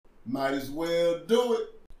Might as well do it.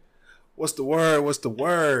 What's the word? What's the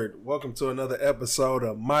word? Welcome to another episode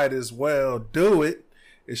of Might As Well Do It.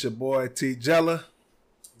 It's your boy T Jella.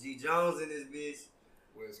 G Jones in this bitch.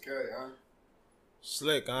 Where's K, huh?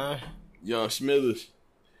 Slick, huh? Young Smithers.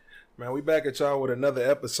 Man, we back at y'all with another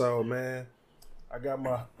episode, man. I got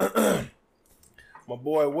my my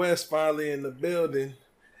boy Wes finally in the building.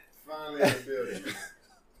 Finally in the building.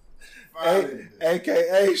 Finally.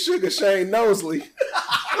 AKA Sugar Shane Nosley.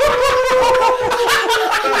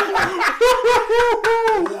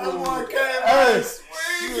 That boy came out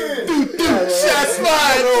swinging. Shots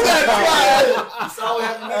fired. Shots fired. That's all we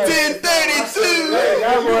have to know. 10:32. That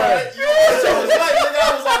I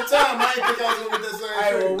was on time. I ain't think I was going to get that same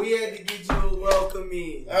Hey, well, thing. we had to get you a welcome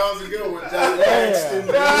in. That was a good one, John Paxton.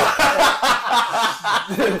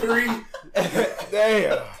 Three.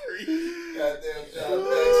 Damn. Goddamn John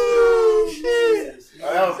Paxton. Oh,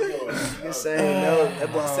 that was a good one. This saying no. That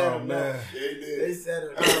boy said Oh, him man. no. Yeah, he They did. said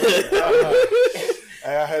him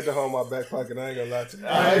Hey, I had to hold my back pocket. I ain't gonna lie to you.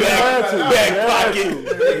 Back pocket. He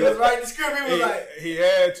was right in the script. He was like, He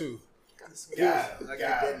had to. God, I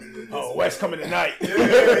got that nigga. Oh, West coming tonight. This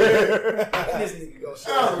nigga go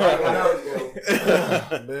That was right when I was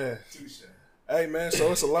going. Man. Touche. Hey, man,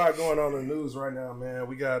 so it's a lot going on in the news right now, man.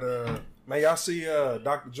 We got, man, y'all see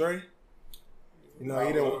Dr. Dre? You know,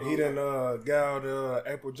 he done gouged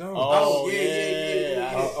April Jones. Oh,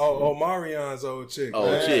 yeah. Marion's old chick. Oh,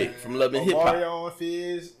 man. chick from Love and Hip Hop. Mario and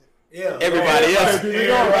Fizz. Yeah. Everybody else.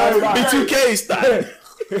 B2K style.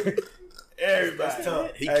 That's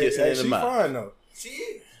tough. He kissing in she the mouth. fine, though. She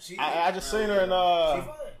is. She I just seen her and She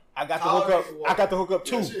fine. I got the hook up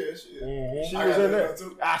too. Yeah, she is. She I was got in there. that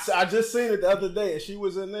too. I just seen it the other day and she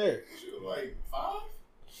was in there. She was like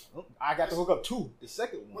 5? I got the hook up too. The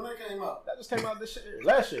second When one. that came out? That just came out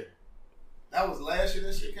last year. That was last year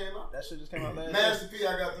that shit came out? That shit just came out last year. Master P,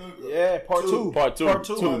 I got the hook up. Yeah, part two. Part two, Part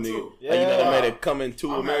two. nigga. Yeah. You know they made it coming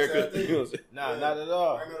to I'm America. actually- You know what I'm saying? Nah, not at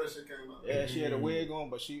all. I know that shit came out. Yeah, she had a wig on,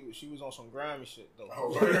 but she was on some grimy shit though. Oh,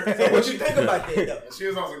 word. So what you think about that though? And she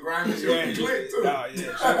was on some grimy shit with the click too. Nah,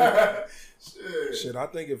 yeah. Shit. Shit, I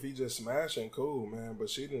think if he just smashing, cool, man. But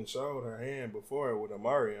she didn't show her hand before with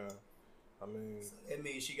Amarion. I mean, That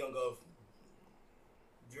means she gonna go from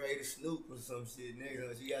Dre to Snoop or some shit,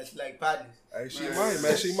 nigga. She got like partners. hey, she Man. might,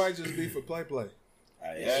 man. She might just be for play.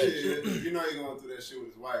 Shit, you know he going through that shit with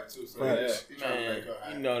his wife too. So Right. he trying to Man, make her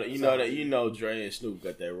happy. you know Dre and Snoop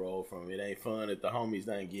got that role from It Ain't Fun if the homies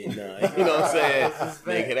ain't getting done. You know what I'm saying?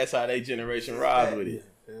 Nigga, that's how they generation ride with it.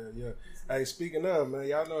 Yeah. Hey, speaking of, man,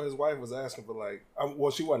 y'all know his wife was asking for like, well,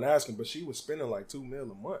 she wasn't asking, but she was spending like $2 million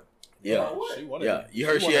a month. Yeah. She wanted Yeah. You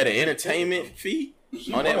heard she had an entertainment fee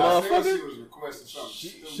on that I said motherfucker? She was requesting something.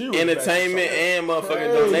 She was Entertainment and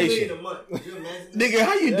motherfucking Crazy. donation. $2 million a month. Could you imagine? Nigga,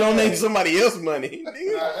 how you donate somebody else's money?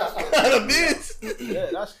 Nigga, not a bitch. Yeah,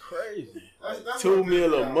 that's crazy. That's $2 what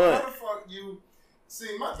million a How month. the fuck you?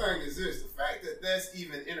 See, my thing is this: the fact that that's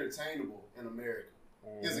even entertainable in America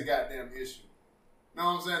is a goddamn issue. Know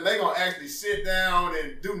what I'm saying? They gonna actually sit down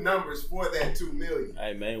and do numbers for that $2 million.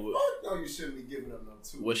 Hey man, Fuck no, you shouldn't be giving up no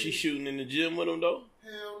 $2 million. was she shooting in the gym with him though?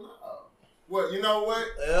 Hell no. Well, you know what?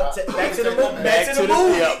 Back to the movie. Back to the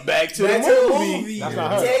movie. Yeah, back to Back the to the movie. movie. That's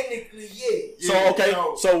not her. Technically, yeah. So Yeah, okay, you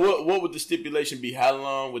know, so what would the stipulation be? How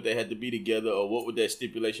long would they have to be together, or what would that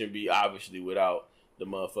stipulation be? Obviously, without the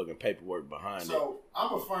motherfucking paperwork behind it. So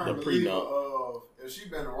I'm a firm The believer prenup. of if she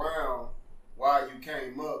been around while you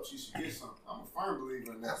came up, she should get something. I'm a firm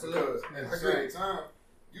believer in that Absolutely. because at I the agree. same time,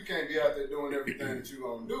 you can't be out there doing everything that you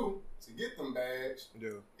gonna do to get them bags Yeah.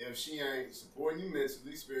 if she ain't supporting you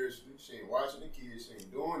mentally, spiritually. She ain't watching the kids. She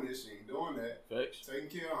ain't doing this. She ain't doing that. Facts. Taking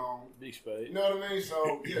care of home. Big You spade. know what I mean?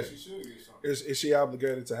 So yeah, she should get something. Is she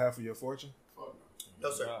obligated to half of your fortune? Fuck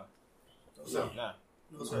No, sir. Nah. No, sir. Nah.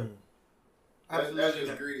 No, sir. no. That's Absolutely.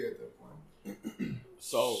 just greedy at that point.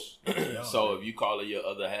 So, so if you call her your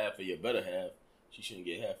other half or your better half, she shouldn't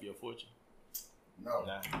get half of your fortune. No,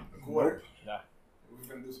 Nah. a quarter. Nah.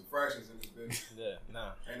 We're gonna do some fractions in this bitch. Yeah.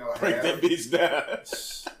 Nah. Ain't no Break half. that bitch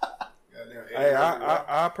down. Goddamn, Hey,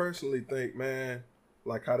 I personally think, man,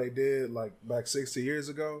 like how they did like back 60 years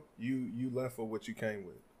ago, you left for what you came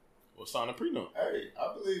with. Well, sign a prenup. Hey,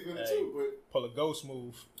 I believe in it Hey. too, but Pull a ghost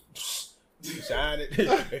move. You sign it.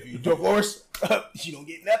 If you divorce, you don't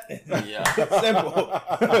get nothing. Yeah. Simple.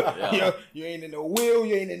 Yeah. You ain't in no will.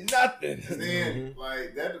 You ain't in nothing. and then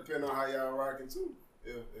like that depends on how y'all rocking too.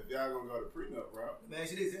 If y'all gonna go the prenup route, Man,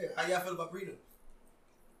 she did say, how y'all feel about prenup?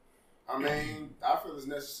 I mean, I feel it's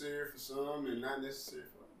necessary for some and not necessary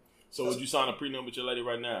for others. So would you sign a prenup with your lady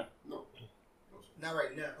right now? No. Not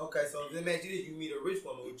right now. Okay, so let me ask you this: you meet a rich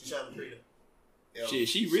woman, would you sign a prenup? Shit,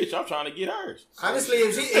 she rich. I'm trying to get hers. Honestly,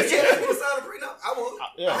 if she asked me to sign a prenup, I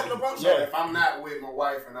would. I have no problem. So if I'm not with my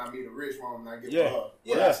wife and I meet a rich woman, I get her.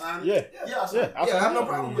 Yeah. Sign it? Yeah, I have no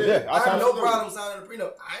problem with it. I have no problem signing a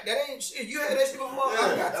prenup. That ain't shit. You had that shit before.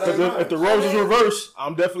 Because if the roles is reversed,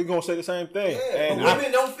 I'm definitely gonna say the same thing. Yeah, and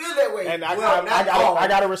women don't feel that way. And I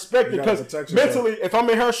gotta respect it because mentally, if I'm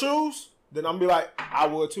in her shoes, then I'm be like, I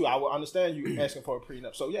would too. I would understand you asking for a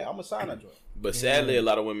prenup. So yeah, I'm gonna sign that joint. But sadly, a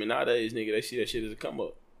lot of women nowadays, nigga, they see that shit as a come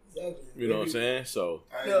up. Exactly. You know what I'm saying? So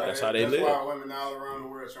that's how they live. That's why women all around the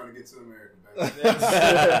world trying to get to America,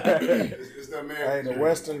 baby. It's the American.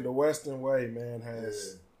 Hey, the Western way, man,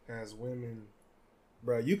 has women.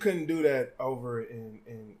 Bro, you couldn't do that over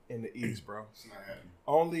in the East, bro. It's not happening.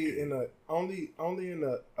 Only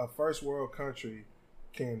in a first world country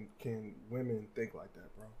can women think like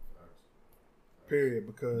that, bro. Period.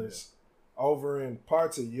 Because over in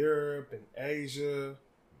parts of Europe and Asia,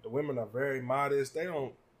 the women are very modest. They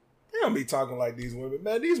don't be talking like these women.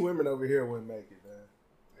 Man, these women over here wouldn't make it, man.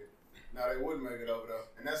 No, they wouldn't make it over there.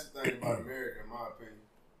 And that's the thing about America, in my opinion.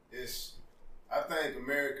 I think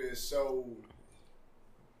America is so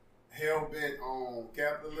hell-bent on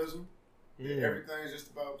capitalism that everything's just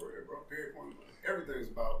about bread, bro. Period. Point blank. Everything's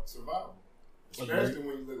about survival. Especially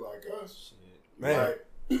when you look like us. Man. Like,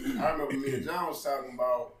 I remember me and John was talking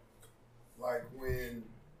about, like, when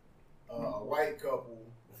a white couple,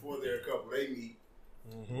 before they're a couple, they meet.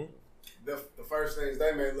 Mm-hmm. The first things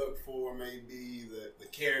they may look for may be the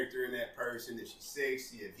character in that person, if she's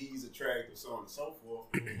sexy, if he's attractive, so on and so forth.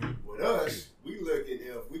 With us, we looking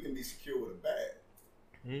if we can be secure with a bag.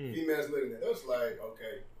 Females looking at us like,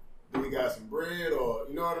 okay, do we got some bread, or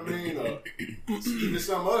you know what I mean? Or even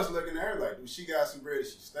some of us looking at her like, do she got some bread?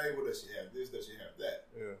 Is she stable? Does she have this? Does she have that?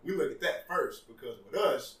 Yeah. We look at that first because with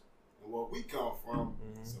us and what we come from,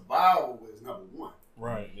 survival is number one.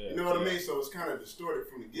 Right. You know what I mean? So it's kind of distorted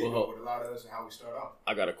from the get-go with a lot of us and how we start off.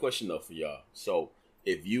 I got a question though for y'all. So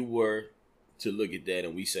if you were to look at that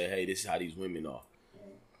and we say, hey, this is how these women are,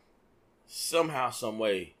 somehow, some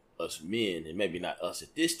way, us men, and maybe not us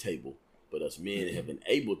at this table, but us men have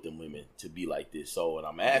enabled them women to be like this. So, and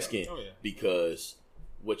I'm asking because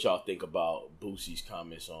what y'all think about Boosie's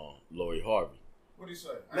comments on Lori Harvey? What do you say?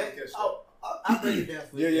 I didn't catch that. I'll break it down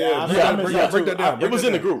for you. Break that down. It was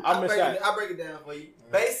in the group. I'll break it down for you.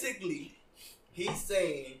 Basically, he's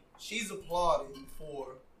saying she's applauded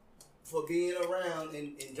for being around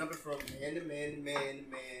and jumping from man to man to man to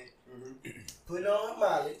man, putting on her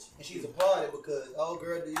mileage, and she's applauded because, oh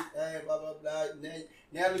girl, do you blah blah blah.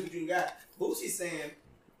 Now look what you got. Boosie's saying,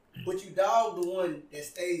 but you dog the one that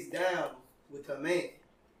stays down with her man.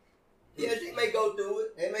 Yeah, she may go through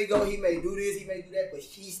it. He may do this, he may do that, but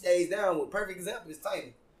she stays down. With perfect example is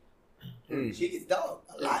Tiny. She gets dogged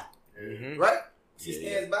a lot. Right? She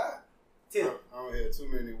stands by. I don't hear too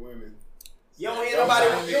many women. You don't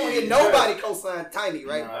hear nobody co-sign Tiny,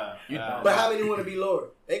 right? Nah. But how many want to be Laura?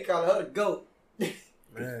 They call her the GOAT.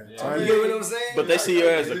 Man, You get what I'm saying? But they see her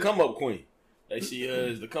as the come up queen.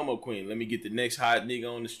 Let me get the next hot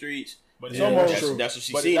nigga on the streets. But it's almost true. That's what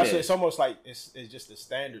she's seeing. It's almost like it's just the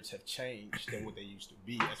standards have changed than what they used to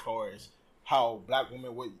be as far as how black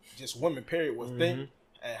women would women period would think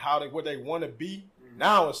and what they want to be.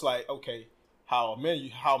 Now it's like, okay, how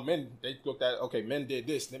men they looked at, okay, men did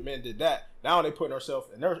this, men did that. Now they putting themselves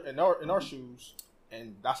in our shoes,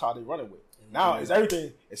 and that's how they run it with. Now it's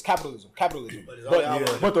everything. It's capitalism.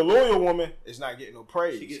 But the loyal woman is not getting no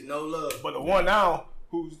praise. She gets no love. But the one now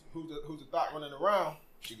who's the thought running around,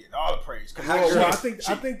 she getting all the praise. So I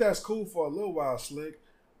think that's cool for a little while, Slick.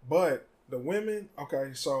 But the women,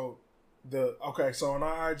 so on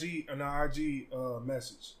our IG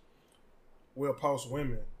message, we'll post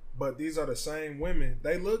women. But these are the same women.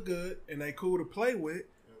 They look good and they cool to play with.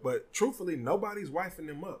 But truthfully, nobody's wifing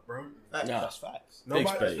them up, bro. That's facts. They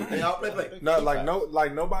all play.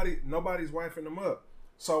 Nobody's wifing them up.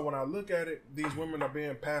 So when I look at it, these women are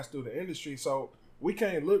being passed through the industry. So we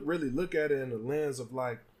can't really look at it in the lens of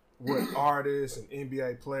like what artists and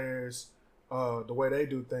NBA players, the way they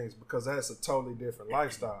do things, because that's a totally different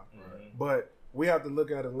lifestyle. Right. But we have to look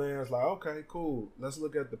at a lens like, okay, cool. Let's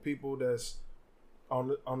look at the people that's on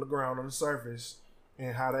the ground, on the surface,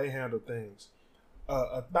 and how they handle things.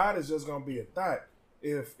 A thought is just gonna be a thought.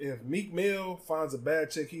 If Meek Mill finds a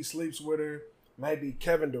bad chick, he sleeps with her. Maybe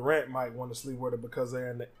Kevin Durant might want to sleep with her because they're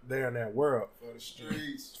in that world. For the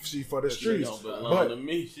streets. She for the streets. But to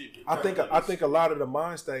me, I think a lot of the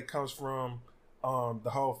mind state comes from the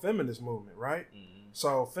whole feminist movement, right? Mm-hmm.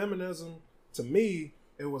 So feminism, to me,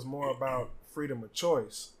 it was more about freedom of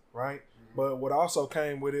choice, right? Mm-hmm. But what also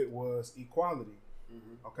came with it was equality.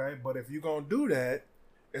 Mm-hmm. Okay, but if you're gonna do that,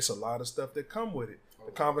 it's a lot of stuff that come with it.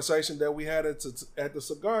 The conversation that we had at the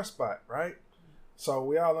cigar spot, right? So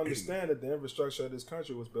we all understand that the infrastructure of this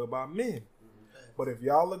country was built by men. But if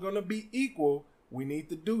y'all are going to be equal, we need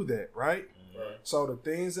to do that, right? Right. So the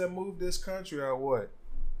things that move this country are what?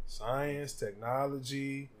 Science,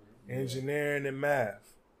 technology, engineering, and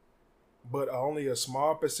math. But only a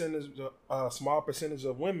small percentage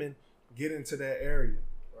of women get into that area,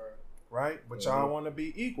 right? But y'all want to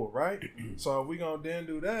be equal, right? So if we gonna then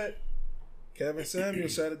do that, Kevin Samuel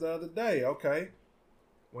said it the other day. Okay,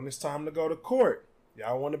 when it's time to go to court,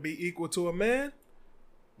 y'all want to be equal to a man.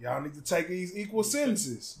 Y'all need to take these equal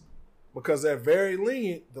sentences because they're very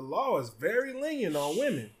lenient. The law is very lenient on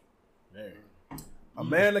women. Man. A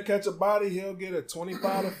man to catch a body, he'll get a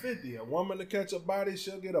 25 to 50. A woman to catch a body,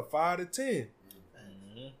 she'll get a 5 to 10.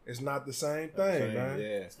 Mm-hmm. It's not the same thing, man. Yeah.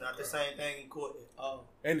 It's not the same thing in court at all.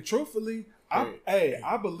 And truthfully,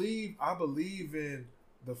 I believe in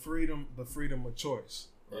the freedom of choice,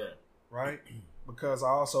 Yeah. right? Because I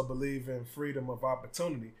also believe in freedom of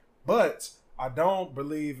opportunity, but I don't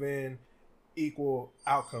believe in equal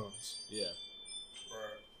outcomes. Yeah.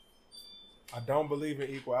 I don't believe in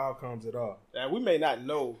equal outcomes at all. And we may not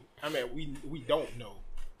know. I mean, we don't know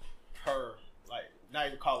her. Like, not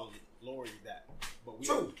even calling Lori that. But we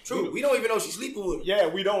True. We don't even know she's sleeping with him. Yeah,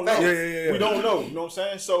 we don't know. Yeah. We don't know. You know what I'm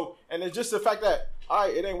saying? So, and it's just the fact that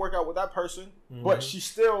it ain't work out with that person, but she's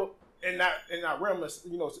still in that realm of,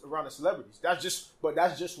 around the celebrities. That's just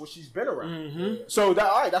what she's been around. So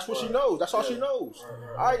that that's what she knows. That's all she knows.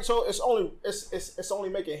 Right. All right. So it's only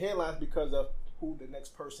making headlines because of who the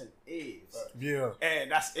next person is. Yeah. And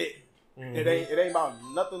that's it. It ain't about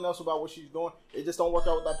nothing else about what she's doing. It just don't work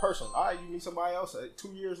out with that person. All right, you meet somebody else 2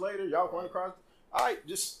 years later, y'all run across. All right,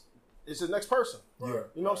 it's the next person. Yeah.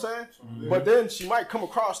 You know what I'm saying? But then she might come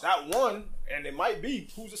across that one, and it might be,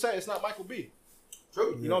 who's to say it's not Michael B?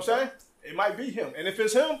 True. You know what I'm saying? It might be him. And if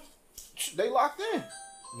it's him, they locked in.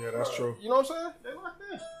 Yeah, that's true. You know what I'm saying? They locked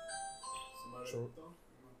in. True.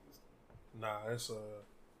 Nah, it's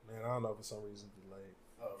man, I don't know, for some reason delayed.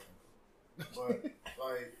 But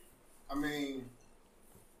like, I mean,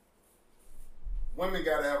 women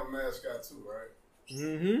gotta have a mascot too, right?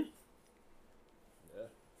 Mm-hmm.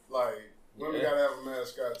 Like, women gotta have a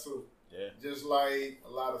mascot too. Yeah. Just like a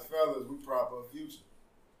lot of fellas, we prop up Future.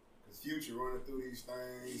 Cause Future running through these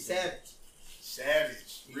things. He's savage.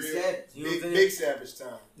 Savage. He's Real savage. You know what I'm saying? big savage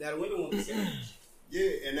time. Now the women want to be savage.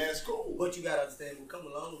 Yeah, and that's cool. But you gotta understand what come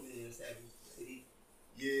along with being savage.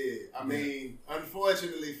 Yeah, I mean,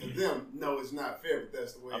 unfortunately for them, no, it's not fair, but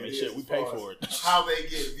that's the way I mean, it is. shit, we as pay far for as it. How they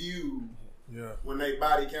get viewed Yeah. when they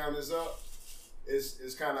body count is up,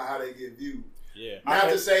 it's kind of how they get viewed. Yeah. Not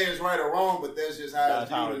to say it's right or wrong, but that's just how That's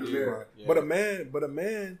it's how viewed in it is. America. Right. Yeah. But a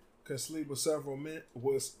man can sleep with several men. Big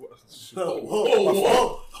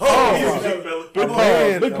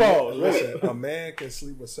pause. Listen, a man can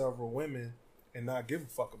sleep with several women and not give a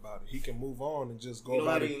fuck about it. He can move on and just go You don't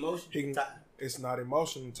about have it. any emotion. He can, it's not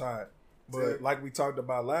emotionally tied. But like we talked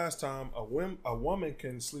about last time, a woman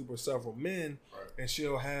can sleep with several men, and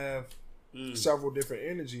she'll have several different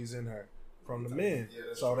energies in her from the men. Yeah,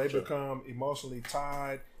 that's so they true. become emotionally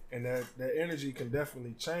tied, and that energy can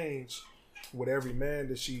definitely change with every man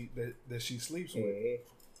that she sleeps with.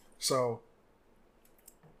 So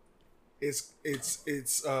it's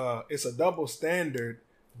a double standard,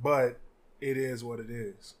 but it is what it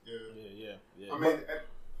is. Yeah. Yeah. I mean,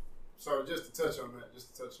 so just to touch on that,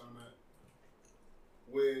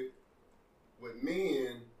 with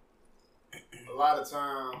men, a lot of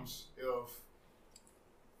times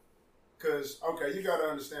because you got to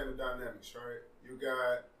understand the dynamics, right? You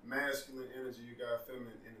got masculine energy, you got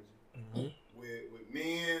feminine energy. With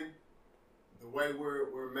men, the way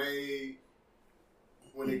we're made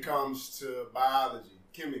when it comes to biology,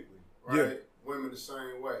 chemically, right? Yeah. Women the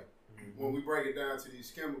same way. When we break it down to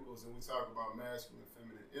these chemicals and we talk about masculine and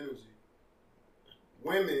feminine energy,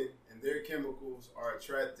 women and their chemicals are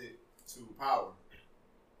attracted to power,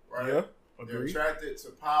 right? Yeah, They're agreed. attracted to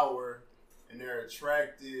power, and they're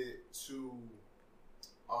attracted to,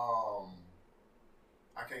 I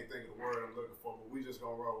can't think of the word I'm looking for, but we just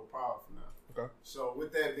gonna roll with power for now. Okay. So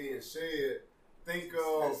with that being said, think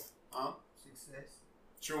of, Success.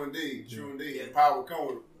 true indeed, Yeah. and power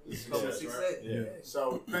comes with Come with success, right? success. Yeah.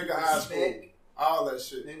 So think of high school, all that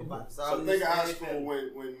shit. Think about it. So think of high school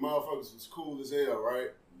when motherfuckers was cool as hell, right?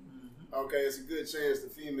 Okay, it's a good chance the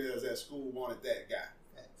females at school wanted that guy.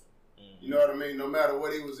 You know what I mean? No matter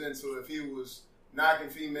what he was into, if he was knocking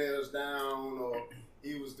females down or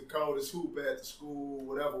he was the coldest hoop at the school,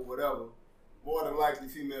 whatever, more than likely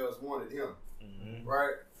females wanted him,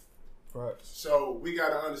 right? Right. So we got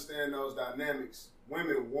to understand those dynamics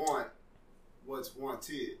women want what's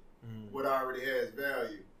wanted, what already has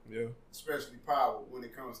value, especially power when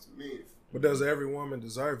it comes to men. But does every woman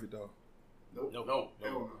deserve it though? Nope.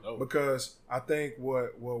 No. Because I think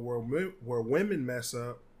where women mess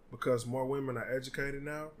up, because more women are educated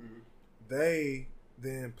now, they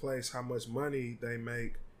then place how much money they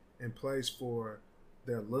make in place for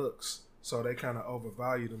their looks, so they kind of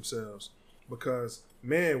overvalue themselves. Because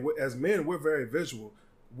as men, we're very visual.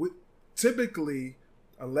 Typically,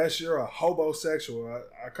 unless you're a hobosexual,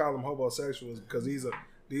 I call them hobosexuals because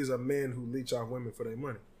these are men who leech off women for their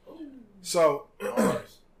money. So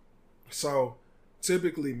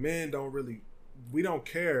typically men we don't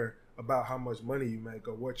care about how much money you make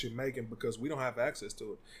or what you're making because we don't have access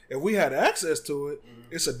to it. If we had access to it,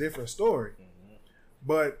 it's a different story.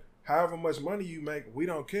 But however much money you make, we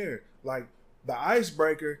don't care. Like, the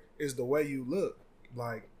icebreaker is the way you look.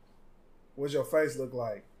 Like, what's your face look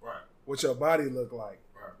like? Right. What your body look like?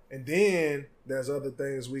 Right. And then there's other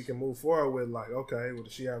things we can move forward with, like, okay, well,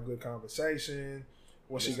 does she have good conversation?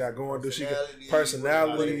 What she got going? Does she got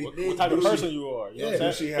personality? What type of person you are? You know what I'm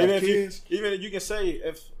Does she saying? have kids? Even if you can say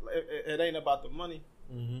if it ain't about the money,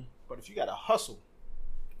 but if you got to hustle,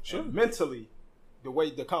 and mentally, the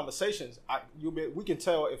way the conversations, we can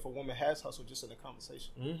tell if a woman has hustle just in the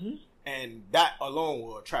conversation, and that alone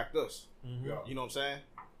will attract us. You know what I'm saying?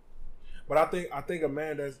 But I think a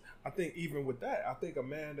man even with that, I think a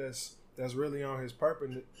man that's really on his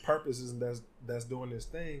purposes and that's doing his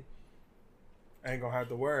thing ain't gonna have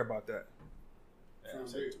to worry about that.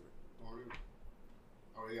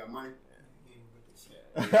 Oh, he got money?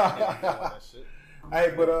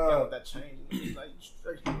 Hey, but that change,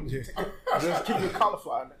 just keep your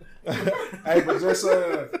cauliflower. Hey, but just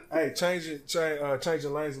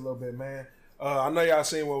changing lanes a little bit, man. I know y'all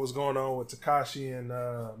seen what was going on with Tekashi and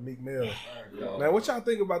Meek Mill. Man, what y'all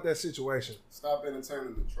think about that situation? Stop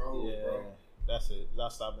entertaining the trolls, bro. That's it. Y'all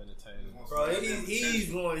stop entertaining. Bro,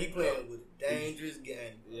 he playing with a dangerous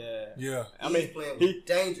game. Yeah. I mean, he's playing with a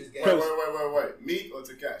dangerous game. Wait. Meek or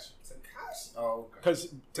Tekashi? Tekashi. Oh, okay.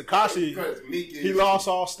 Because Tekashi, he lost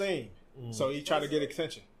all steam, so he trying to get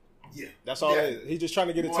attention. Yeah. That's all it is. He's just trying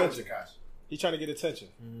to get More than attention. Tekashi. He's trying to get attention.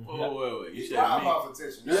 Wait. You said I'm Meek. off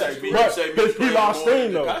attention. He lost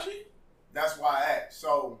steam though. That's why I asked.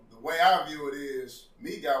 So the way I view it is,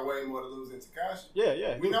 Meek got way more to lose than Tekashi.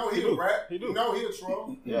 Yeah. We know he a rap. He do. We know he a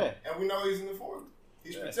troll. Yeah. And we know he's an informant.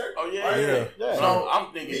 He's protected. Oh yeah, Right? Yeah. So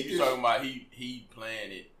I'm thinking Meek you talking about he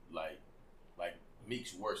playing it like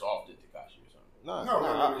Meek's worse off than Tekashi or something. No.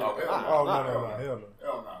 Okay. Hell no.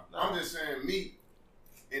 Hell no. I'm just saying, Meek,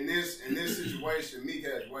 in this situation, Meek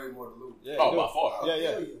has way more to lose. Yeah, by far.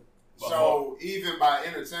 Yeah. So even by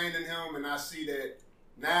entertaining him, and I see that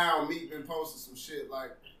now Meek been posting some shit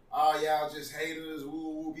like, "Oh, y'all just haters."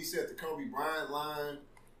 Woo. He said the Kobe Bryant line.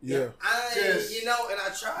 Yeah. and I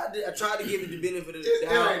tried to give it the benefit of the It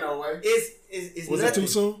doubt. ain't no way. It's Was nothing. it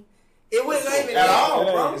too soon? It wasn't even At that. all,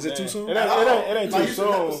 bro. Is it too soon? It ain't Like, too you should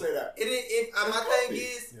never soon. say that. My thing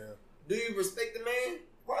is, Yeah. do you respect the man?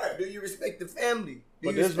 Right. Do you respect the family?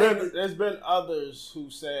 But there's been others who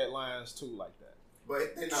said lines too like that.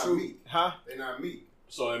 But they not True. Meek. Huh? They not Meek.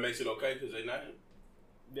 So it makes it okay because they not him.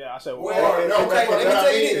 Yeah, I said. Well, Okay, no, let me but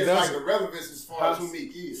tell you it's this. like the relevance as far as who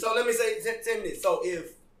Meek is. So let me say 10 minutes. So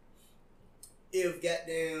if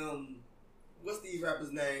goddamn, what's these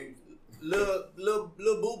rappers' names? Lil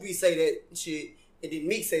Boopy say that shit, and then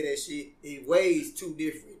Meek say that shit. It weighs two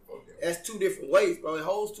different. Okay. That's two different ways, bro. It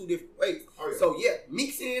holds two different weights. Oh, yeah. So yeah,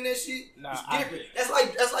 Meek saying that shit, Nah, it's different. That's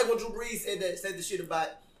like when Drew Brees said the shit about.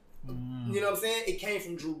 You know what I'm saying? It came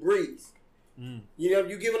from Drew Brees. You know,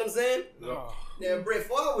 you get what I'm saying? No. Now Brett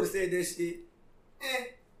Favre would have said that shit.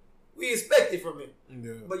 We expect it from him.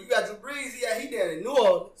 Yeah. But you got Drew Brees, he down in New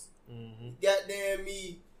Orleans. Goddamn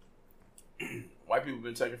me. White people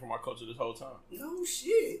been taken from our culture this whole time. No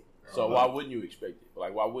shit. So why wouldn't you expect it?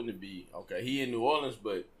 Like, why wouldn't it be okay? He in New Orleans,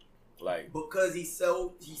 but like Because he's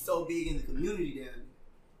so big in the community down there.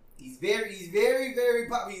 He's very, very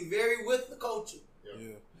popular. He's very with the culture.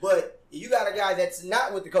 Yeah. But you got a guy that's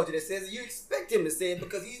not with the culture that says it, you expect him to say it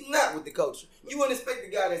because he's not with the culture. You wouldn't expect the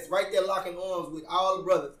guy that's right there locking arms with all the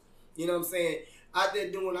brothers. You know what I'm saying? Out there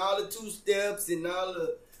doing all the two steps and all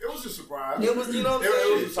the. It was a surprise. It was, you know what I'm It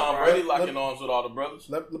saying? was Tom Brady locking arms with all the brothers.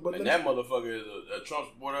 But And that motherfucker is a Trump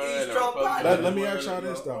supporter. He's and a Trump Republican. let me ask y'all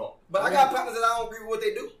this though. But I got partners that I don't agree with what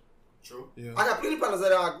they do. True. Yeah. I got plenty of partners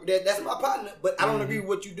that's my partner, but I don't agree with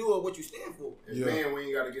what you do or what you stand for. As Yeah. man, we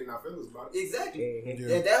ain't got to get in our feelings about it. Exactly.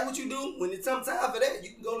 Yeah. If that's what you do, when it's some time for that,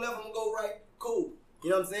 you can go left, I'm gonna go right. Cool. You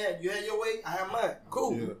know what I'm saying? You have your way, I have mine.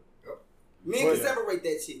 Cool. Yeah. Men Well, can separate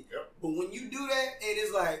that shit. Yep. But when you do that, and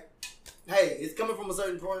it's like, hey, it's coming from a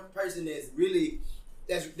certain person that's really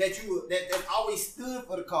that's always stood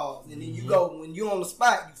for the cause, and then you go when you on the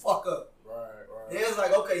spot, you fuck up. Right. And it's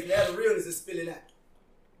like, okay, now the realness is spilling out.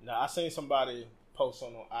 Now I seen somebody post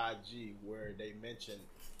on IG where they mentioned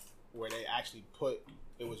where they actually put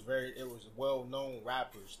it was well known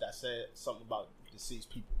rappers that said something about deceased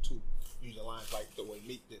people too, using lines like the way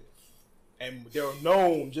Meek did it, and they're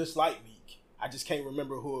known just like Meek. I just can't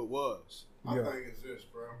remember who it was. I think it's this,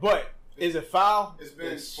 bro. But is it foul? It's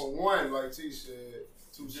been for one, like T said,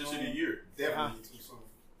 too soon. Just in a year. Definitely too soon.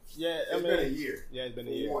 Yeah, It's been a year. Yeah, it's been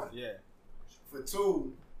a For year. one. Yeah. For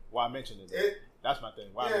two, Why mention it? That's my thing.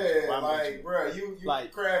 Why like, bro, you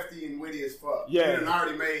like, crafty and witty as fuck. Yeah. You done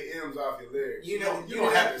already made M's off your lyrics. You don't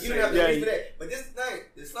have to reach say for that. that. But this is the thing,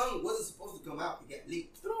 the song wasn't supposed to come out. It got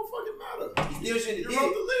leaked. It don't fucking matter. You still shouldn't You have wrote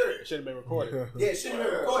did it. the It lyrics. should have been recorded. Yeah, it shouldn't have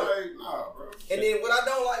been recorded. Like, nah, bro. And then what I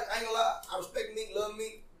don't like, I ain't gonna lie, I respect Meek, love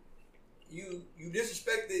Meek. You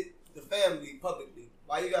disrespected the family publicly.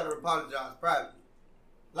 Why you gotta apologize privately?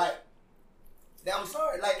 Like, I'm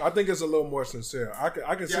sorry. Like, I think it's a little more sincere. I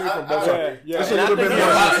can see it Yeah, from both sides. yeah. It's a And I little bit think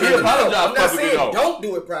more. he apologized I'm not publicly saying though. don't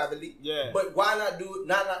do it privately. Yeah. But why not do it?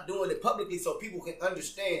 Not doing it publicly so people can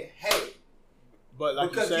understand. Hey, But like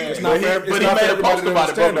Because you said, you- It's not for But he it's not made for a everybody post to about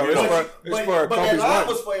it understand, though. publicly, It's for but Kobe's that line life.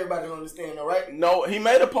 was for everybody to understand, all right? No, he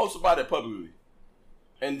made a post about it publicly.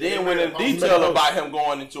 And then He went made in a post. detail about him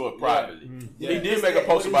going into it privately. Yeah. He did make a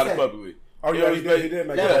post about it publicly. Oh yeah, he did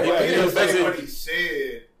make Yeah, it. He he didn't was say basically- what he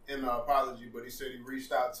said in the apology, but he said he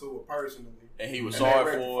reached out to her personally. And he was And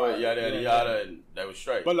sorry they for it, rectified yada it. yada yada, and they was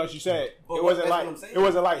straight. but like you said, But it wasn't that's like what I'm saying. it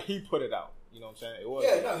wasn't like he put it out. You know what I'm saying? It was.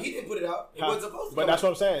 Yeah, no, he didn't put it out. It wasn't supposed to. But come that's out. what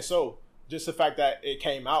I'm saying. So just the fact that it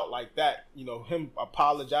came out like that, you know, him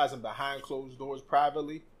apologizing behind closed doors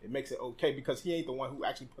privately, it makes it okay because he ain't the one who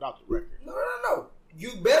actually put out the record. No.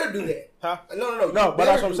 You better do that. Huh? No. No, You but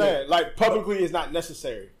better that's what I'm do saying. Like publicly is not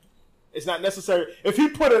necessary. It's not necessary. If he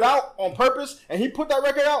put it out on purpose and he put that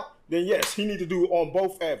record out, then yes, he need to do it on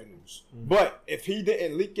both avenues. But if he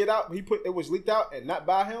didn't leak it out, it was leaked out and not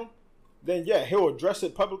by him, then yeah, he'll address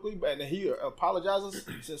it publicly, and then he apologizes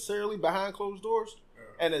sincerely behind closed doors.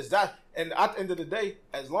 And at the end of the day,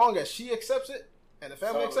 as long as she accepts it and the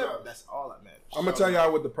family That's all accepts that it, that's all that matters. I'm gonna tell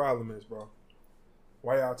y'all what the problem is, bro.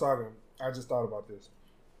 While y'all talking, I just thought about this.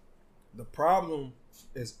 The problem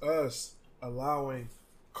is us allowing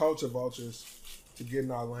culture vultures to get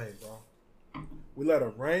in our lane, bro. We let a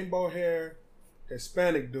rainbow hair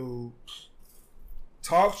Hispanic dude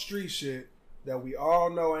talk street shit that we all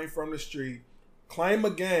know ain't from the street, claim a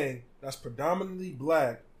gang that's predominantly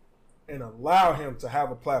black, and allow him to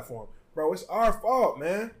have a platform. Bro, it's our fault,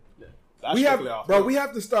 man. That's we have, strictly our bro. fault. We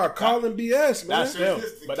have to start calling BS, man. That's them. The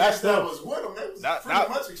But cat that's that them. was with him. They was That- pretty that-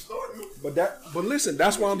 much extorting him. But listen,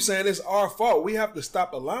 that's why I'm saying it's our fault. We have to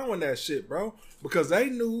stop allowing that shit, bro, because they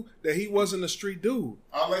knew that he wasn't a street dude.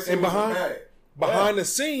 All they said And was behind- bad. Behind the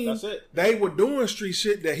scenes, That's it. they were doing street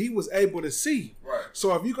shit that he was able to see. Right.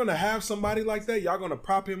 So if you're gonna have somebody like that, y'all gonna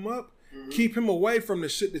prop him up, keep him away from the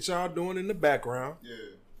shit that y'all doing in the background. Yeah.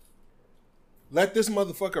 Let this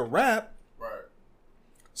motherfucker rap. Right.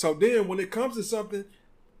 So then, when it comes to something,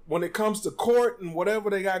 when it comes to court and whatever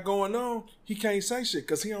they got going on, he can't say shit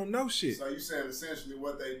because he don't know shit. So you saying essentially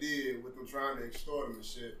what they did with them trying to extort him and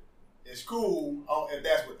shit, it's cool if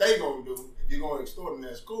that's what they gonna do. If you're gonna extort him,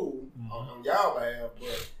 that's cool on y'all behalf,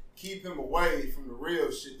 but keep him away from the real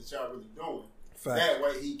shit that y'all really doing. Fact. That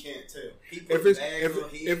way he can't tell. He put If it's bags on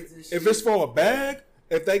heads and if shit. it's for a bag,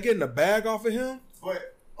 if they getting a bag off of him,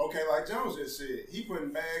 But okay, like Jones just said, he putting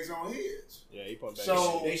bags on heads. Yeah, he put back.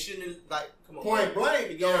 So They shouldn't have, like, come on. point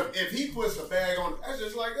blank, You go- if he puts a bag on, that's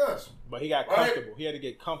just like us. But he got Right. comfortable. He had to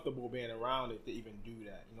get comfortable being around it to even do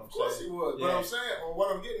that. You know Of what I'm course he saying? was. But Yeah. I'm saying, or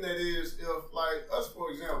what I'm getting at is, if like us, for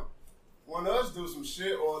example, when us do some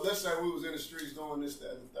shit, or let's say we was in the streets doing this,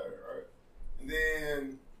 that, and the third, right? And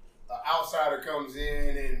then an outsider comes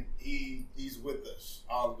in and he's with us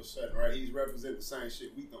all of a sudden, right? He's representing the same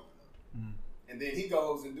shit we throwing up. And then he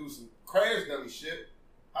goes and do some crash dummy shit.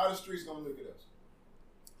 How the streets gonna look at us?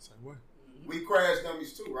 same way. We crash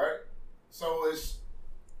dummies too, right? So it's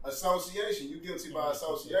association. You guilty by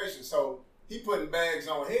association. So he putting bags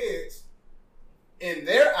on heads. In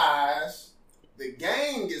their eyes, the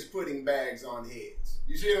gang is putting bags on heads.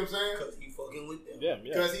 You see what I'm saying? Because he fucking with them. Yeah,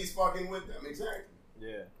 yeah. Because he's fucking with them. Exactly.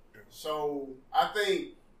 Yeah. So I think,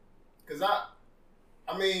 because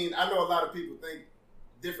I mean, I know a lot of people think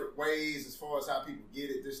different ways as far as how people get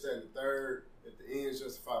it, this, that, and the third. At the ends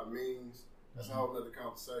justify the means. That's a whole nother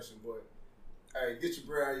conversation. But hey, get your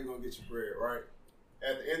bread how you gonna get your bread, right?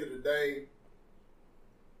 At the end of the day,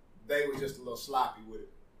 they were just a little sloppy with it.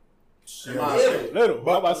 In my opinion. Little. I'm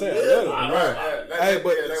about to say little. Right. Yeah, Hey,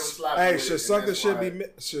 but they were sloppy hey, with it, should and sucker that's should why- be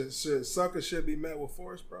met, should sucker should be met with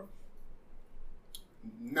force, bro?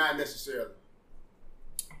 Not necessarily.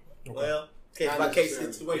 Well, case Not by case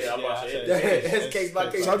necessarily. situation. Yeah, I'm about to say That's case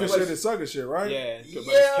by case Sucker situation. shit is sucker shit, right? Yeah, but it's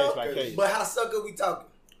Yeah, case by case. but how sucker we talking?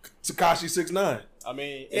 Takashi 6ix9ine. I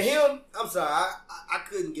mean, And him, I'm sorry, I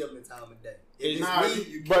couldn't give him the time of day. If it's Nah, me,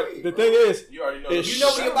 you but can't, the bro. thing is, You already know. It the You know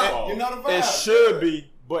what he shit about. ball. You know the vibe. it should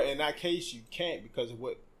be, but in that case, you can't because of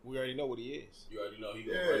what we already know what he is. You already know he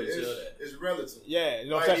Yeah, gonna run into that. it's relative. Yeah, you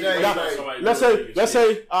know Like what I'm saying. Jay, Now, like, somebody let's doing say, nigga let's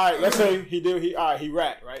shit. say, all right, let's say he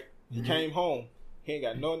rat, right? He came home, he ain't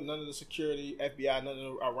got none of the security, FBI, none of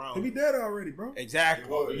the around. He be dead already, bro. Exactly.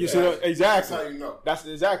 He was, You see, That's exactly. how you know. That's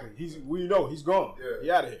exactly. We know he's gone. Yeah.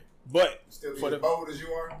 He out of here. But Still for be the as bold as you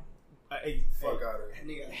are. hey, Fuck out of that here.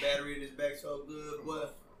 nigga got a battery in his back so good,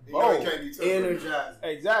 what? You know he Bold. can't be tough. Energized.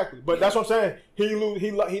 exactly. But that's what I'm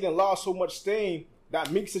saying. He done lost so much steam. That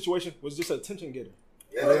Meek situation was just an attention getter.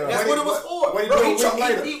 Yeah, Yeah. that's what it was for. What he Bro, do a he, week char-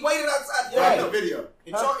 later? he waited outside the Drop door the video.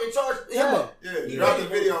 and charged him Yeah. up. Yeah, He drop the waited.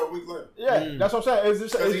 video a week later. Yeah, that's what I'm saying. It's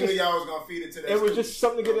just, Because he knew it's just y'all was going to feed it to that it was school. just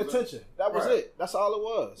something to You know get what I'm attention. That was Right. it. That's all it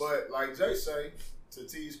was. But like Jay say, to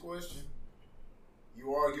T's question,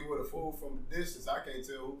 you argue with a fool from the distance. I can't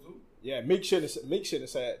tell who's who. Yeah, Meek should have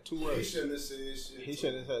said 2 He words. shouldn't have said shit. He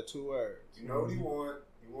should have said 2 words. You know what he want.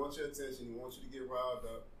 He wants your attention. He wants you to get riled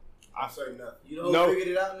up. I say nothing. You know who No. figured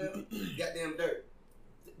it out now? Goddamn Dirt.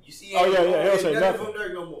 You see, Oh, yeah, he don't ain't say nothing. from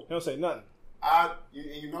Dirt no more. He don't say nothing.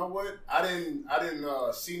 You know what? I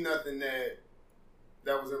didn't see nothing that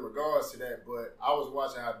was in regards to that. But I was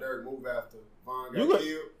watching how Dirk moved after Von You got look-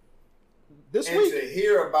 killed, This and week, to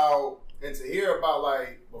hear about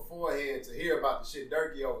like beforehand, to hear about the shit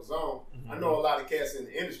Dirkie was on. I know a lot of cats in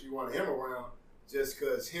the industry wanted him around just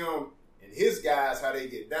because him and his guys how they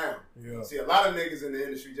get down. Yeah. See, a lot of niggas in the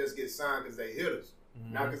industry just get signed because they hitters,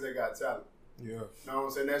 not because they got talent. Yeah. You know what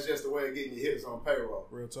I'm saying? That's just the way of getting your hitters on payroll.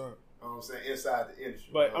 Real talk. You know what I'm saying? Inside the industry.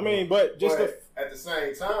 but I mean, but just But at the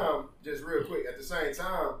same time, just real quick, at the same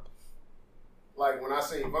time, like when I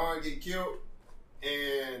seen Von get killed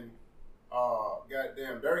and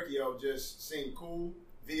goddamn Durkio just seemed cool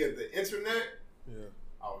via the internet, Yeah.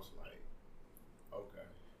 I was like, okay.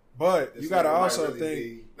 But This you gotta nigga might also really think. be,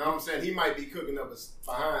 you know what I'm saying? He might be cooking up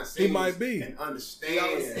behind scenes. might be. And understand. He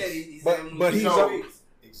always said he But- said I'm but leaving he's the al- streets.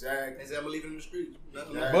 Exactly. He said I'm gonna leave it in the streets.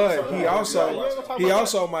 Nothing Yeah. But So, he yeah, also you gotta watch out. he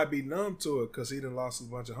also might be numb to it because he done lost a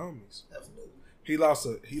bunch of homies. Absolutely. He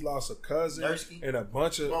lost a cousin Nursky. and a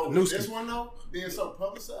bunch of Bro, with this Newski. one though, being so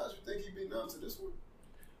publicized, you think he'd be numb to this one?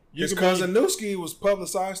 you His can cousin Newski was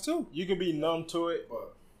publicized too. you can be numb to it.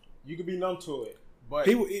 But You can be numb to it. But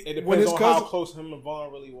He- it when depends his on cousin- how close him and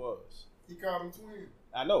Vaughn really was. he called him twin.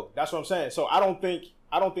 I know. That's what I'm saying. So I don't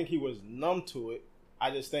think he was numb to it. I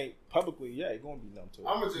just think publicly, yeah, he's gonna be numb to it.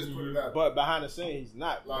 I'm gonna just put it out. But behind the scenes, he's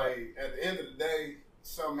not. Like at the end of the day,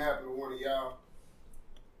 something happened to one of y'all.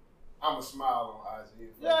 I'ma smile on IG.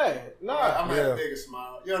 Yeah, nah. I'm gonna have Yeah. a bigger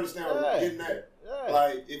smile. You understand what Yeah. I'm getting at? Yeah,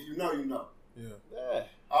 Like if you know, you know. Yeah. yeah.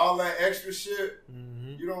 All that extra shit,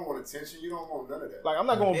 Mm-hmm. you don't want attention. You don't want none of that. Like I'm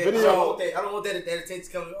not gonna Yeah, video. I don't want that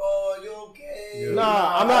attention coming. Oh, you okay? Yeah.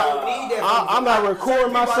 Nah, I'm I don't need that. not. I'm not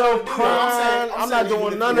recording myself crying. I'm not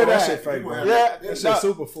doing none of That that. shit fake, man. Yeah, That shit nah.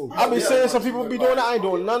 super fool. I be Yeah, seeing yeah, some people be doing that. I ain't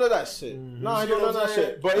doing none of that shit. Mhm. No, I ain't You doing know none of what that I'm saying?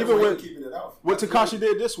 shit. But That's even why you with keeping it off. what That's Tekashi what-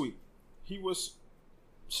 did this week, he was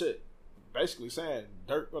shit. Basically saying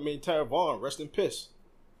Terry Vaughn, rest in piss.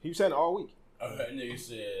 He was saying it all week. That nigga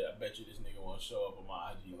said, I bet you this nigga won't show up on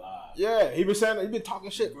my IG live. Yeah, he been saying he been talking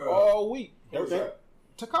shit Bro. all week. Who's that?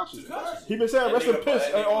 Tekashi. Tekashi. He been saying That rest in nigga- piss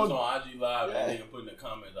that nigga was on. on IG live. Yeah. That nigga put in the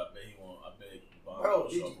comments, I bet he won't. I bet Von Bro, won't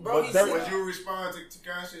did show you- up. bro, But he Dirk- said- Would you respond to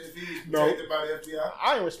Tekashi if he's No. protected by the FBI?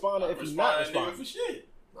 I ain't responding if he's not Responding nigga responding. for shit.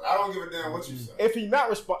 I don't give a damn what you say. If he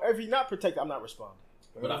not protected, I'm not responding.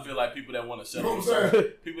 But I feel like people that want to You know settle what I'm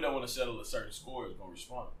saying? people that want to settle a certain score is gonna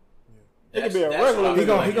respond. He could be a That's regular what I He feel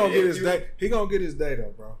gonna like get it his is. day. He gonna get his day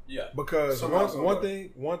though, bro. Yeah. Because Somehow, one someway.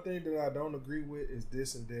 thing that I don't agree with is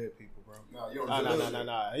dissing dead people, bro. No, you don't Nah, do nah, that nah, shit.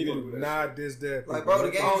 nah. He You didn't. don't do that Not diss dead people. Like, bro, the I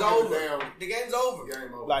game's don't give a over. damn. The game's over. shit.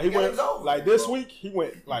 Game over. Like he The went game's over. like this Bro. week. He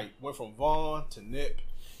went from Vaughn to Nip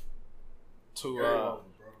to Game over,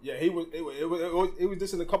 bro. yeah. It was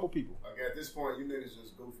dissing a couple people. Like at this point, you niggas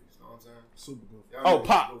just goofy. You know what I'm saying? Super goofy. Y'all Oh, niggas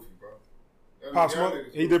Pop. Goofy, bro. Y'all Pop niggas Smoke?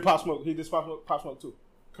 goofy. He did Pop Smoke. He did Pop Smoke too.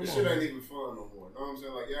 Come This on, shit ain't man. even fun no more. Know what I'm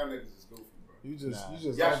saying? Like y'all niggas is goofy, bro. You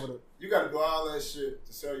just Yeah. over the. You got to do all that shit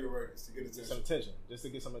to sell your records to get Some attention. attention, just to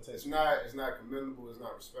get some It's attention. not commendable. It's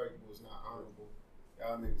not respectable. It's not honorable.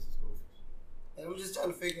 Y'all niggas is goofy. And I'm just trying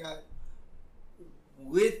to figure out,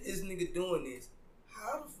 with this nigga doing this,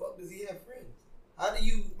 how the fuck does he have friends? How do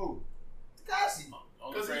you? Who? Takashi.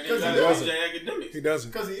 Only friend Because he he got doesn't. is DJ Academics. He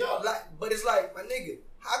doesn't. Because he young. But it's like, my nigga,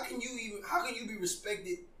 how can you be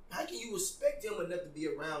respected? How can you respect him enough to be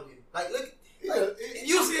around him? Like, look, like, if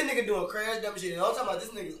you see a nigga doing crash dumb shit, and I'm talking about this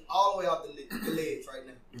nigga's all the way off the ledge right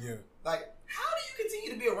now. Yeah. Like, how do you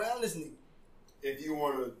continue to be around this nigga? If you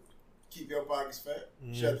want to keep your pockets fat,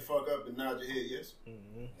 shut the fuck up and nod your head yes.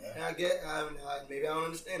 And I get, maybe I don't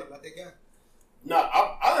understand. I'm not that guy. No,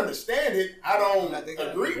 I understand it. I don't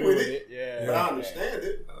agree with it, Yeah. but I understand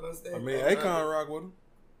it. I don't understand. I mean, Akon rock with him.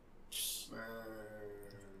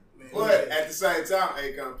 Man, But at the same time,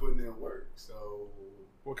 Akon putting in work. So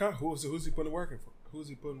What kind? Who's he putting working for? Who's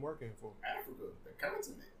he putting working for? Africa, the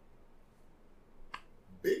continent,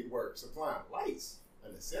 big work, supplying lights,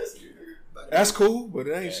 a necessity. Nigga. but That's cool, but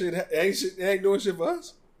it ain't shit. It ain't doing shit for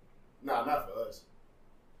us. Nah, not for us.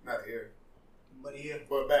 Not here. But he here.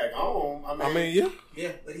 But back home, I mean, yeah.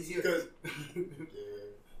 Yeah, but he's here. because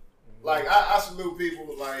like I salute people.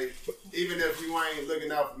 Like even if you ain't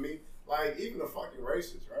looking out for me, like even the fucking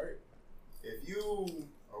racist, right? If you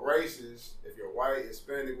a racist, if you're white,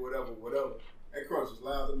 Hispanic, whatever, that crunch is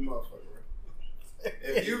loud than a motherfucker, right?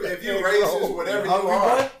 If you racist, whatever you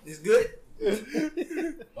are, It's good.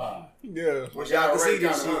 Wow. Yeah. Wish y'all could see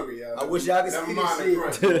this shit. hungry, I wish y'all could see Never this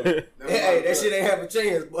mind shit. the crunch. Hey, that shit ain't have a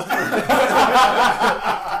chance, boy.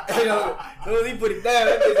 You know, when he put it down,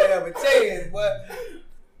 that bitch ain't have a chance, boy.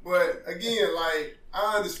 But again, like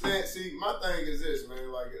I understand. See, my thing is this,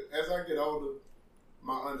 man. Like as I get older,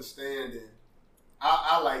 my understanding,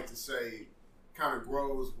 I like to say, kind of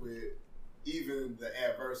grows with even the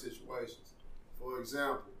adverse situations. For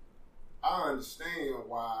example, I understand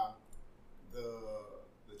why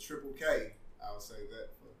the Triple K, I'll say that.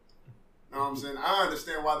 You know what I'm saying? I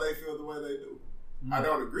understand why they feel the way they do. I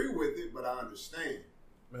don't agree with it, but I understand.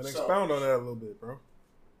 Man, expound on that a little bit, bro.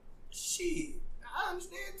 Shit, I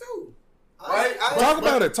understand too. Right? Talk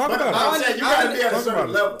about it. Talk about it. I'm saying you got to be at a Talk certain about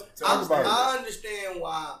it. level. to understand it. I understand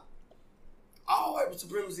why all white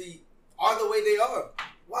supremacy are the way they are.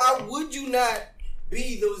 Why would you not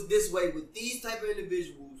be this way with these type of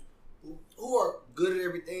individuals who are good at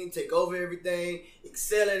everything, take over everything,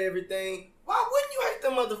 excel at everything? Why wouldn't you act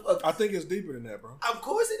them motherfuckers? I think it's deeper than that, bro. Of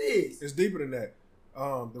course it is. It's deeper than that.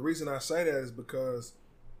 The reason I say that is because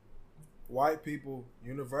white people,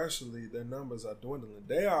 universally, their numbers are dwindling.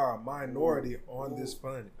 They are a minority on this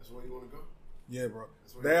planet. That's where you want to go? Yeah, bro.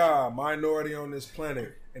 They are a minority on this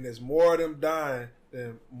planet, and there's more of them dying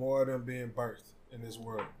than more of them being birthed in this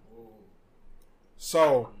world.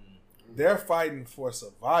 So they're fighting for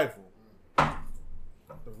survival.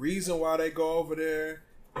 The reason why they go over there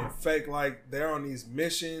and fake like they're on these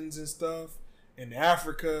missions and stuff in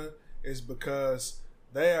Africa is because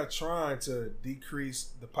they are trying to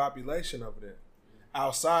decrease the population over there.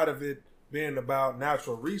 Outside of it being about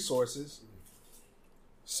natural resources,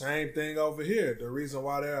 same thing over here. The reason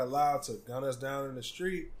why they're allowed to gun us down in the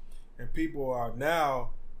street and people are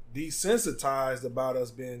now desensitized about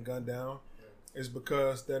us being gunned down is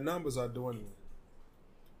because their numbers are dwindling.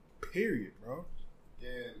 Period, bro. Yeah,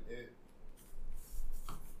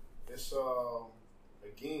 it's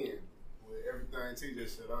again with everything T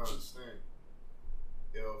just said. I understand.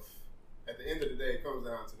 If at the end of the day it comes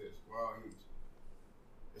down to this, we're all humans.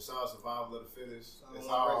 It's all survival of the fittest. It's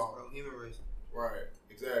all race, bro. Human race. right,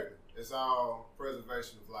 exactly. It's all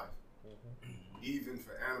preservation of life, even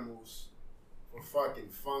for animals, for fucking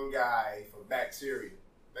fungi, for bacteria.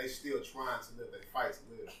 They still trying to live. They fight to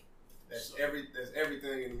live. That's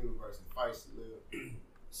everything in the universe. It fights to live.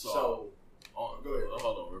 So go ahead.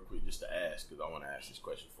 Hold on real quick, just to ask, because I want to ask this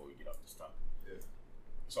question before we get off this topic. Yeah.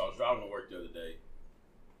 So I was driving to work the other day,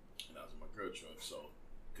 and I was in my girl truck, so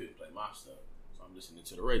couldn't play my stuff. So I'm listening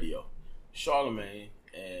to the radio. Charlemagne,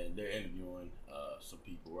 and they're interviewing some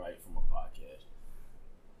people, right, from a podcast.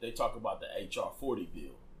 They talk about the HR 40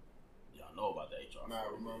 bill. Y'all know about the HR 40 Nah,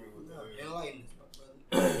 bill. remind me what that is. Enlighten us, my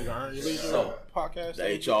brother. So, Podcast.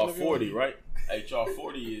 the HR 40, right? HR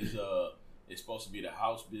 40 is supposed to be the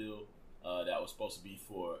House bill that was supposed to be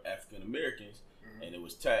for African Americans, and it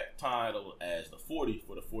was titled as the 40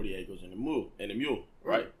 for the 40 acres and the mule,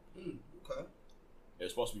 right? Okay. It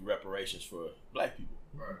was supposed to be reparations for black people.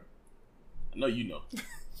 Right. I know you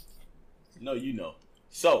know.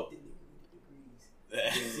 So,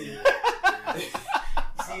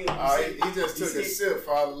 He just took a sip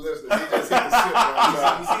for all the listeners. He just hit the sip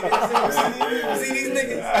on top. You see these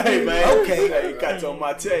niggas? hey man, Okay. hey, got on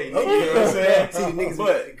my tape. You know Okay. what I'm saying? See the niggas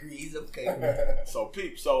But- with degrees. Okay. So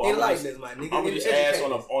peep. So I'm Enlighten gonna us, my nigga. I'm gonna just Educate ask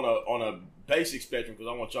us. on a basic spectrum because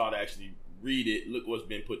I want y'all to actually read it, look what's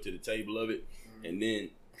been put to the table of it, and then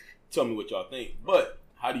tell me what y'all think. But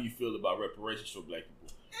how do you feel about reparations for black people?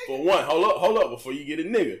 For one, hold up before you get a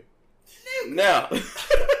nigga. Now,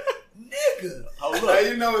 nigga. hold Now up.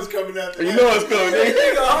 you know it's coming after You that. know it's coming, nigga.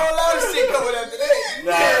 Nigga, a whole lot of shit coming after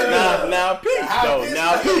that. Now peep How though. pissed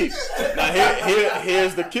Now are peep. you? Now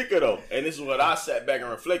here's the kicker though, and this is what I sat back and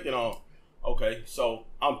reflected on. Okay, so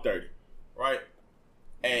I'm 30, right?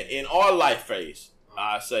 And in our life phase,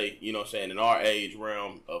 I say, you know what I'm saying, in our age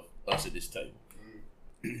realm of us at this table,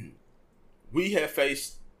 we have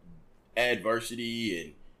faced adversity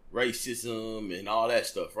and racism and all that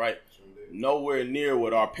stuff, right? Nowhere near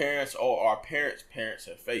what our parents or our parents' parents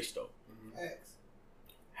have faced though. X.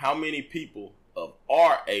 How many people of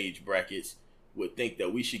our age brackets would think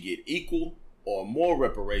that we should get equal or more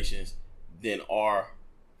reparations than our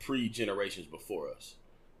pre-generations before us?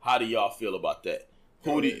 How do y'all feel about that?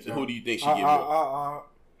 Who do you think should get more?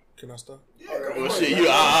 Can I start? Well, shit, you go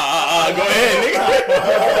ahead,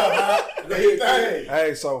 nigga.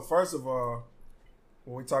 Hey, so first of all,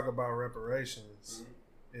 when we talk about reparations,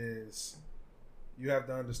 is you have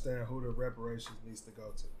to understand who the reparations needs to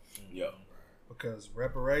go to. Yeah. Because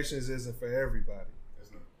reparations isn't for everybody.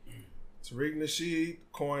 Tariq Nasheed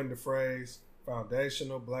coined the phrase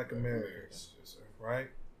foundational Black Americans, right?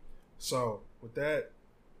 So with that,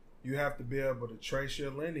 you have to be able to trace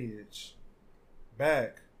your lineage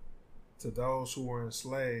back to those who were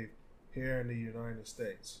enslaved here in the United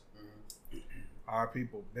States. Our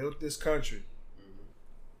people built this country,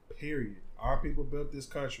 period. Our people built this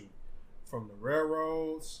country from the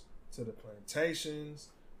railroads to the plantations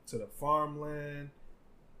to the farmland.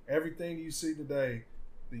 Everything you see today,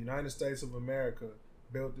 the United States of America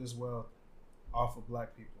built this wealth off of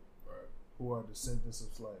Black people who are descendants of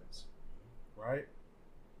slaves, right?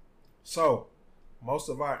 So, most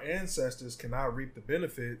of our ancestors cannot reap the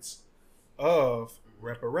benefits of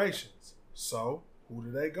reparations. So, who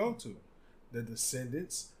do they go to? The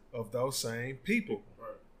descendants of those same people,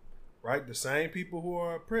 right? The same people who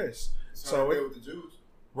are oppressed. So with the Jews,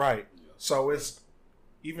 right? So it's,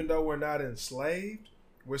 even though we're not enslaved,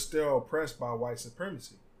 we're still oppressed by white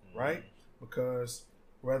supremacy, right? Because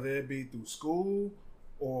whether it be through school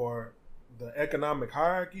or the economic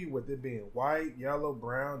hierarchy, with it being white, yellow,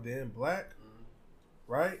 brown, then black,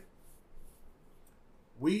 right?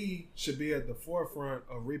 We should be at the forefront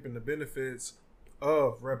of reaping the benefits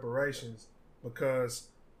of reparations because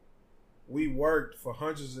we worked for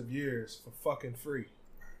hundreds of years for fucking free,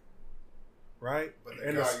 right? but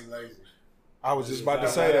they call you lazy. I was just about to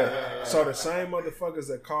say that. So the same motherfuckers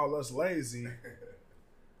that call us lazy,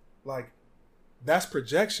 like, that's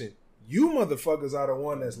projection. You motherfuckers are the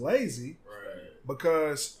one that's lazy, Right.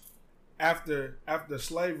 because after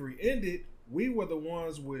slavery ended, we were the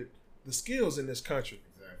ones with the skills in this country.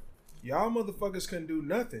 Exactly. Y'all motherfuckers couldn't do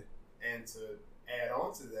nothing. And to add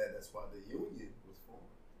on to that, that's why the union was formed.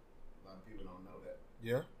 A lot of people don't know that.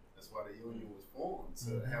 Yeah. That's why the union was formed,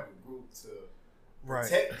 to have a group to Right.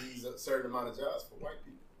 protect these a certain amount of jobs for white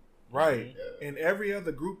people. Right. Yeah. And every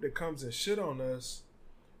other group that comes and shit on us,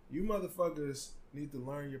 you motherfuckers need to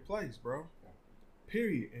learn your place, bro.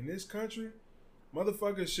 Period. In this country,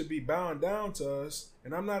 motherfuckers should be bowing down to us.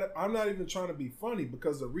 And I'm not even trying to be funny,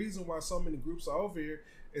 because the reason why so many groups are over here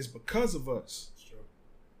is because of us. It's true.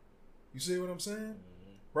 You see what I'm saying?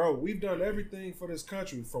 Bro, we've done everything for this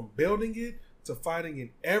country, from building it to fighting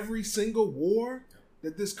in every single war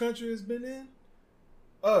that this country has been in.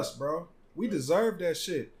 Us, bro. We deserve that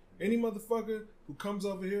shit. Any motherfucker who comes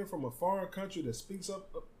over here from a foreign country that speaks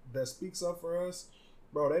up for us,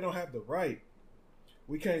 bro, they don't have the right.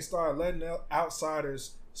 We can't start letting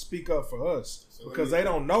outsiders speak up for us, So because they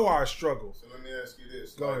don't know our struggle. So let me ask you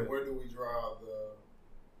this: Go ahead. where do we draw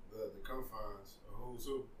the confines of who's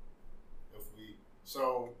who?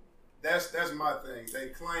 So that's my thing. They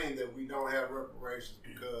claim that we don't have reparations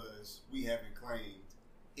because we haven't claimed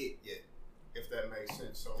it yet. If that makes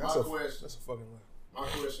sense. So That's my a question fucking lie. My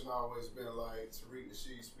question always been like, Tariq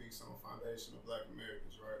Nasheed speaks on foundation of Black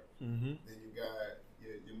Americans, right? Mm-hmm. Then you got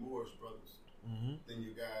your Moorish brothers. Mm-hmm. Then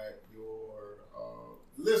you got your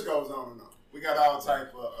the list goes on and on. We got all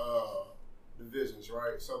type of divisions,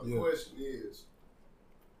 right? So the question is,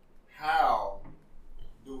 how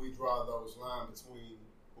do we draw those lines between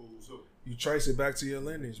who's who? You trace it back to your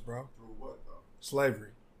lineage, bro. Through what though? Slavery.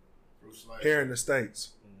 Through slavery. Here in the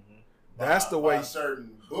States. That's the way. By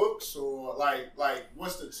certain books or like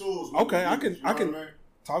what's the tools? Okay, I use, can you know what I mean?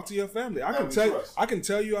 talk to your family. I That can we tell you. trust. I can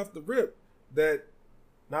tell you off the rip that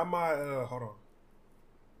not my hold on.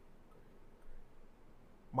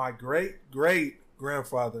 My great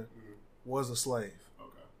grandfather was a slave.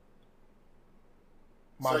 Okay.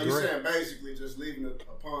 My So you're great- saying basically just leaving it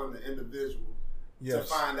upon the individual to Yes.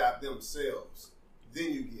 find out themselves.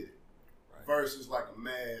 Then you get it. versus like a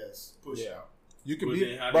mass push Yeah. out. You can Well, be,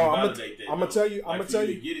 then how do bro. you I'm validate that, gonna though? tell you. I'm Like, gonna for tell you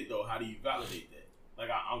you. to get it though. How do you validate that? Like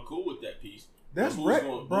I'm cool with that piece. That's Who's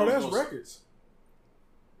records, bro. who's That's gonna- records.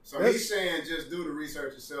 So That's- he's saying just do the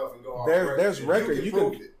research yourself and go off There's If record. You You can can-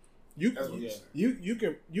 prove it. You That's what Yeah. he's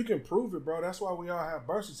saying. you can prove it, bro. That's why we all have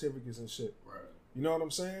birth certificates and shit. Right. You know what I'm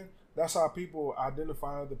saying? That's how people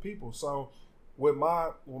identify other people. So with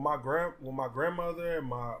my grandmother and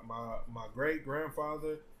my great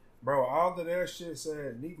grandfather, bro, all of their shit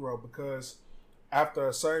said Negro because after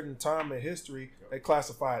a certain time in history, they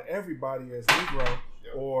classified everybody as Negro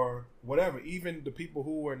Yep. or whatever, even the people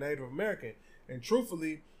who were Native American. And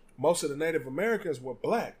truthfully, most of the Native Americans were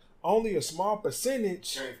black. Only a small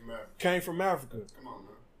percentage Came from Africa. came from Africa. Come on,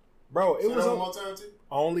 man. Bro, it Say was that one more time, T.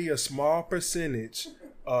 only a small percentage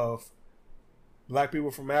of black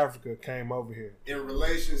people from Africa came over here. In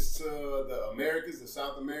relations to the Americas, the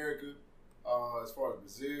South America, as far as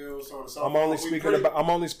Brazil, so on and so I'm forth.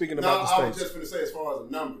 only speaking No, about the I was states. just going to say, as far as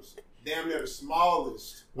the numbers, damn near the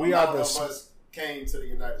smallest We are amount the of us came to the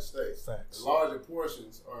United States. Facts. The larger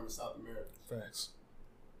portions are in the South America. Facts.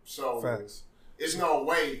 So Facts. there's no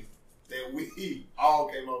way that we all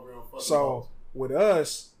came over here on fucking So boats. with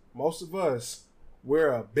us, most of us,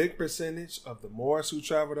 we're a big percentage of the Moors who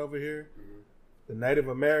traveled over here, Mhm. the Native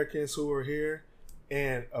Americans who are here,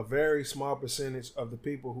 and a very small percentage of the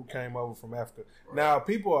people who came over from Africa. Right. Now,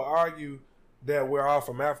 people will argue that we're all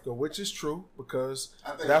from Africa, which is true because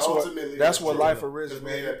I think that's what ultimately life because we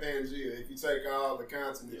originated. had Pangea. If you take all the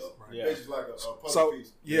continents, Yeah. it's just like a puzzle So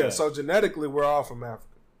piece. yeah, Yeah. so genetically we're all from Africa.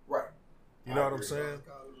 Right. You know I what I'm agree. saying?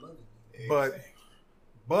 Exactly.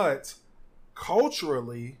 But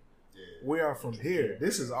culturally, Yeah. we are from here.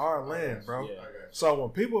 This is our land, bro. Yeah. I got you. So when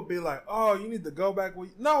people be like, "Oh, you need to go back,"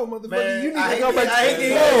 no, motherfucker, Man, you need I to go hate back. that- I hate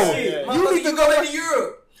to that no, shit. you Motherfucker, need to you go go back to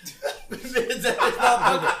Europe. You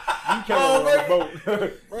came Oh, over on the boat.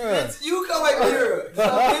 Bruh. Bitch, you come back to Europe. So,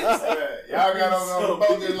 bitch, Yeah, y'all got over on the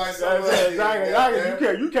boat just like some other shit,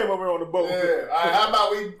 yeah. You came over on the boat. Yeah. All right, how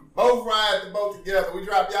about we both ride the boat together? We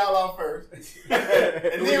drop y'all off first. and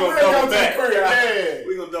then We gonna we'll double go to the back. crib. Yeah.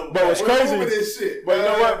 We gonna double But what's We're crazy- moving this shit. But you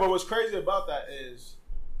know what? But what's crazy about that is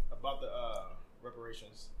about the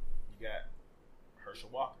reparations. You got Herschel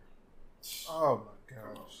Walker. Oh my Come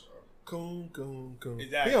on, gosh, bro. coon.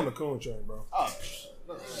 Exactly. He on the coon train, bro. Oh,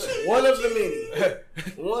 one of the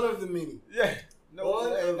many. One of the many. yeah.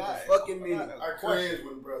 One of the fucking many. I cringe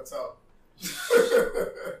when bro talk.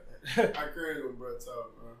 I cringe when bro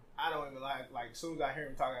talk, man. I don't even like as soon as I hear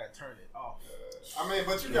him talk, I gotta turn it off. I mean,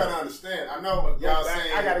 but you gotta understand. I know y'all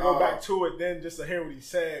saying I gotta go back to it then just to hear what he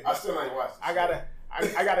said. I still ain't watched. I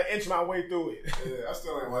gotta inch my way through it. Yeah, I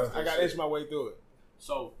still ain't watched. I gotta inch my way through it.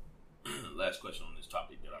 So, last question on this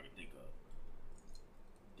topic that I can think of.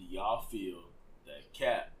 Do y'all feel that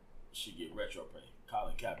Cap should get retro pay?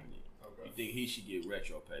 Colin Kaepernick. Okay. You think he should get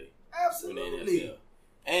retro pay from the NFL? Absolutely.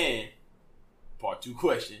 And part 2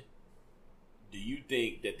 question: do you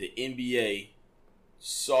think that the NBA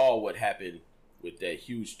saw what happened with that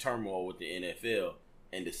huge turmoil with the NFL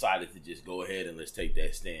and decided to just go ahead and let's take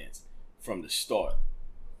that stance from the start?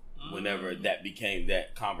 Whenever that became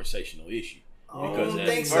that conversational issue, because don't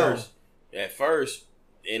think at first,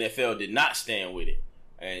 the NFL did not stand with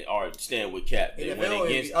it or stand with Cap. They NFL went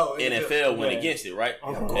against NFL went Yeah. against it, right?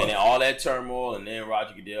 Of And course. then all that turmoil, and then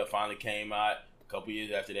Roger Goodell finally came out a couple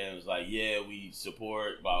years after that and was like, "Yeah, we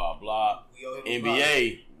support blah blah blah." We owe him a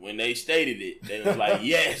NBA, when they stated it, they was like,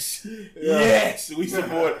 "Yes, Yeah. yes, we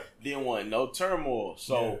support." Didn't want no turmoil.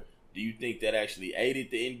 So, Yeah. do you think that actually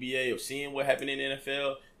aided the NBA of seeing what happened in the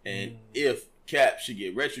NFL? And Mm. if Cap should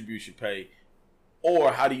get retribution pay,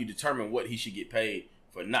 or how do you determine what he should get paid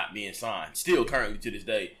for not being signed, still currently to this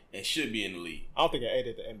day, and should be in the league? I don't think it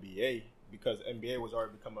aided the NBA because NBA was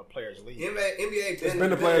already become a players' league. NBA been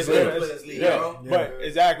the players' league. Yeah, bro. but Yeah.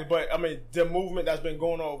 exactly. But I mean, the movement that's been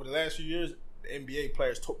going on over the last few years, the NBA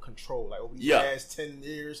players took control. Like over these Yeah. last 10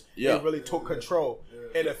 years, Yeah. they really took control.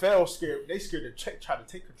 Yeah. NFL scared. They scared to try to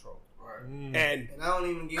take control. Right. Mm. And And I don't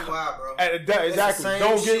even get why, bro. exactly, same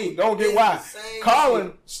don't shit. get It's why. the same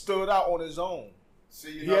Colin stood out on his own.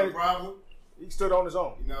 See, you He know had- the problem? He stood on his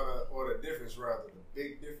own. You know the difference, rather, the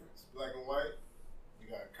big difference, black and white. You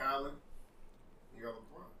got Colin, you got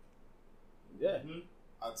LeBron. Yeah.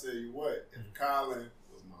 I tell you what, if Colin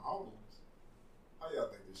was Mahomes, how y'all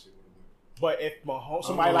think this shit would have been? But if Mahomes,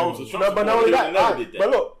 somebody Mahomes like, was Trump but not only supporter, that, he never did that. but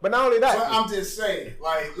look, but not only So that, I'm just saying,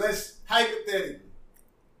 like, let's hypothetically,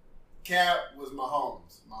 Cap was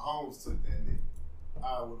Mahomes. Mahomes took that nigga.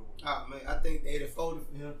 I would have Ah, man, I think they'd have folded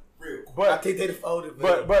for him. real quick. I but think they'd have folded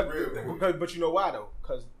for him. but Real. because, but you know why though?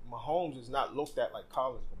 Because Mahomes is not looked at like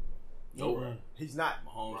Colin's gonna be. Nope. He's not.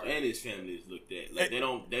 Mahomes and his family is looked at like they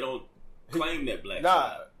don't claim that black. Nah,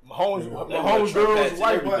 side. Mahomes girls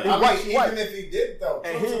white. But He's I mean, white. even if he did though,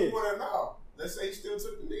 And Trump he- took one now. Let's say he still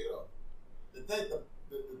took the knee though.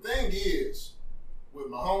 The thing is, with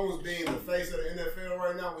Mahomes being the face of the NFL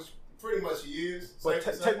right now, which pretty much he is. But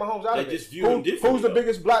safe to take say. Mahomes out They of it. just view him differently, Who's the though.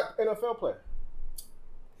 biggest black NFL player?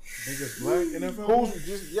 Biggest black NFL. Who's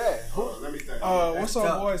just yeah? Hold on, let me think. What's our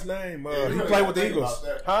tough. boy's name? Yeah, He you played gotta with the think Eagles.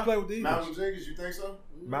 about that. Huh? He played with the Eagles. Malcolm Jenkins, you think so?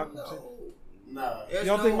 Malcolm. No. Nah. There's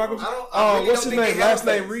You don't think Malcolm? I really What's don't his think name? they have Last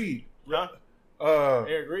name face. Reed. Huh?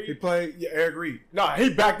 Eric Reed? He played. Yeah, Eric Reed. Nah, he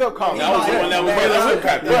backed up Colin. That was the one that was with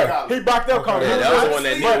Captain. Yeah. He backed up Colin. Yeah, that was the one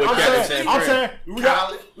that But did with I'm Captain saying, San I'm Fran.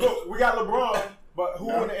 saying, we got LeBron, but who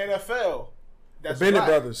in the NFL? The That's Bennett black?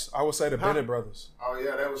 brothers. I would say the Huh? Bennett brothers. Oh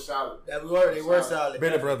yeah, that was solid. That they were solid.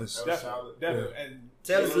 Bennett brothers. That was Definitely, solid. definitely. Yeah. And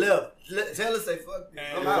Tell us left. Tell us say fuck this.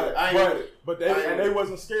 I'm and, out. I ain't with it. but I ain't they with it.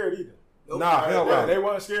 wasn't scared either. Nope. Nah, hell Yeah, no. they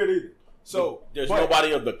wasn't scared either. So There's but-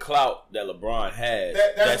 nobody of the clout that LeBron has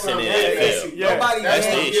That's that's in what the I'm saying. NFL. Yeah. Nobody That's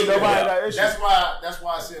can the give issue. them- Nobody Yeah. that issue. That's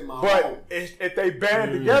why I said my But home. if they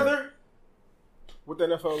band together, what the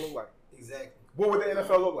NFL look like? Exactly. What would the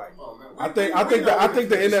NFL look like? Come on, man. I think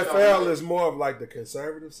the NFL is more of like the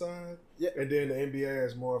conservative side, Yeah. and then the NBA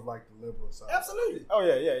is more of like the liberal side. Absolutely. Oh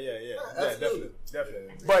yeah. Absolutely.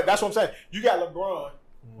 Definitely. But that's what I'm saying. You got LeBron,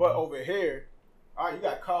 but over here, all right, you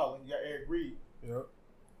got Colin, you got Eric Reed, Yep.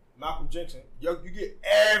 Malcolm Jenkins. You get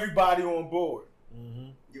everybody on board.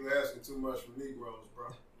 Mm-hmm. You asking too much from Negroes, bro.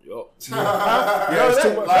 Yup. Yeah, it's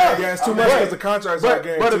too much. Like, Yeah, it's too I much mean, because the contracts are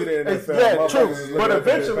guaranteed in the NFL. yeah, Motherfuckers true. is looking But at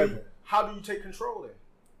the eventually, paper. how do you take control then?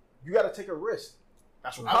 You got to take a risk.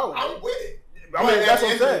 That's what I'm Colin did. with it. I mean, But that's at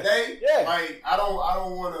what the I'm end of the saying. day, Yeah. like I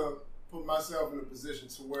don't want to put myself in a position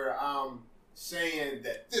to where I'm saying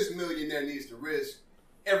that this millionaire needs to risk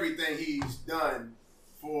everything he's done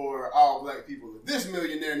for all black people. If this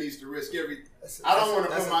millionaire needs to risk everything. I don't want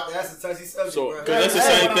to put my. That's a touchy subject, So, bro. 'cause that's the That's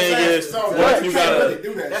same what I'm thing saying. as So, what if you can't got really a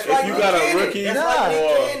do that That's shit. like you Nick got a Cannon. rookie That's like Nick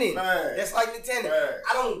or- Cannon. Man. That's like Nick Cannon. Man.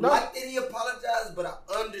 I don't No. like that he apologized, but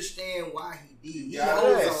I understand why he did. He Yeah,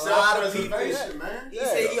 holds it's a lot of people. self-preservation, man. He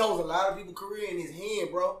said he holds a lot of people's career in his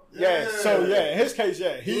hand, bro. Yeah. So in his case, he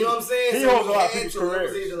You know what I'm saying? He So holds a he lot of had people's to. It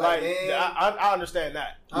was careers. either Like like, man, I understand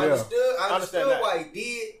that. I Yeah. understood Understand that. why he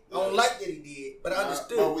did. I don't like that he did, but I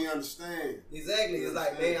understood. But we understand. Exactly. It's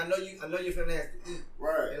like, man, I know your family has to eat.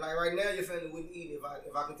 Right. And like right now, your family wouldn't eat if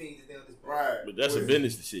I continue to down this path. Right. But that's a With-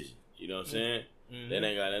 business decision. You know what I'm saying? Mhm. That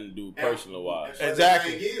ain't got nothing to do And- personal wise. and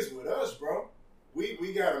Exactly. The thing is with us, bro,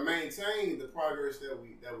 we gotta maintain the progress that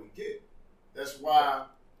we get. That's why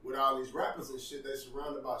with all these rappers and shit, they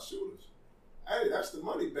surrounded by shooters. Hey, that's the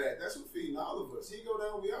money bag. That's what feeding all of us. He go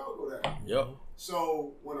down, we all go down. Yep.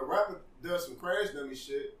 So when a rapper does some crash dummy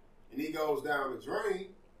shit and he goes down the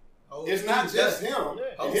drain, Whole it's team not just done. him Yeah.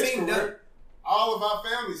 and Whole his team career. done. All of our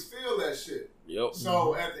families feel that shit. Yep.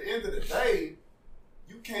 So at the end of the day,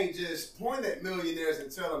 you can't just point at millionaires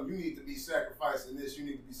and tell them you need to be sacrificing this, you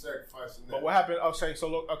need to be sacrificing that. But what happened? Oh, saying so.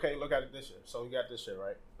 Look at it this year. So we got this year,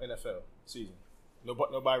 right? NFL season.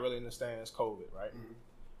 Nobody really understands COVID, right? Mhm.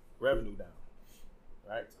 Revenue down,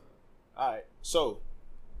 right? All right. So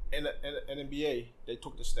in the NBA, they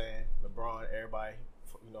took the stand. LeBron, everybody,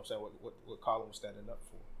 you know, what I'm saying what Colin was standing up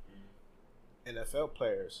for. NFL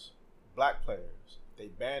players, black players, they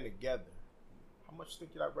band together. How much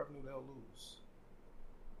think you that revenue they'll lose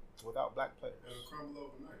without black players? It'll crumble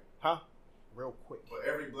overnight. Huh? Real quick. But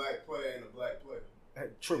every black player ain't a black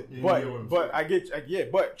player. True, Yeah, but you know what I'm but saying. I get yeah,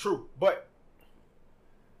 but true, but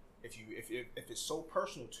if it's so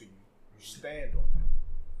personal to you, you stand on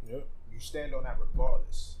that. Yep. You stand on that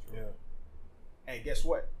regardless. Yeah. And guess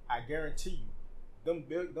what? I guarantee you,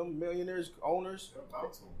 them millionaires owners, They're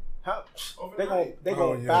about to. huh? Overnight. They Oh,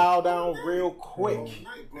 gonna yeah. bow down real quick.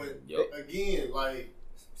 Overnight. But Yep. again, like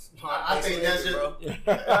Smart I think that's slavery, just-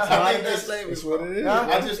 bro. I think Smart that's slavery, That's bro. what it is. Huh?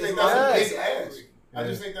 I just think It's that's a my big slavery. ask. I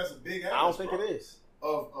just think that's a big ask. I don't think bro. it is.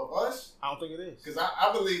 Of us. I don't think it is. Because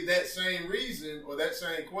I believe that same reason or that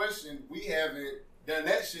same question, we haven't done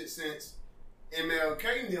that shit since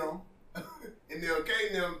MLK and them. MLK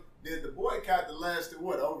and them did the boycott that lasted,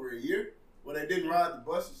 over a year? Where they didn't ride the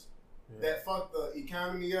buses? Yeah. That fucked the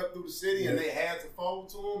economy up through the city and Yeah. they had to fold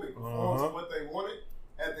to them and conform to what they wanted.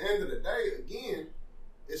 At the end of the day, again,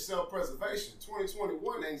 it's self-preservation.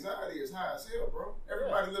 2021, anxiety is high as hell, bro.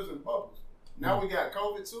 Everybody lives in bubbles. Now we got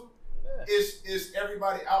COVID too. Yeah. It's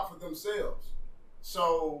everybody out for themselves.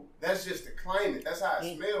 So that's just to claim it. That's how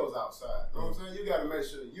it smells outside. You know what I'm saying? You got to make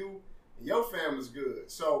sure you and your family's good.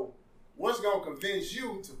 So what's going to convince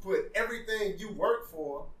you to put everything you work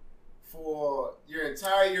for your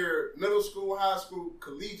entire middle school, high school,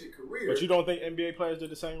 collegiate career. But you don't think NBA players did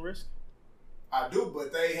the same risk? I do,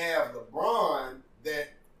 but they have LeBron that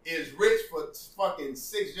is rich for fucking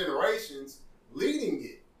 6 generations leading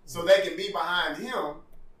it. So they can be behind him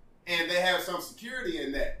and they have some security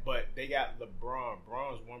in that. But they got LeBron.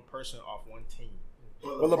 Braun's one person off one team.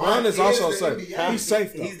 But Well, LeBron is also the safe. NBA. He's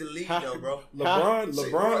safe though. He's the lead though, bro. LeBron is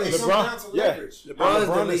It comes LeBron- down to yeah. leverage. LeBron's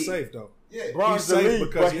the LeBron lead. is safe though. Yeah. He's Braun's the safe lead,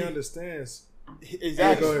 because but he he- understands.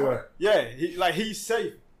 Exactly. Go ahead. Yeah, he's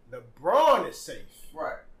safe. LeBron is safe.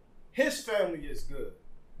 Right. His family is good.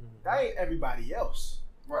 That ain't everybody else.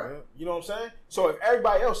 Right. You know what I'm saying? So if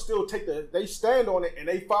everybody else still they stand on it and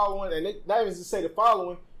they following, and they not even to say the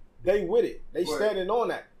following, they with it. They Right. standing on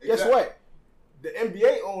that. Guess Exactly. what? The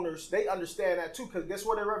NBA owners, they understand that too, because guess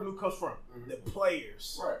where their revenue comes from? Mhm. The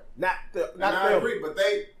players, Right. not And I them. agree, but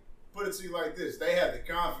they put it to you like this: they have the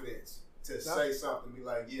confidence to say something, be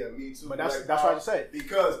like, "Yeah, me too." But that's Black what I Power, just said.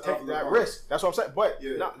 because Take of that LeBron. risk. That's what I'm saying. But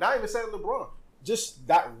Yeah. not even saying LeBron, just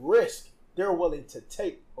that risk they're willing to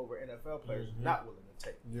take over NFL players not willing to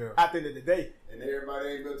take. Yeah. At the end of the day, And everybody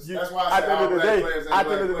ain't good. you, That's why I at say the end all of the black day, players ain't at the end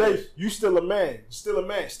black of the players. day, you still a man, still a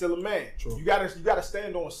man, still a man. True. You gotta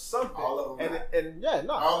stand on something. All of them not. and yeah,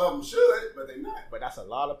 no. All of them should, but they not. But that's a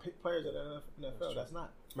lot of players in the NFL. That's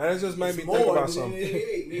not. Man, it just made me More think about than something. You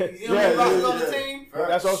Yeah, know yeah, on the yeah. team?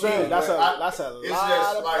 That's what I'm saying. Shit, That's but a it's lot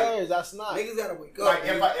just of like- players. That's not. Niggas gotta wake up. Like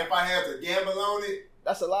man. if I had to gamble on it,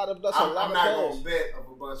 That's a lot of. That's a I'm lot not of gonna players. bet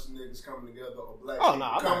of a bunch of niggas coming together or black Oh, people no,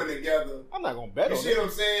 I'm coming not. together. I'm not gonna bet You on see it. what I'm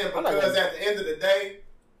saying? I'm not Because gonna- at the end of the day,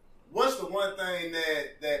 what's the one thing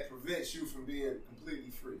that prevents you from being completely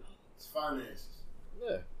free? It's finances.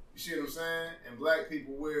 Yeah. You see what I'm saying? And black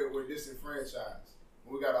people, we're disenfranchised.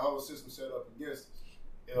 We got a whole system set up against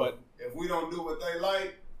us. But- if we don't do what they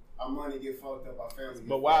like, our money get fucked up, our family get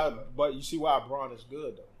But fucked why? up. But you see why Braun is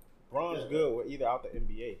good though. Braun is Yeah. good with either out the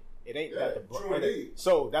NBA. It ain't Yeah, that the true Braun. indeed.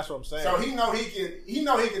 So that's what I'm saying. So he know he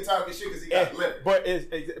can talk his shit because he got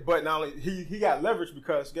leverage. But not only he got leverage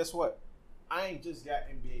because guess what? I ain't just got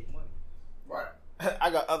NBA money. Right.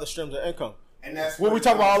 I got other streams of income. And that's What we it's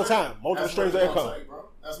talk about gonna all the take. time. Multiple That's streams what of it's gonna income. take, bro.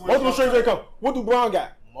 That's what Multiple it's streams gonna of take. income. What do Braun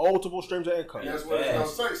got? Multiple streams of income. And that's what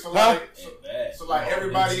it's gonna take. So Huh? like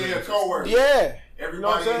everybody in here co-workers. Yeah. Everybody You know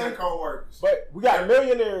what I'm in here saying? co-workers. But we got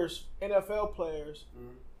millionaires, NFL players.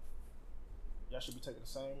 Mhm. Y'all should be taking the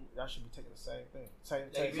same. Y'all should be taking the same thing. Same.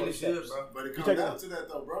 They same really steps. should, bro. But it You comes taking- down to that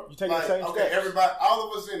though, bro. you taking the same okay, steps. everybody, all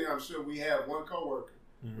of us in here, I'm sure we have one co-worker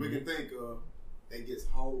Mm-hmm. we can think of that gets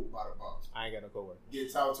hold by the boss. I ain't got no coworker.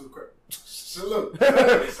 Gets out to crazy. Salute. I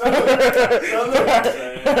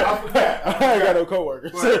I forgot. ain't got no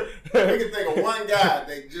coworkers. But we can think of one guy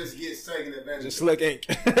that just gets taken advantage Just of. Slick Ink.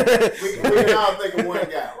 We can all think of one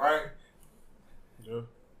guy, right? Yeah.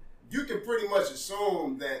 You can pretty much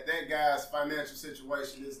assume that guy's financial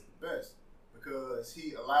situation isn't the best because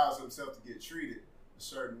he allows himself to get treated a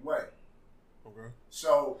certain way. Okay.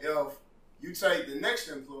 So if you take the next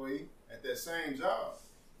employee at that same job,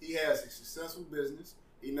 he has a successful business.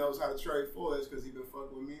 He knows how to trade Forex because he been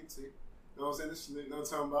fucking with me and T. You know what I'm saying? This nigga know what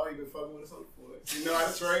I'm talking about. He been fucking with us on Forex. He know how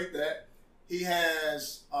to trade that. He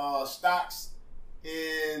has stocks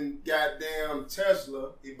in goddamn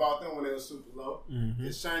Tesla. He bought them when they were super low. Mm-hmm.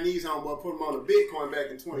 His Chinese homeboy put him on the Bitcoin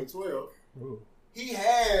back in 2012. Ooh. He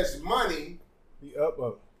has money. He up.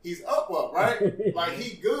 He's up, right? Like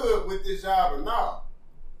he good with this job or not.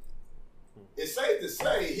 It's safe to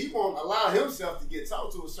say he won't allow himself to get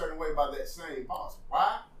talked to a certain way by that same boss.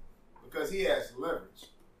 Why? Because he has leverage.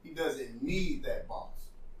 He doesn't need that boss.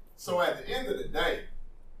 So at the end of the day,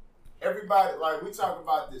 everybody, like we talk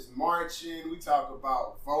about this marching, we talk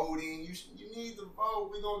about voting. You need to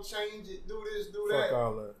vote. We're going to change it, do this, do that. Fuck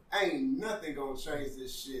all that. Ain't nothing going to change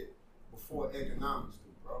this shit before economics do,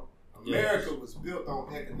 bro. America was built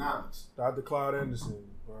on economics. Dr. Claude Anderson,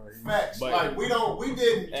 bro. Facts. But- like we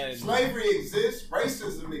didn't. And- Slavery exists.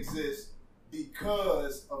 Racism exists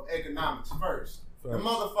because of economics first. The Facts.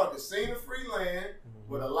 motherfuckers seen a free land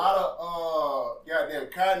with a lot of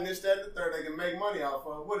goddamn cotton, this, that, and the third. They can make money off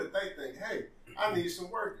of. What did they think? Hey, I need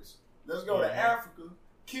some workers. Let's go to Africa,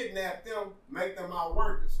 kidnap them, make them our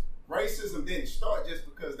workers. Racism didn't start just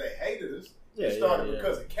because they hated us. It started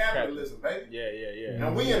because of capitalism, baby. Yeah.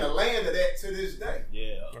 And we in the land of that to this day.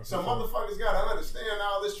 Yeah. So motherfuckers gotta understand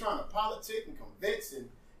all this trying to politic and convince and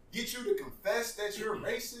get you to confess that you're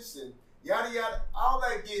racist and yada yada. All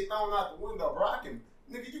that get thrown out the window, bro.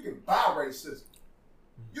 Nigga, you can buy racism.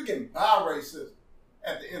 You can buy racism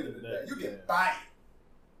at the end of the day. You can buy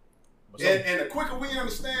it. And the quicker we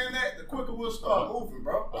understand that, the quicker we'll start moving,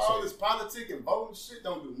 bro. All this politic and voting shit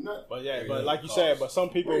don't do nothing. But yeah, but like you said, but some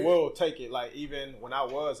people will take it. Like even when I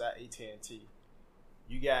was at AT&T,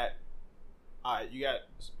 you got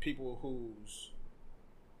people who's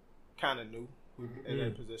kind of new in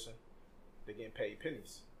that position. They're getting paid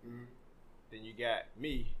pennies. Mm-hmm. Then you got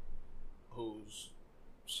me, who's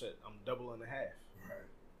shit. I'm double and a half. Right.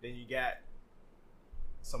 Then you got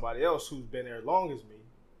somebody else who's been there as long as me.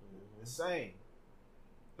 The same.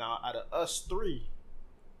 Now, out of us three,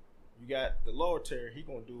 you got the lower tier. He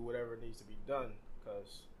gonna do whatever needs to be done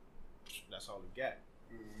because that's all he got.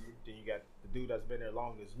 Mm-hmm. Then you got the dude that's been there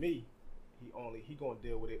long as me. He gonna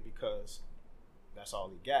deal with it because that's all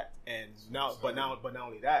he got. And but not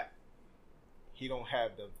only that, he don't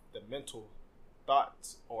have the mental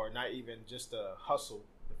thoughts or not even just the hustle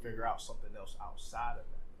to figure out something else outside of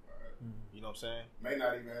that. Right. You know what I'm saying? May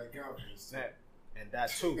not even have the confidence. And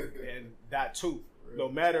that too. Really? No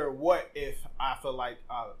matter what, if I feel like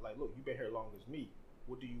look, you've been here as long as me.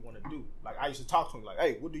 What do you want to do? Like I used to talk to him like,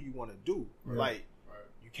 hey, what do you want to do? Right. Like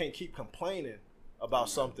you can't keep complaining about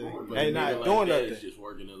something But and a not nigga like doing that nothing. is just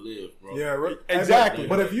working to live, bro. Yeah, Exactly.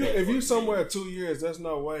 But if you somewhere 2 years, there's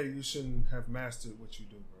no way you shouldn't have mastered what you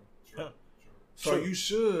do, bro. True. So True. you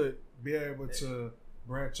should be able to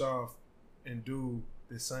branch off and do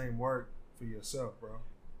the same work for yourself, bro.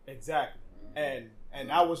 Exactly. And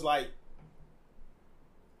I was like,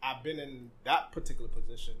 I've been in that particular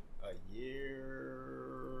position a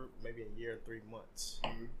year, maybe a year and 3 months.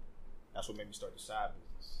 Mhm. That's what made me start the side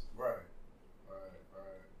business. Right.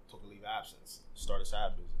 Took a leave of absence, start a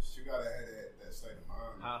side business. You gotta have that state of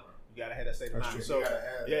mind. Huh? Bro. You gotta have that state of That's mind. true. So You gotta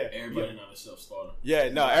have yeah, that. Everybody not a self-starter. yeah,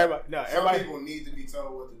 no, Some everybody. people need to be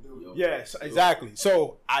told what to do. Yeah, so, exactly.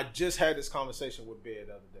 So I just had this conversation with Bea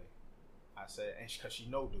the other day. I said, and because she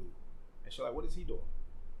know dude, and she's like, "What is he doing?"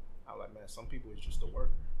 I was like, "Man, some people is just a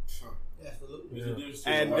worker." Absolutely. There's a difference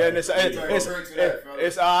And between then life it's and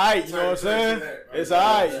it's all right, you know what I'm saying? It's all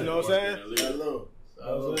right, you know what I'm saying? That little.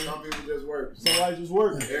 Some people just work. Somebody just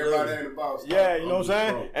working. Everybody ain't the boss. Yeah, you know what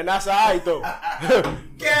I'm saying? And that's all right though.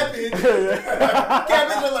 Cabbage.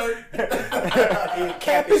 Cabbage alert.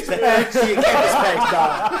 Cabbage facts. Yeah, cabbage facts,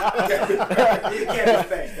 dog. Cabbage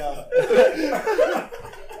facts, dog.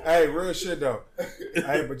 Hey, real shit though.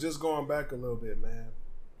 Hey, but just going back a little bit, man.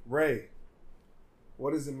 Ray,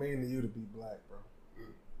 what does it mean to you to be black, bro?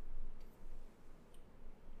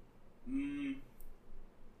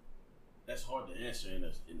 That's hard to answer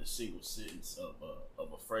in a single sentence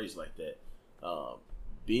of a phrase like that.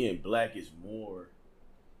 Being black is more.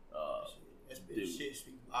 That shit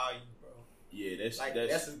speak volume, bro. Yeah,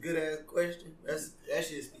 That's a good ass question. That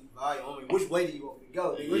shit speak volume. I mean, which way do you want me to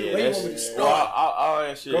go? Which yeah, way you that's, want me to well, start? I'll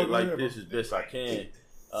answer it Go like ahead, this bro. as best I can.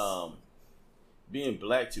 Being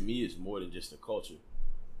black to me is more than just a culture.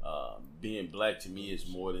 Being black to me is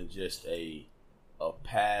more than just a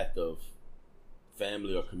path of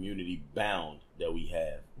family or community bound that we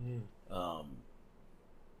have.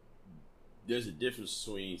 There's a difference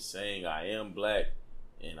between saying I am black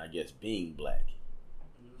and I guess being black.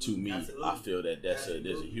 To me, Absolutely. I feel that there's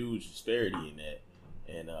a huge disparity in that.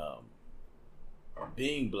 And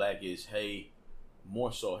being black is, hey,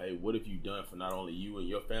 more so, hey, what have you done for not only you and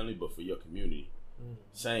your family, but for your community?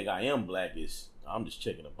 Saying I am black is, I'm just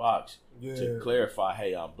checking a box to clarify,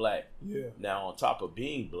 hey, I'm black. Yeah. Now, on top of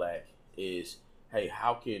being black is, hey,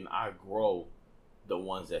 how can I grow the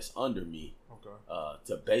ones that's under me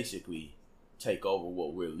to basically take over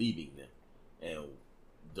what we're leaving them? And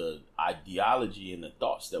the ideology and the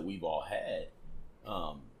thoughts that we've all had,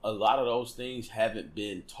 a lot of those things haven't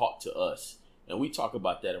been taught to us. And we talk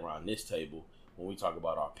about that around this table when we talk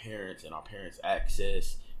about our parents and our parents'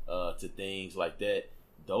 access to things like that.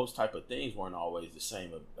 Those type of things weren't always the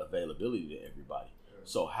same availability to everybody.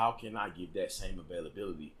 So how can I give that same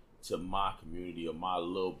availability to my community or my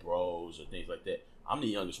little bros or things like that? I'm the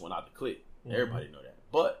youngest one out the clique. Everybody know that.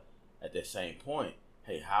 But at that same point,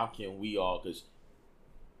 hey, how can we all, because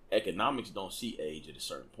economics don't see age at a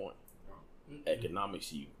certain point. Economics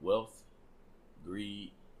see wealth,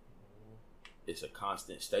 greed. It's a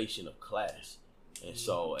constant station of class. And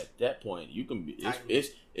so at that point, you can be.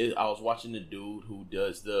 I was watching the dude who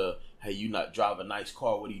does the, hey, you not drive a nice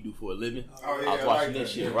car. What do you do for a living? Oh, yeah, I was watching like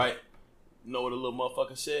this that. shit, right? You know what the little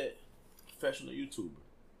motherfucker said? Professional YouTuber.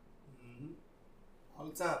 All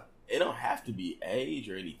the time. It don't have to be age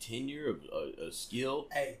or any tenure or a skill.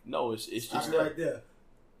 Hey, No, it's just I right there.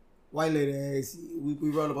 White lady asked, we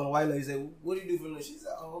run up on a white lady, said, "What do you do for a living?" She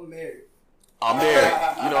said, "Oh, I'm married." I'm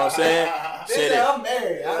married. You know what I'm saying? They said, "I'm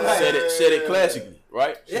married." I'm like, Said it classically,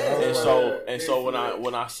 right? Yeah. And so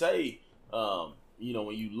when I say, you know,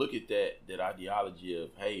 when you look at that ideology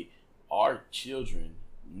of, hey, our children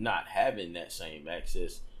not having that same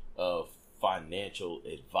access of financial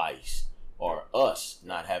advice or us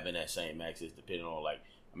not having that same access, depending on like,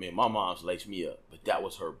 I mean, my mom's laced me up, but that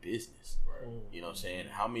was her business. Right. You know what I'm saying?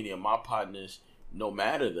 How many of my partners, no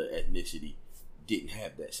matter the ethnicity, didn't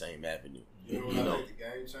have that same avenue? You know what I think the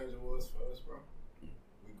game changer was for us, bro? We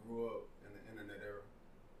grew up in the internet era.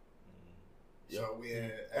 So we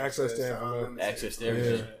had Access to unlimited access to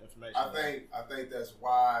everything. Information. I think that's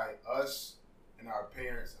why us and our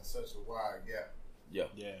parents are such a wide gap. Yeah.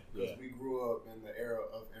 Because we grew up in the era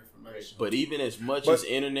of information. But even as much as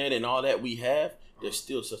internet and all that we have, there's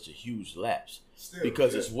still such a huge lapse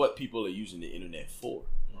because it's what people are using the internet for.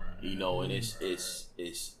 Right. You know, and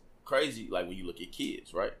it's crazy. Like when you look at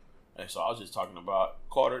kids, right? And so I was just talking about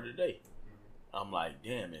Carter today. I'm like,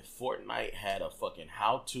 damn, if Fortnite had a fucking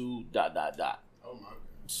how-to ... Oh my god.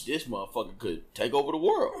 This motherfucker could take over the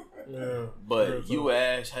world. Yeah. But you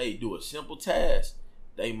ask, hey, do a simple task.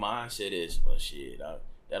 They mindset is, oh shit,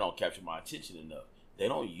 that don't capture my attention enough. They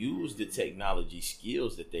don't use the technology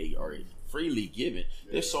skills that they are freely given.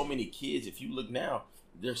 Yeah. There's so many kids. If you look now,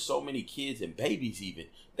 there's so many kids and babies even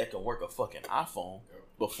that can work a fucking iPhone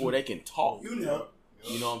before they can talk. You know.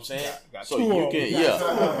 You know what I'm saying? Got So two you of can,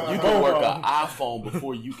 them. you can work an iPhone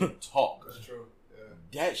before you can talk. That's true.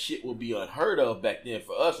 That shit would be unheard of back then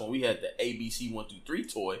for us when we had the ABC 123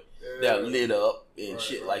 toy Yeah. that lit up and Right,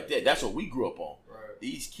 shit right. like that. That's what we grew up on. Right.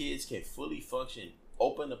 These kids can fully function,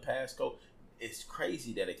 open the passcode. It's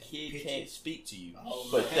crazy that a kid can't speak to you, Oh,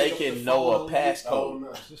 but man. they Hang up can the know a phone. Oh, passcode,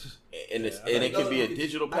 no. and it's Yeah, and it can be a know.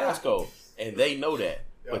 digital passcode, and they know that,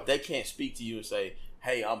 Yeah. but they can't speak to you and say,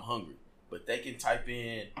 "Hey, I'm hungry." But they can type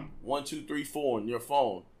in 1, 2, 3, 4 on your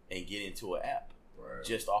phone and get into an app Right.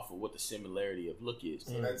 just off of what the similarity of look is.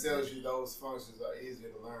 So that tells you those functions are easier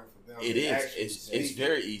to learn for them. It than is. actually It's speak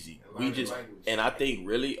very easy. and We learn the just language. and I think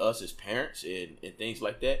really us as parents and things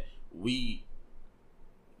like that, we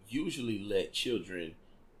usually let children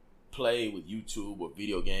play with YouTube or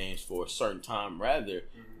video games for a certain time rather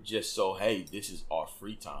Mhm. just so, hey, this is our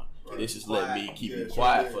free time. Right. This is letting me Quiet. keep Yeah, you sure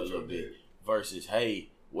quiet did, for a sure little bit did. versus, hey,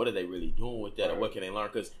 what are they really doing with that or Right. what can they learn?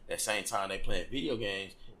 Because at the same time they playing video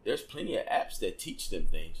games, there's plenty of apps that teach them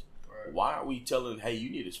things. Right. Why are we telling, hey, you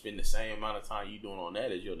need to spend the same amount of time you doing on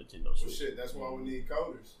that as your Nintendo Well, Switch? shit, that's why we need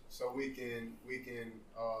coders, so we can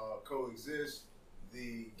coexist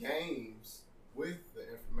the games with the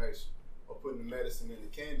information, or putting the medicine in the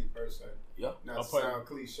candy per se. Yeah. Not I'll to put- sound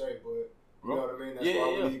cliche, but you know what I mean. That's Yeah,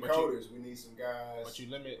 why yeah, we need but you- coders. We need some guys. But you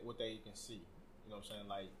limit what they can see. You know what I'm saying?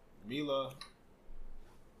 Like Mila,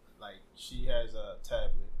 like she has a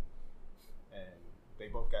tablet, and they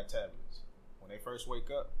both got tablets. When they first wake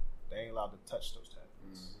up, they ain't allowed to touch those tablets.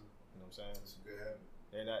 Mhm. You know what I'm saying? That's a good habit.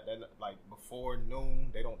 They're not like before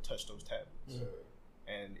noon. They don't touch those tablets, So,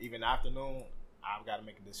 and even afternoon, I've got to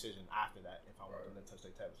make a decision after that if I want Right. them to touch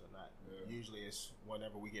their tablets or not. Yeah. Usually, it's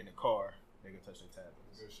whenever we get in the car, they can touch their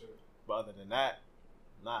tablets. good shit. But other than that,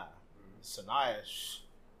 nah. Mhm. Sanaya, she's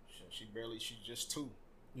just 2.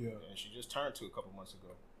 Yeah. And she just turned 2 a couple months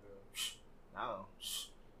ago. Yeah. Now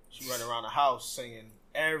she running around the house singing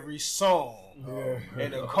every song Yeah.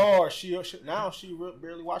 in the car. She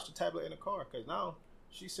barely watched the tablet in the car because now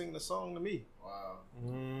she's singing the song to me, Wow.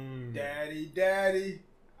 Mm. "Daddy, Daddy,"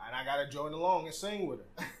 and I gotta join along and sing with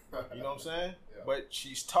her. You know what I'm saying? Yeah. But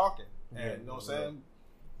she's talking, and Yeah. you know what I'm saying.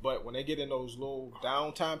 But when they get in those little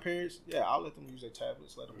downtime periods, yeah, I'll let them use their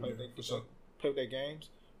tablets, let them play, Yeah, for sure. play with their games.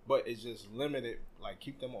 But it's just limited, like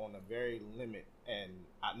keep them on a very limit. And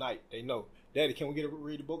at night, they know, Daddy, can we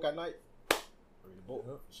read a book at night? Read a book.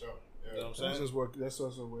 Yeah. For sure. You know what I'm That's saying? just what. That's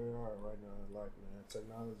also where we are right now in life, man.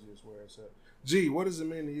 Technology is where it's at. G, what does it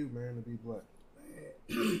mean to you, man, to be black?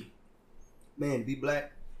 Man, to be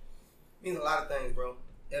black means a lot of things, bro.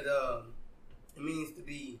 It means to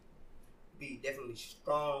be definitely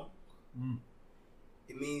strong. Mm.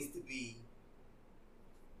 It means to be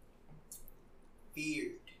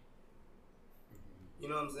feared. You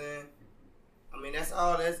know what I'm saying? I mean, that's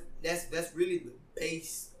all. That's really the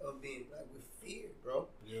base of being black. With fear, bro.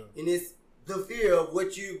 Yeah. And it's the fear of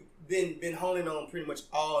what you've been holding on pretty much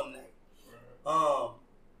all night. I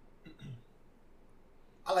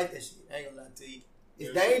like that shit. I ain't gonna lie to you.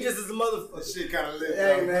 It's Yeah, dangerous as a motherfucker. This shit kind of lit.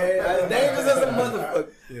 Hey though. man, it's dangerous as a motherfucker.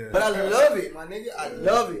 Yeah. But I love it, my nigga. I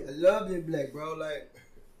love it. I love being black, bro. Like,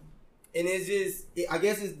 and it's just, I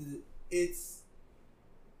guess it's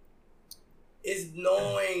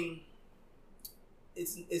knowing,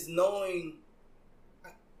 it's knowing.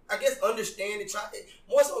 I guess understanding,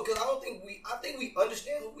 more so because I think we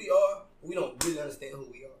understand who we are, but we don't really understand who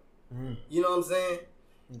we are. Mm. You know what I'm saying?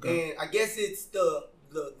 Okay. And I guess it's the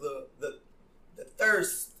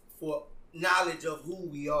thirst for knowledge of who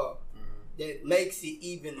we are that makes it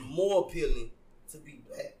even more appealing to be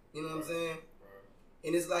black. You know what I'm saying?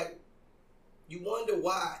 And it's like, you wonder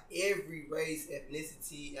why every race,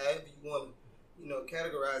 ethnicity, however you want to,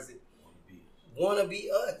 categorize it, want to be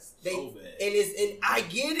us. So bad. And I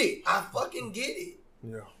get it. I fucking get it.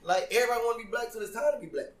 Yeah. Like, everybody want to be black till it's time to be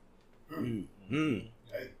black. Mm-hmm.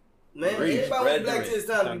 Man, everybody want to be black till it's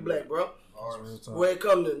time to be black, bro. When it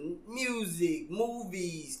comes to music,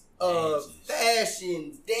 movies,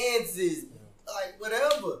 fashions, dances, like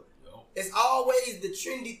whatever. It's always the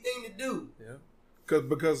trendy thing to do. Yeah.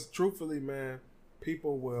 Because truthfully, man,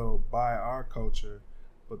 people will buy our culture,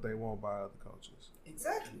 but they won't buy other cultures.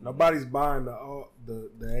 Exactly. Nobody's buying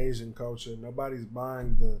the Asian culture. Nobody's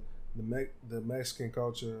buying the Mexican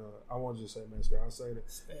culture. I won't just say Mexican. I'll say the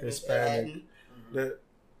Hispanic. That,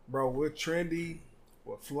 bro, we're trendy.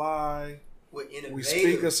 We're fly. We're innovative. We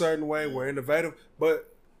speak a certain way. We're innovative.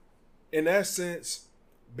 But in that sense,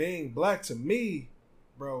 being black to me,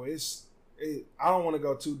 bro, I don't want to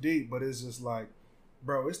go too deep, but it's just like,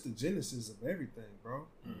 bro, it's the genesis of everything, bro.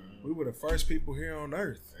 Mm-hmm. We were the first people here on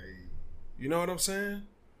earth. Hey. You know what I'm saying?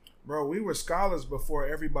 Bro, we were scholars before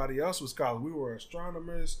everybody else was scholars. We were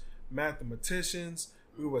astronomers, mathematicians.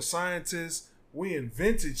 We were scientists. We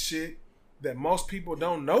invented shit that most people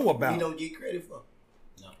don't know about. We don't get credit for.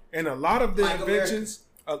 No. And a lot of the inventions,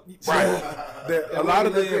 a lot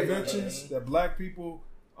of the inventions that black people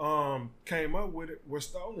came up with were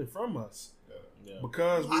stolen from us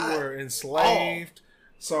because we were enslaved.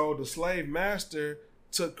 So the slave master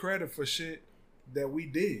took credit for shit that we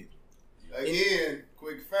did. Again,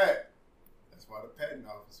 quick fact. That's why the patent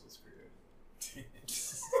office was created.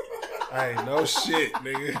 Hey, no shit,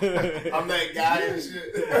 nigga. I'm that guy and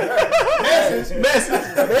shit.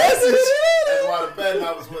 Message. That's why the patent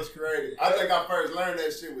office was created. I think I first learned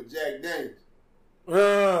that shit with Jack Daniels. Yeah.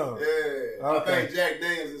 Okay. I think Jack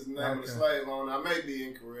Daniels is the name of the slave owner. I may be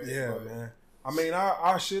incorrect. Yeah, man. I mean,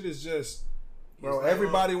 our shit is just, bro,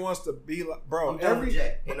 everybody wants to be like, bro,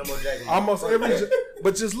 Jack. Ain't no more Jack. Almost every,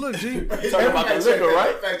 but just look, G. You talking about the liquor,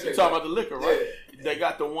 right? You talking about the liquor, right? They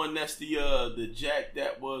got the one that's the Jack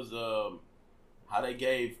that was how they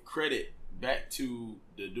gave credit back to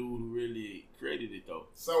the dude who really created it though.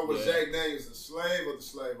 So was Jack Daniels a slave or the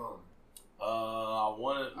slave owner? I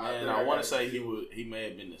want to say he may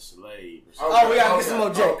have been the slave. Or something. We gotta get some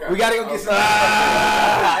more Jack. Okay. We gotta go get some.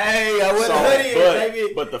 Hey, I went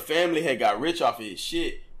baby. But the family had got rich off of his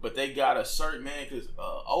shit. But they got a certain man because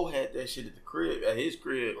O had that shit at his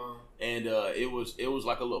crib, and it was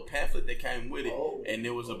like a little pamphlet that came with it, and it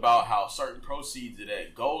was about how certain proceeds of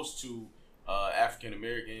that goes to African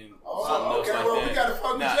American something else like that. We gotta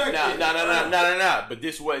fuck with Jack. No. But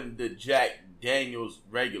this wasn't the Jack Daniels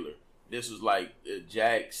regular. This was like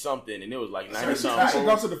Jack something, and it was like 90 something. That should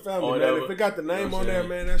go to the family, man. If it got the name on there,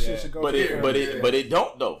 man, that shit should go to the family. But it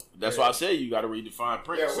don't though. That's why I say you got to read the fine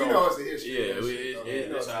print. Yeah, we know it's a history. Yeah,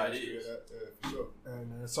 that's how it is. For sure.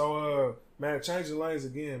 Man, so man, changing lanes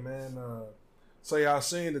again, man. So y'all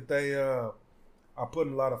seen that they are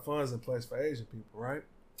putting a lot of funds in place for Asian people, right?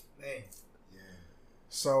 Man, yeah.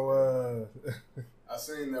 So I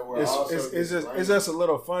seen that. It's just a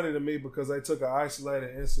little funny to me because they took an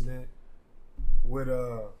isolated incident with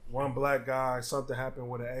one black guy. Something happened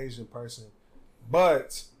with an Asian person,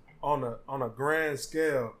 but on a grand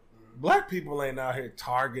scale, black people ain't out here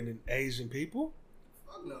targeting Asian people.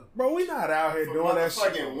 Fuck no, bro. We not out here doing that shit.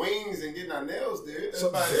 Fucking wings and getting our nails did. That's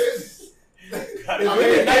about it.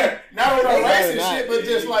 Not on no racist shit, but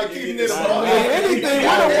just like keeping it above. Anything, we're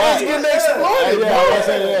the ones getting exploited. I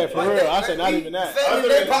said for real. I said not even that.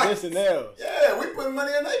 This and nails. Yeah, we put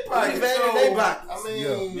money in their pockets. I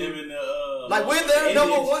mean, like we're their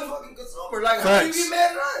number one fucking consumer. Like how you get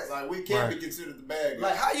mad at us? Like we can't be considered the bad guys.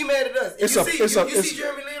 Like how you mad at us? You see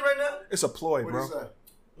Jeremy Lin right now? It's a ploy, bro.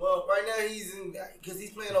 Well, right now because he's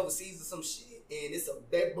playing overseas or some shit. And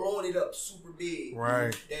they're blowing it up super big.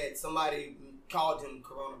 Right. That somebody called him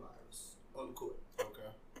coronavirus on the court. Okay.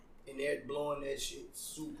 And they're blowing that shit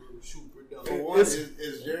super, super dumb. For one,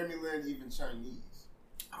 is Jeremy Lin even Chinese?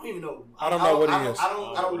 I don't even know. I don't know what he is. I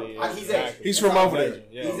don't know. He's Asian. He's from over there.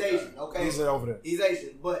 Yeah. He's Asian. Okay. He's over there. He's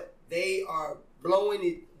Asian. But they are blowing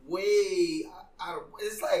it way out of.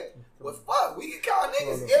 It's like, well, fuck. We can call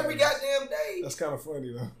niggas every goddamn day. That's kind of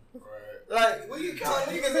funny, though. Like, we can call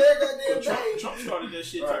niggas every goddamn day. Trump started that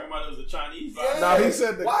shit talking about it was a Chinese virus. Yeah. No, he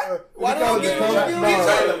said that. Why don't get China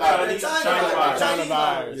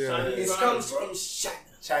virus? It comes from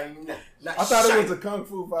China. I thought it was a Kung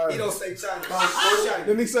Fu virus. He don't say China.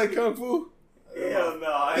 Didn't he say Kung Fu? Hell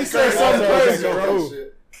no. He said something crazy, bro.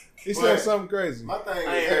 He said something crazy. My thing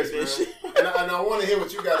is this, man. And I want to hear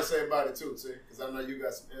what you got to say about it, too, because I know you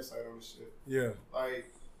got some insight on this shit. Yeah. Like,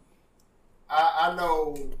 I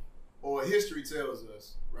know, or history tells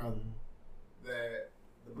us, rather, that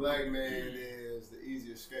the black man is the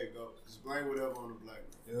easiest scapegoat. Just blame whatever on the black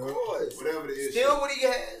man. Of course. Whatever the issue. Steal what he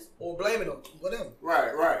has or blame it on whatever.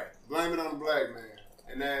 Right. Blame it on the black man.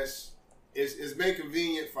 And it's been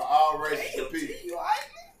convenient for all races of people. You all right,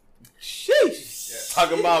 Sheesh. Yeah.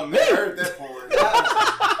 Talking about me. I heard that porn.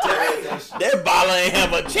 That ball ain't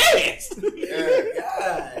have a chance.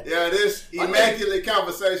 Yeah, this immaculate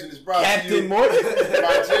conversation is brought to Captain you Morgan.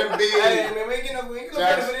 by Jim B. Hey, man, we ain't getting no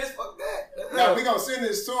credit for this. Fuck that. No, we gonna send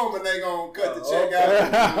this to them and they gonna cut the check out. You know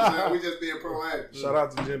what I'm saying? We just being proactive. Shout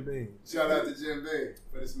out to Jim Beam. Shout out to Jim B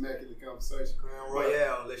for this immaculate conversation. Crown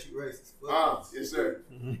Royale, unless you racist. Yes, sir.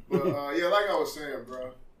 But yeah, like I was saying,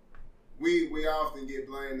 bro, we often get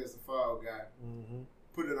blamed as the fall guy.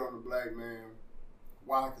 Put it on the black man.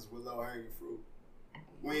 Why? Because we're low hanging fruit.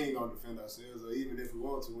 We ain't gonna defend ourselves, or even if we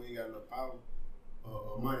want to, we ain't got enough power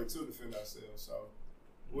or money to defend ourselves. So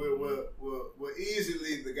we're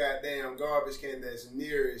easily the goddamn garbage can that's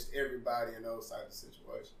nearest everybody in those types of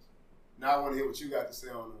situations. Now I want to hear what you got to say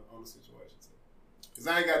on the situation too, because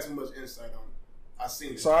I ain't got too much insight on it. I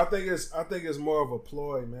seen it. So I think it's more of a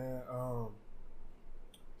ploy, man.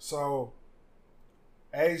 So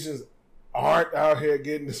Asians aren't out here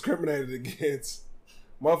getting discriminated against.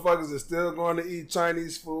 Motherfuckers are still going to eat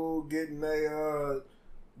Chinese food, getting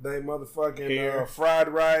they motherfucking fried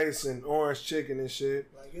rice and orange chicken and shit.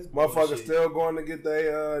 Motherfuckers still going to get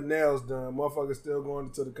their nails done. Motherfuckers still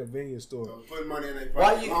going to the convenience store. So putting money in their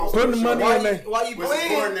Why pocket. you With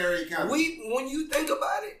playing? ordinary economy. When you think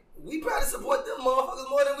about it, we probably support them motherfuckers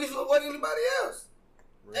more than we support anybody else.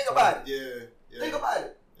 Think about it. Yeah. Think about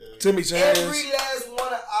it. Yeah. Timmy Chance. Every last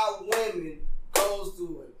one of our women goes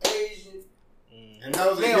through an Asian. And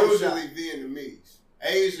those are nail usually shop. Vietnamese.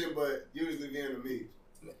 Asian, but usually Vietnamese.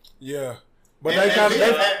 Yeah. But they've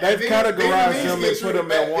categorized them and put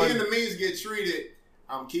them in one. Vietnamese get treated,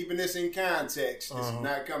 I'm keeping this in context, this is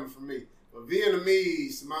not coming from me. But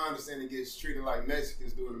Vietnamese, to my understanding, gets treated like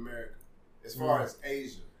Mexicans do in America, as far as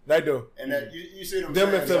Asia. They do. And that you see them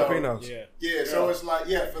Them and Filipinos. So it's like,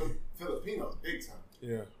 Filipinos, big time.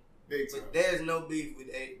 Yeah. Big time. But there's no beef with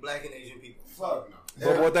black and Asian people. Fuck no.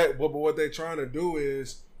 But what they trying to do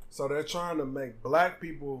is, so they're trying to make black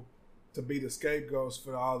people to be the scapegoats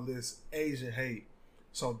for all this Asian hate.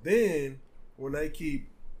 So then, when they keep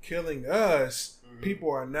killing us, people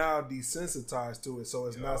are now desensitized to it. So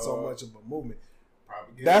it's not so much of a movement.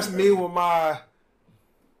 That's me with my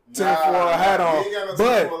tinfoil hat on.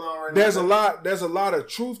 But there's a lot of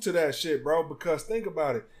truth to that shit, bro. Because think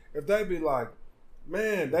about it. If they be like,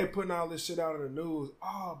 man, they putting all this shit out in the news.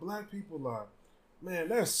 Oh, black people are, man,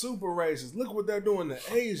 they're super racist. Look what they're doing to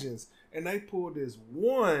Asians. And they pull this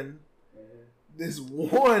one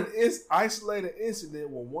isolated incident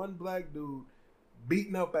with one black dude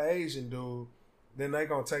beating up an Asian dude, then they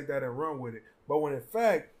gonna take that and run with it. But when in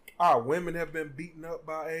fact our women have been beaten up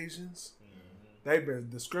by Asians, they've been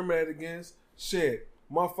discriminated against. Shit,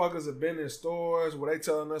 motherfuckers have been in stores where they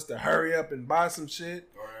telling us to hurry up and buy some shit.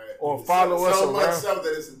 Or follow us around. So much so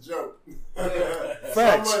that it's a joke.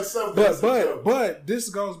 Facts. So much so that it's a joke. But this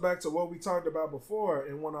goes back to what we talked about before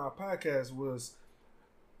in one of our podcasts was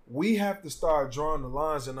we have to start drawing the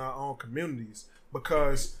lines in our own communities,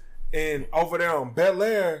 because over there on Bel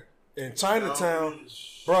Air in Chinatown,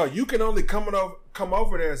 bro, you can only come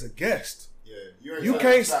over there as a guest. Yeah, you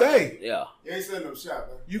can't stay. Yeah, you ain't setting up shop.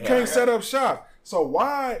 Man. You can't set up shop. So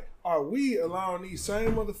why are we allowing these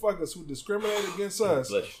same motherfuckers who discriminate against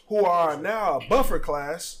us, who are now a buffer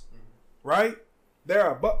class, right?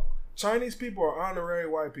 Chinese people are honorary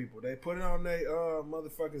white people. They put it on their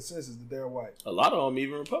motherfucking census that they're white. A lot of them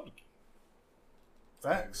even Republican.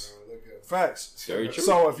 Facts. Facts. Very true.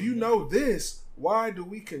 So if you know this, why do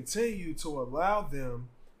we continue to allow them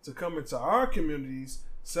to come into our communities,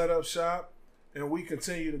 set up shop, and we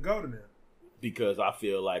continue to go to them? Because I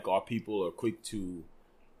feel like our people are quick to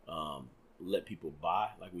let people buy,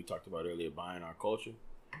 like we talked about earlier, buying our culture,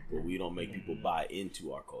 but we don't make people buy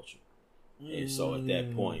into our culture. And so at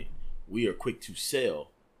that point, we are quick to sell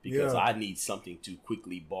because I need something to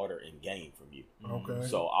quickly barter and gain from you. Okay.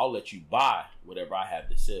 So I'll let you buy whatever I have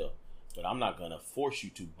to sell, but I'm not going to force you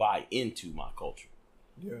to buy into my culture.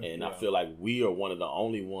 And I feel like we are one of the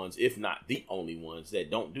only ones, if not the only ones,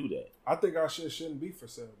 that don't do that. I think our shit shouldn't be for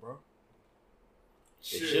sale, bro.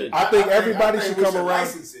 I think everybody should come around.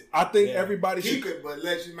 I think everybody should. But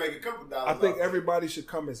let you make a couple dollars. I think everybody should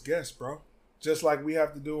come as guests, bro. Just like we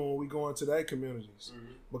have to do when we go into their communities.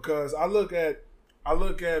 Because I look at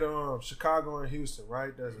Chicago and Houston,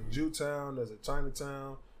 right? There's a Jewtown, there's a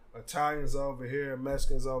Chinatown, Italians over here,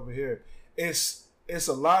 Mexicans over here. It's it's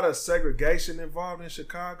a lot of segregation involved in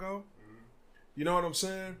Chicago. You know what I'm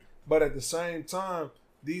saying? But at the same time,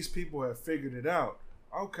 these people have figured it out.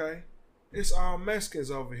 Okay, it's all Mexicans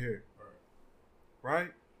over here.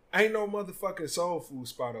 Right? Ain't no motherfucking soul food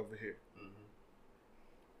spot over here.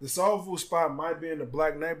 The soul food spot might be in the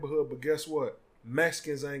black neighborhood, but guess what?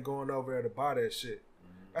 Mexicans ain't going over there to buy that shit.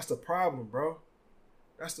 That's the problem, bro.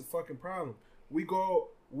 That's the fucking problem. We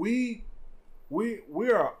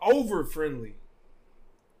are over friendly.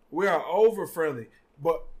 We are over friendly,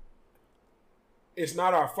 but it's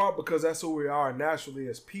not our fault because that's who we are naturally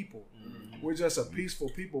as people. We're just a peaceful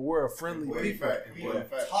people. We're a friendly people. We are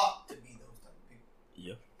taught to be those type of people.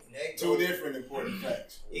 Yep. Two different important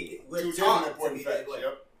facts. We're Two taught different important to be that facts. way.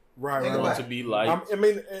 Yep. Right. Want to be like. I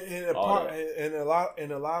mean, and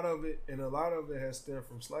a lot of it has stemmed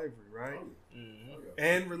from slavery, right? Oh, yeah.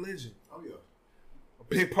 And religion. Oh yeah. A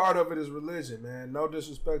big part of it is religion, man. No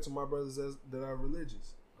disrespect to my brothers that are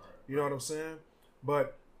religious. You know what I'm saying?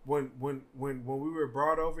 But when we were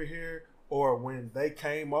brought over here, or when they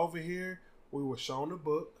came over here, we were shown a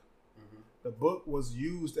book. The book was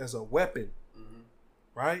used as a weapon,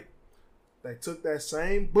 right? They took that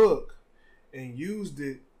same book and used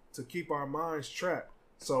it to keep our minds trapped,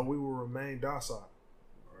 so we will remain docile.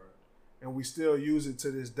 And we still use it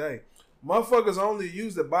to this day. Motherfuckers only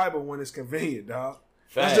use the Bible when it's convenient, dog.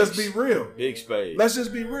 Facts. Let's just be real. Big spade. Let's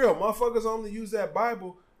just be real. Motherfuckers only use that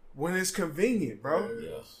Bible when it's convenient, bro.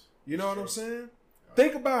 Yes. You know what I'm saying?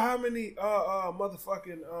 Think about how many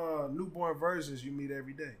motherfucking newborn versions you meet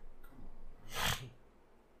every day. Come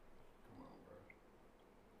on, bro.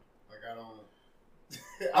 Like I don't.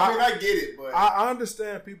 I get it, but I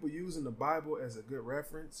understand people using the Bible as a good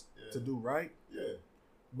reference to do right. Yeah.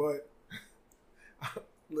 But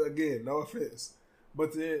again, no offense.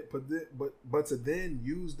 But to then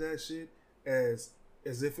use that shit as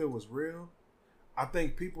if it was real, I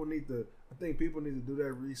think people need to do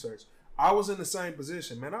that research. I was in the same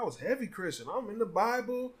position, man. I was heavy Christian. I'm in the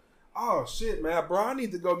Bible. Oh shit, man, bro! I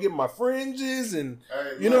need to go get my fringes, and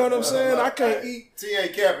you know what I'm saying. I can't eat. T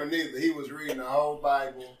ain't capping neither. He was reading the whole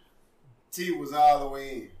Bible. T was all the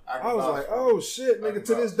way in. I was like, oh shit, nigga.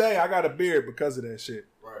 To this day, I got a beard because of that shit.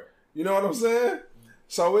 Right. You know what I'm saying?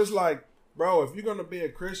 So it's like, bro, if you're gonna be a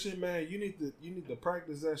Christian, man, you need to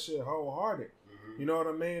practice that shit wholehearted. You know what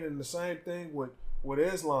I mean? And the same thing with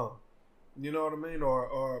Islam. You know what I mean?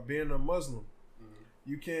 Or being a Muslim.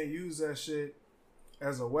 You can't use that shit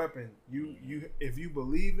as a weapon. You if you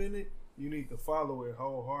believe in it, you need to follow it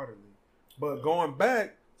wholeheartedly. But going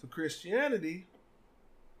back to Christianity,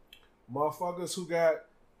 motherfuckers who got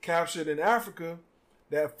captured in Africa,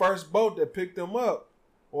 that first boat that picked them up,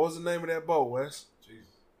 what was the name of that boat, Wes?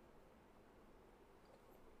 Jesus.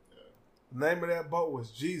 The name of that boat was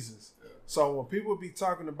Jesus. Yeah. So when people be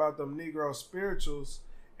talking about them Negro spirituals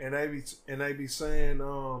and they be saying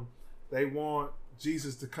they want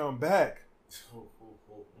Jesus to come back,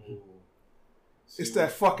 See, it's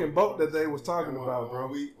that fucking boat that they was talking about, bro.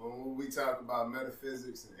 When we talk about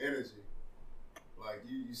metaphysics and energy, like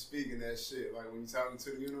you speaking that shit, like when you talking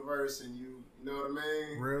to the universe and you know what I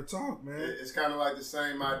mean? Real talk, man. It's kind of like the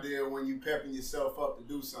same idea when you pepping yourself up to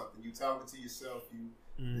do something. You talking to yourself,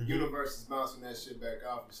 the universe is bouncing that shit back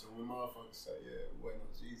off you. So when motherfuckers say, yeah, waiting on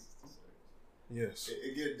Jesus to say, yes,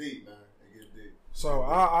 it get deep, man. It get deep. So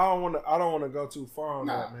I don't want to go too far on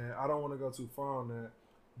that, man. I don't want to go too far on that.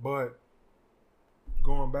 But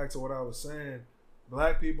going back to what I was saying,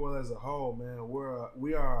 black people as a whole, man,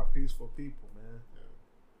 we are a peaceful people, man. Yeah.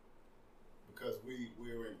 Because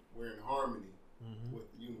we're in harmony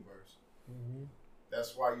with the universe.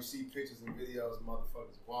 That's why you see pictures and videos of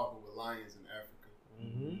motherfuckers walking with lions in Africa.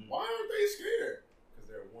 Why aren't they scared? Because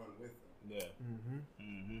they're one with them. Yeah.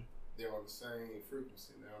 They're on the same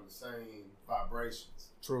frequency. They're on the same vibrations.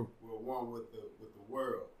 True. We're one with the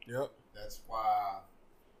world. Yep. That's why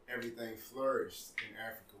everything flourished in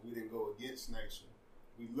Africa. We didn't go against nature.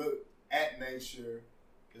 We looked at nature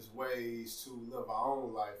as ways to live our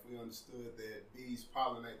own life. We understood that bees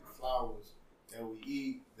pollinate the flowers that we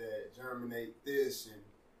eat, that germinate this, and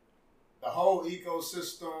the whole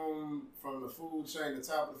ecosystem from the food chain, the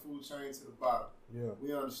top of the food chain to the bottom. Yeah.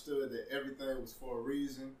 We understood that everything was for a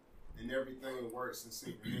reason and everything works in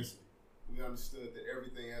synchronicity. We understood that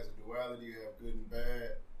everything has a duality. You have good and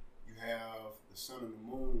bad. You have the sun and the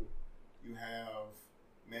moon. You have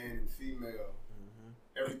man and female.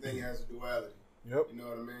 Everything has a duality. Yep. You know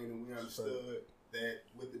what I mean? And we understood that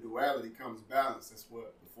with the duality comes balance. That's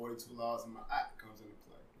what the 42 laws of Ma'at comes into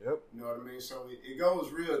play. Yep. You know what I mean? So it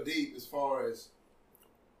goes real deep as far as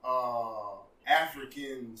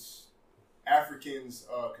Africans'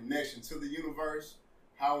 connection to the universe,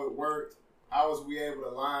 how it worked, how was we able to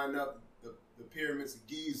line up the pyramids of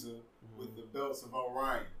Giza with the belts of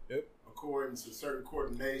Orion? Yep. According to certain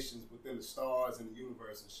coordinations within the stars and the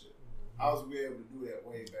universe and shit. How was we able to do that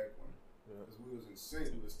way back when? Because we was in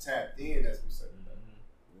sync, we was tapped in, as we say.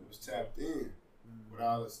 We was tapped in. With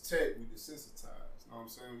all this tech, we desensitized. Know what I'm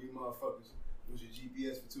saying? You motherfuckers lose your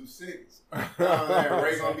GPS for 2 seconds.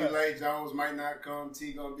 Ray gonna be late, Jones might not come,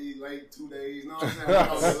 T gonna be late 2 days. Know what I'm saying? We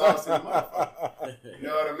gonna be lost in the motherfucker. You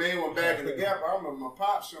know what I mean? When back in the gap, I remember my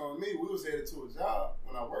pop showing me, we was headed to a job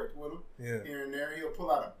when I worked with him. Here and there, he'll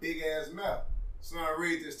pull out a big ass map. Son,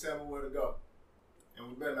 read this, tell me where to go. And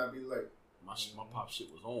we better not be late. My pop shit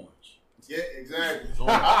was orange. Yeah, exactly. It was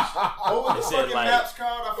orange. What was the fucking like, maps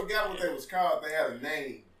called? I forgot what they was called. They had a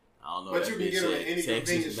name. I don't know. But you can get them in any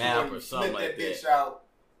convenience store and you flip that bitch out,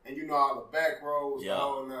 and you know all the back roads and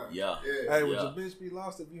all that. Yeah. Hey, would your bitch be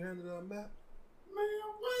lost if you handed her a map? Man,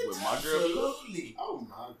 what? With my girl? Absolutely. Oh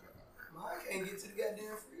my god. I can't get to the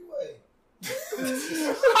goddamn freeway.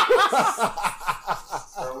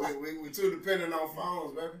 So we too dependent on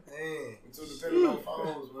phones, baby. Man. We too dependent on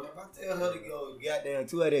phones, man. If I tell her to go goddamn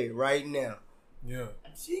 288 right now, Yeah.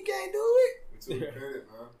 she can't do it. We too dependent,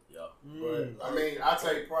 man. Yeah. But I mean, I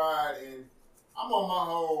take pride in. I'm on my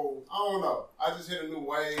whole. I don't know. I just hit a new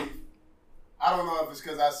wave. I don't know if it's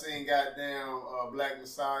because I seen goddamn Black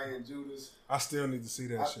Messiah and Judas. I still need to see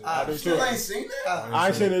that shit. I You still ain't seen that? I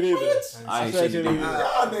ain't seen it either. I ain't seen it either.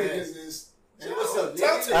 Y'all niggas is. What's up,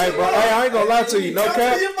 Talk to Hey, your bro, boy. hey, I ain't gonna lie to you. No Talk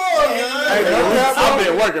cap. to your boy, man. Hey, no cap, bro. I've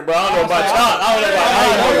been working, bro. I don't know about y'all. I don't know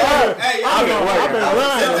about y'all. Hey, I've been working.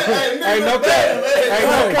 Hey, no cap. Hey,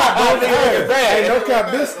 no cap, bro. Hey, no cap.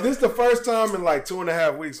 This the first time in like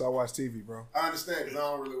 2.5 weeks I watched TV, bro. I understand because I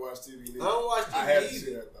don't really watch TV. I don't watch I have TV to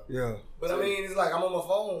see either. that though. Yeah. But I mean, it's like I'm on my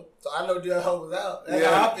phone, so I know Jill Ho was out. That's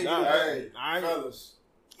Yeah. how I figure it out. Hey, fellas.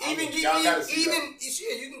 Even y'all gotta see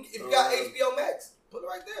shit, you can if you got HBO Max, put it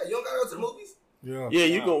right there. You don't gotta go to the movies. Yeah.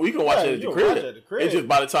 Yeah, we can watch it at the crib. It's just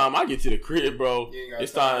by the time I get to the crib, bro, You ain't got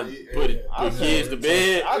it's time to time. put Yeah. the kids to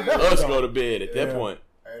bed. I definitely Us don't. go to bed at that Yeah. point.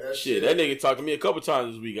 Hey, that Shit, that nigga talked to me a couple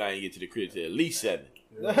times this week. I ain't get to the crib till at least 7.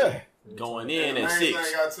 Going in And the at main 6.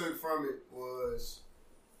 thing I took from it was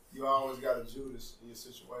you always got a Judas in your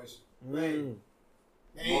situation. Mm.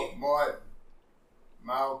 Man, Martin,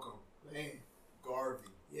 Malcolm, man, Garvey.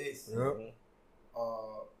 yes. Yep.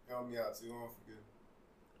 Help me out, too. I don't forget.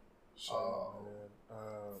 Shit,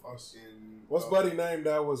 man. Fucking. What's buddy name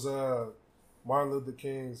that was Martin Luther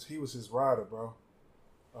King's? He was his rider, bro.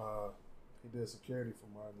 He did security for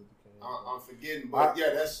Martin Luther King. I'm forgetting, but yeah,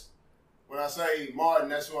 that's when I say Martin,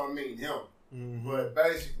 that's what I mean, him. Mhm. But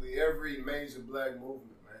basically, every major black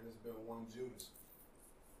movement, man, there's been one Judas,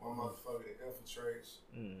 one motherfucker that infiltrates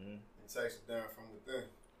and takes it down from within.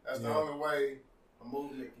 That's the only way a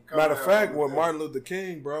movement can come. Matter of down fact, from with within. Martin Luther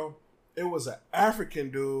King, bro, it was an African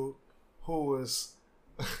dude who was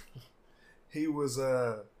he was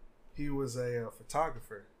a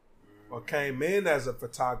photographer or came in as a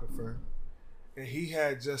photographer, and he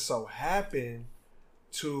had just so happened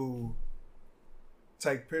to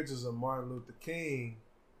take pictures of Martin Luther King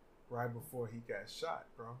right before he got shot,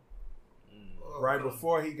 bro. Right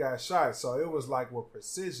before he got shot, so it was like with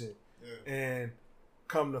precision. Yeah. And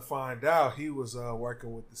come to find out, he was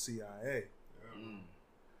working with the CIA.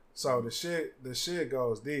 So the shit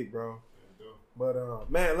goes deep, bro. But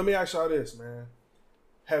man, let me ask y'all this, man.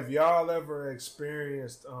 Have y'all ever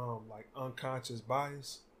experienced like unconscious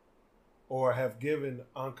bias, or have given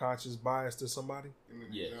unconscious bias to somebody? Give me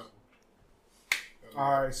an Yes. example.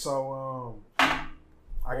 All right, so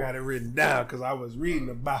I got it written down because I was reading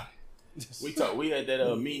about it. We had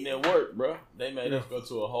that meeting at work, bro. They made us go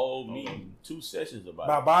to a whole meeting, 2 sessions about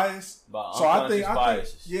By it. bias. About So I think,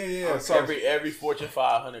 biases. yeah. So every Fortune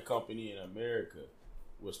 500 company in America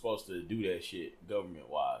was supposed to do that shit government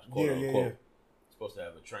wise, quote unquote. Supposed to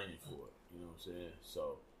have a training for it. You know what I'm saying?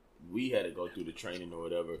 So we had to go through the training or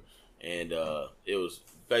whatever, and it was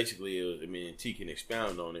basically, I mean, T can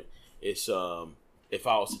expound on it. It's if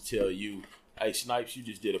I was to tell you, hey Snipes, you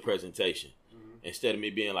just did a presentation. Instead of me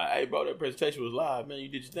being like, hey bro, that presentation was live, man, you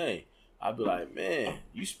did your thing, I'd be like, man,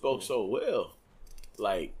 you spoke so well.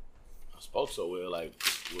 Like, I spoke so well. Like,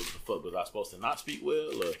 what the fuck, was I supposed to not speak well?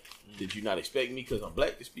 Or did you not expect me because I'm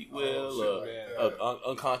black to speak well?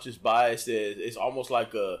 Unconscious bias is, it's almost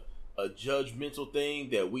like a judgmental thing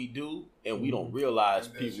that we do and we don't realize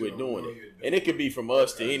And that people you we're don't doing know it. you're doing And it could be from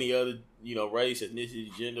us to any other, race,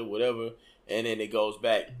 ethnicity, gender, whatever. And then it goes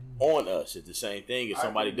back on us. It's the same thing if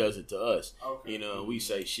somebody does it to us. Okay. We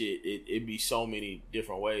say shit. It be so many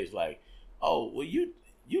different ways. Like, oh, well, you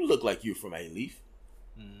look like you're from A-Leaf.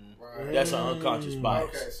 Right. That's an unconscious bias.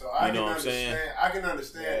 Okay, so I You know can what I'm saying? understand. I can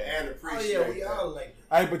understand and Oh appreciate. yeah, we that. all like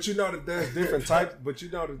Hey, but you know that there's different types. But you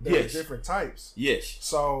know that there's Yes. different types. Yes.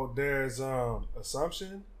 So there's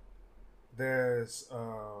assumption, there's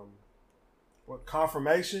what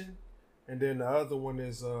confirmation, and then the other one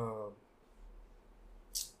is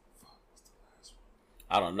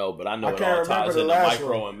I don't know, but I know I it can't all remember ties the in the last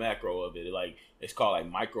micro one. and macro of it. Like it's called like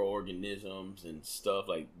microorganisms and stuff.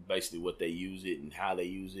 Like basically what they use it and how they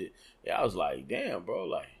use it. Yeah, I was like, damn, bro,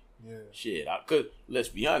 like yeah. shit. I could. Let's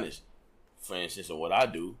be honest. For instance, of what I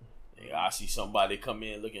do, I see somebody come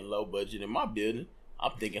in looking low budget in my building.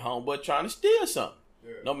 I'm thinking homeboy trying to steal something.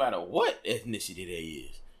 Yeah. No matter what ethnicity they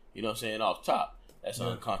is. You know what I'm saying? Off top, that's Yeah.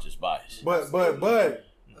 unconscious bias. But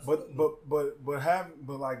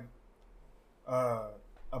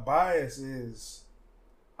a bias is,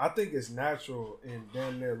 I think it's natural and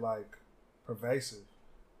damn near like pervasive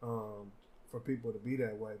for people to be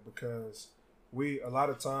that way, because a lot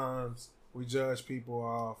of times we judge people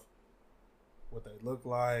off what they look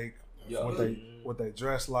like, Yeah. what they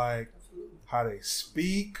dress like, how they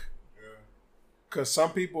speak. Yeah. Cause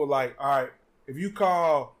some people like, all right, if you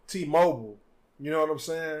call T-Mobile, you know what I'm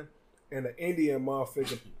saying, and an Indian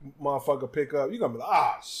motherfucker pick up, you gonna be like,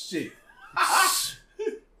 ah, shit.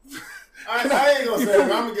 I ain't gonna say it,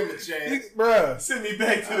 but I'm gonna give him a chance. Bruh, Send me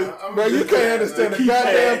back to the. I'm bro, you can't understand the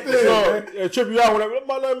goddamn thing, man. Yeah, trip you out whenever.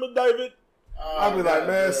 My name is David. I'll be like,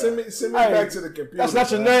 man, send me Hey, back to the computer. That's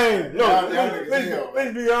not your man. name. No, Y'all niggas hell,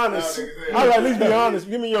 let's be honest. Y'all niggas hell. I like, let's be honest.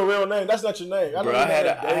 Give me your real name. That's not your name. Bro, I had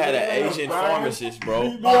an Asian pharmacist,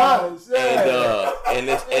 bro. Be honest. And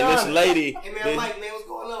this lady, Hey man, Mike, man, what's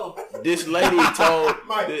going on? this lady told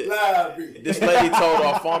Mike this, Library. this lady told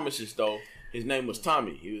our pharmacist though, his name was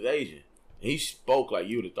Tommy. He was Asian. He spoke like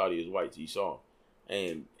you would have thought he was white till you saw him.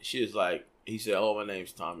 And she was like, he said, "Oh, my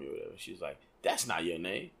name's Tommy," or whatever. She was like, "That's not your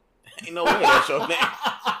name. Ain't no way that's your name."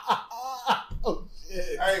 Oh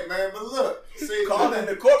shit. Hey man, but look, see, Called in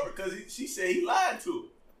the court because she said he lied to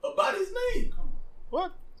her about his name.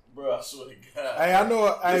 What? Bro, I swear to God. Hey, I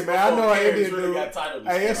know an Indian dude. Got titled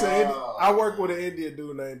Hey, it's an I work with an Indian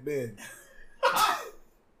dude named Ben.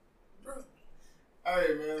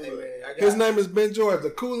 Hey man, Hey look. man, I got, His name is Ben George,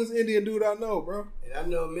 the coolest Indian dude I know, bro. and I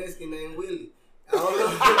know a Mexican named Willie. I don't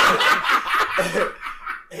know.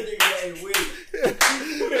 That nigga named Willie.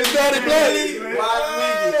 His daddy black.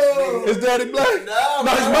 Rodriguez. His daddy black. No,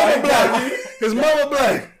 No, his mama black. His mama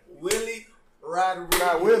black. Willie Rodriguez.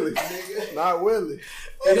 Not Willie. Nigga. Not Willie.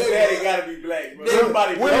 His daddy gotta be black, bro.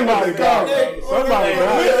 Somebody Somebody died. died. Somebody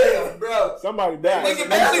died. Willie, bro. Somebody died. Nigga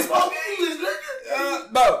barely spoke English,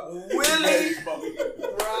 nigga. Bro, Willie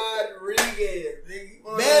Rodriguez.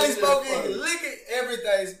 Nigga. Barely spoke English. Look at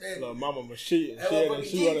everything Spanish. Little mama was cheating. That She had motherfucker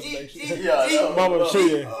she wanted to G, make G, sure. G, Yeah, G. no, Mama was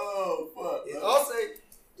cheating. Oh fuck. It's also,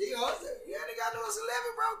 you ain't got no 11,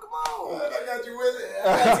 bro. Come on. I got you with it. I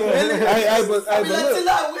got you, Willie. Hey, but I be like, look. chill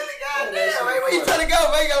out, Willie. Goddamn. Hey, where you trying to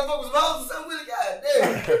go, man? You got focus balls or something, Willie?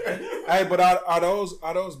 Goddamn. Hey, but are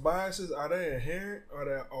those biases? Are they inherent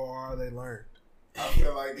or are they learned? I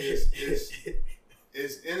feel like it's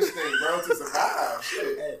instinct, bro, to survive.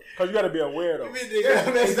 Shit. Cause you gotta be aware though.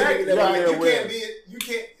 Exactly. You gotta Like, be you aware. can't be. You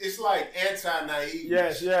can't. It's like anti-naive.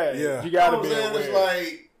 Yes, yeah. Yeah. You You gotta know be what I'm saying? aware.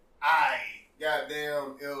 It's like,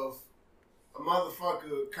 goddamn, if a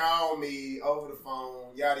motherfucker call me over the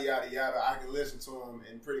phone, yada yada yada, I can listen to him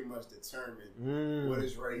and pretty much determine what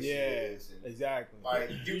his race is. And Exactly. like,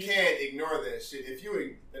 you can't ignore that shit. If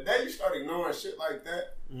you the day you start ignoring shit like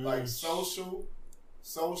that, like social,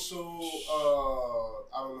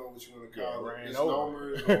 I don't know what you want to call it, ran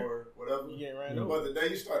misnomers over. or whatever. You get ran over. But the day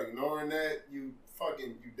you start ignoring that, you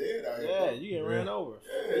dead out here. Yeah, bro. you get ran over.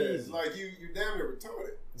 Yeah, it's Easy. like you damn near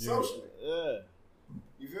retarded Yeah. socially. Yeah.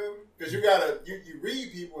 You feel me? Because you gotta you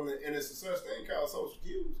read people and it's a such thing called social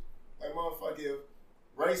cues. Like motherfucker, if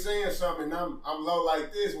Ray saying something and I'm low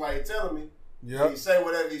like this while he telling me, and he say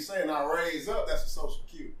whatever he say and I raise up, that's a social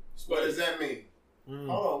cue. What does that mean? Hold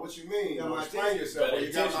on, what you mean? Got my Explain attention. yourself. Well,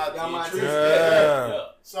 you got my attention. Yeah.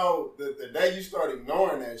 So the day you start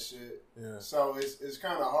ignoring that shit, Yeah. so it's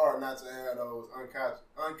kind of hard not to have those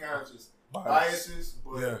unconscious biases,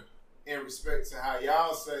 but Yeah. in respect to how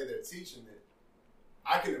y'all say they're teaching it,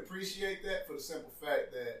 I can appreciate that for the simple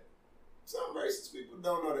fact that some racist people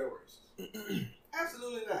don't know they're racist.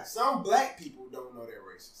 Absolutely not. Some black people don't know they're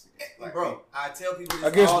racist against black Bro, people. I tell people this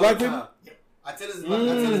Against all black the people? time. I tell this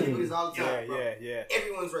people this all the time. Yeah, bro. yeah.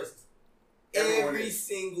 Everyone's racist. Everyone Every is.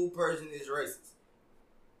 single person is racist.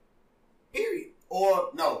 Period. Or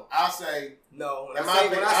no, I'll say No, when Am I say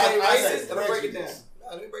I racist, say let me break it down. prejudice. No,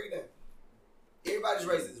 let me break it down. Everybody's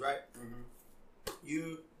racist, right? Mhm.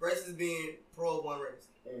 You racist being pro one race,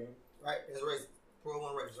 right? That's racist. Pro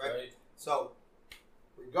one race, right? So,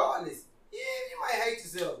 regardless, yeah, you might hate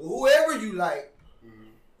yourself. Whoever you like,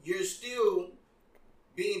 you're still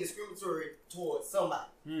being discriminatory towards somebody.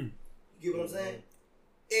 You get what I'm saying?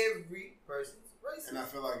 Every person's racist. And I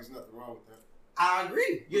feel like there's nothing wrong with that. I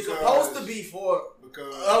agree. You're supposed to be for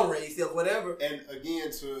a race or whatever. And again,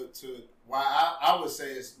 to why I would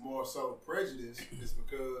say it's more so prejudice is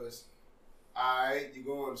because, you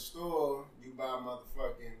go in the store, you buy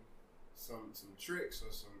motherfucking some tricks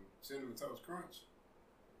or some Cinnamon Toast Crunch.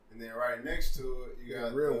 And then right next to it, you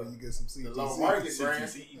got when you get some the low market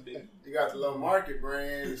brand. You got the low market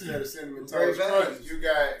brand instead of Cinnamon Toast Crunch. You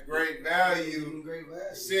got great value,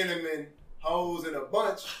 cinnamon hoes in a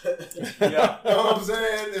bunch. You know what I'm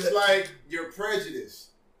saying? It's like you're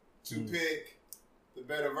prejudiced to pick the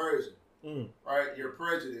better version, right? You're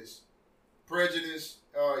prejudiced. Prejudice.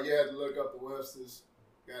 You had to look up the Webster's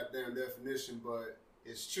goddamn definition, but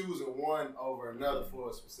it's choosing one over another for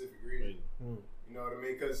a specific reason. You know what I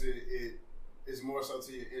mean? Because it is more so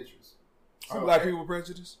to your interest. Are black people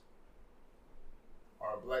prejudiced?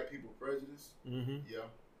 Are black people prejudiced? Yeah.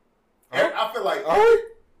 Oh.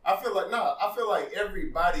 I feel like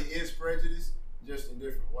everybody is prejudiced, just in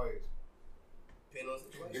different ways.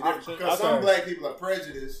 Because some black people are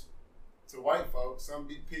prejudiced to white folks. Some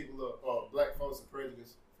people are black folks are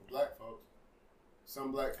prejudiced for black folks.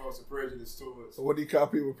 Some black folks are prejudiced towards. So what do you call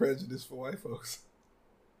people prejudiced for white folks?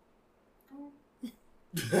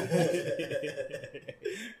 Hey,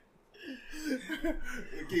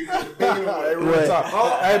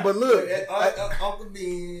 but look, Uncle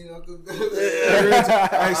Bean.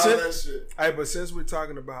 Hey, but since we're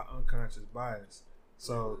talking about unconscious bias,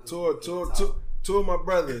 so two of my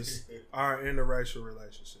brothers are in interracial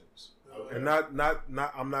relationships, and not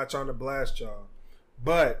I'm not trying to blast y'all,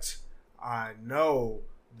 but I know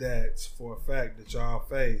that for a fact that y'all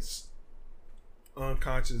face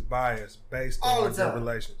unconscious bias based on your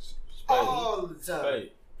relationships. All the time.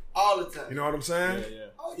 All the time. You know what I'm saying? Yeah.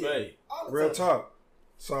 Oh, yeah. All the Real time. talk.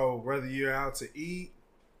 So whether you're out to eat,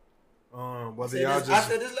 whether y'all just I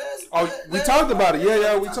said this we talked about it.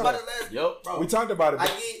 Yeah, we talked about it last. Yep. Bro, we talked about it.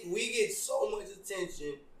 We get so much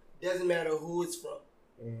attention. Doesn't matter who it's from.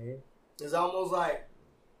 Mm-hmm. It's almost like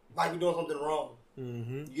you're doing something wrong.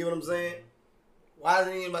 Mm-hmm. You get what I'm saying? Why is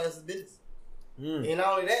it anybody else's business? And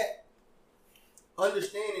not only that,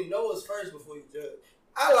 understand and know us first before you judge.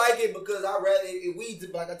 I like it because it weeds,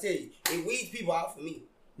 like I tell you, it weeds people out for me.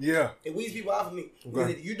 Yeah. It weeds people out for me. Because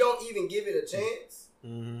if you don't even give it a chance,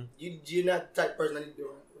 you're not the type of person I need to be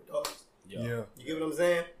around regardless. Yeah. You get what I'm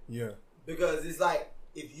saying? Yeah. Because it's like,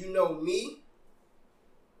 if you know me,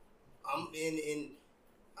 I'm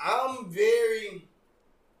very,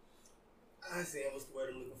 what's the word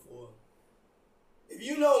I'm looking for? If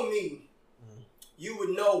you know me, you would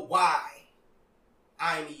know why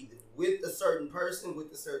I'm either with a certain person,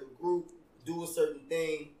 with a certain group, do a certain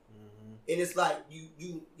thing, and it's like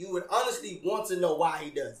you would honestly want to know why he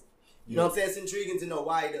does it. You know what I'm saying? It's intriguing to know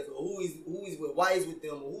why he does it, or who he's with, why he's with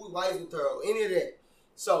them, or why he's with her, or any of that.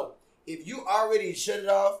 So if you already shut it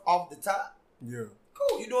off the top,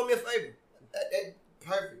 cool, you're doing me a favor. That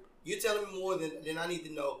perfect. You're telling me more than I need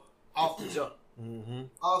to know off the jump.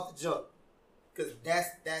 Off the jump. Because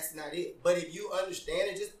that's not it. But if you understand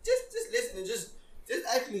it, just listen and just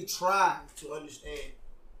actually try to understand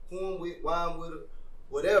who I'm with, why I'm with her,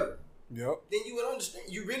 whatever. Yep. Then you would understand.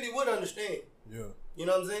 You really would understand. Yeah. You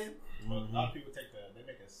know what I'm saying? But a lot of people they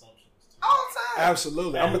make assumptions too. All the time.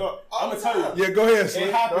 Absolutely. I'm gonna tell you. Yeah, go ahead, It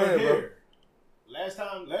Slim. happened Bro. here. Last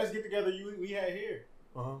get together we had here.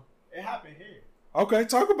 It happened here. Okay,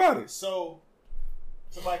 talk about it. So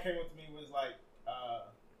somebody came up to me and was like,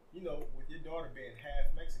 with your daughter being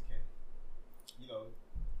half Mexican,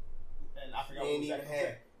 and I forgot what was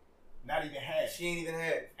that. Not even half. She ain't even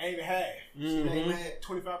half. Ain't even half. She ain't even half.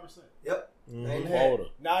 25%. Yep. Ain't half.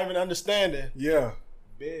 Not even understanding. Yeah.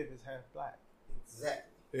 Biv is half black.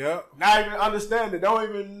 Exactly. Yep. Not even understanding. Don't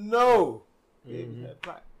even know. Biv is half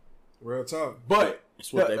black. Real talk. But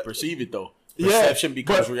it's what they perceive it though. Perception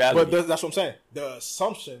becomes reality. But that's what I'm saying. The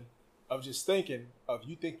assumption of just thinking of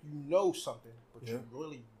you think you know something, but you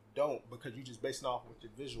really don't, because you just basing off what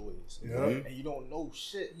your visual is. And you don't know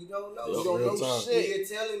shit. You don't know. You don't know shit. You're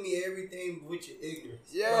telling me everything with your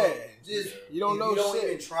ignorance. Yeah. Just you don't know you don't shit.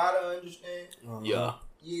 even try to understand. Yeah.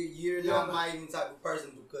 You're not my even type of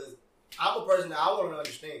person, because I'm a person that I want to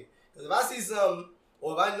understand. Because if I see something,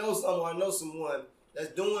 or if I know someone, or I know someone that's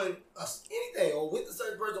doing anything, or with a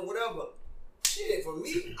certain person, whatever, shit, for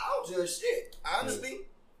me, I don't judge shit. Honestly,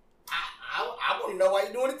 I want to know why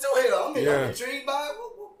you're doing it too. Hell, I'm intrigued by it.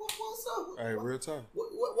 What's up? Hey, real time.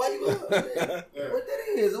 Why you up? What that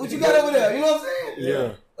is? What you got over there? You know what I'm saying?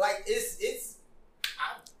 Yeah. Like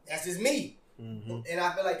that's just me, and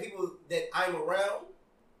I feel like people that I'm around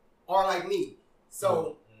are like me,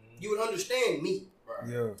 so you would understand me. Right.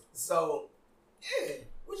 Yeah. So yeah,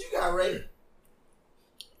 what you got, Ray?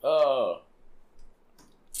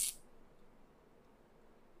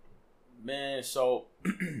 Man, so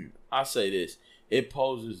I say this: it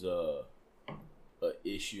poses a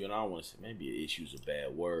issue, and I don't want to say maybe an issue is a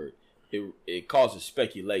bad word. It causes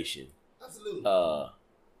speculation. Absolutely.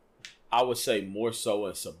 I would say more so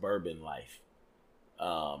in suburban life.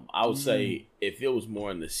 I would say if it was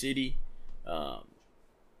more in the city,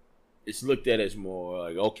 it's looked at as more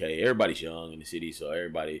like, okay, everybody's young in the city, so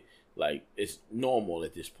everybody, like, it's normal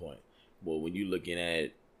at this point. But when you're looking at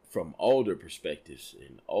it from older perspectives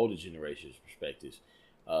and older generations' perspectives,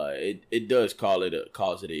 it does cause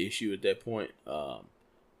it an issue at that point.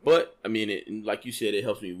 But I mean, like you said, it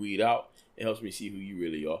helps me weed out. It helps me see who you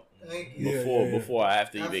really are. Thank you. Before I have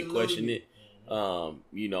to Absolutely. even question it.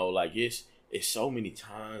 You know, like it's so many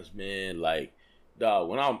times, man. Like, dog,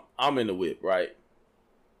 when I'm in the whip, right?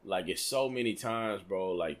 Like, it's so many times,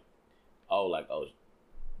 bro. Like, oh,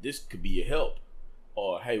 this could be your help,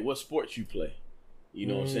 or hey, what sports you play? You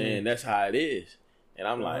know what I'm saying? That's how it is. And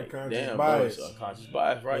I'm like, damn, bro, it's unconscious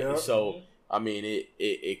bias, right? Yep. So, I mean,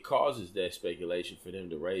 it causes that speculation for them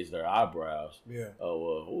to raise their eyebrows. Yeah. Oh,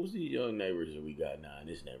 well, who's these young neighbors that we got now in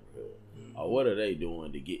this neighborhood? Or what are they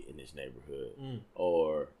doing to get in this neighborhood?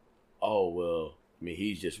 Or, oh, well, I mean,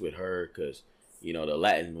 he's just with her because, you know, the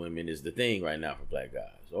Latin women is the thing right now for black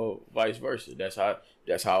guys. Or vice versa. That's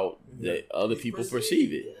how the other people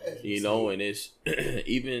perceive it. You know, and it's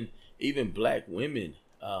even black women,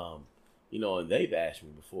 you know, and they've asked me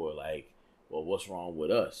before, like, well, what's wrong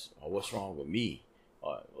with us? Or what's wrong with me?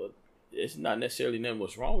 Or, well, it's not necessarily nothing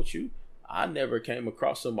what's wrong with you. I never came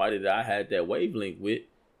across somebody that I had that wavelength with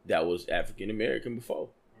that was African American before.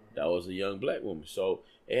 That was a young black woman. So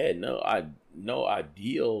it had no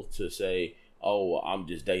ideal to say, oh, well, I'm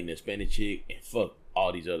just dating a Hispanic chick and fuck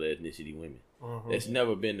all these other ethnicity women. It's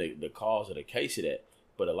never been the cause or the case of that.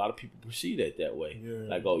 But a lot of people perceive that way. Yeah.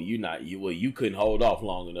 Like, oh, you couldn't hold off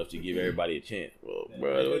long enough to give everybody a chance. Well,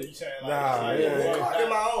 bro, it's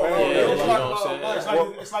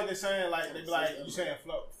like they're saying, like, they be like, you saying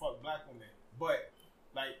fuck black women. But,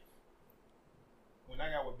 like, when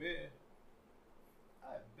I got with Ben,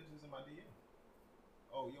 I had bitches in my DM.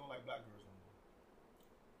 Oh, you don't like black girls no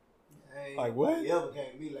more. Hey, like what? They ever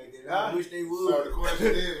came to me like that. I wish they would. So the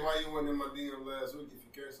question is, why you went in my DM last week if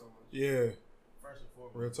you care so much? Yeah. First and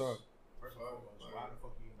foremost. Real talk. First and foremost, why the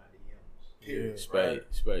fuck are you in my DMs? Period.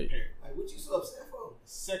 Spade. Like, what you so upset for?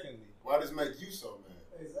 Secondly, why does it make you so mad?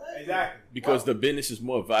 Exactly. Because the business is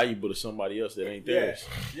more valuable to somebody else that ain't theirs.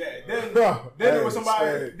 Yeah. Then it was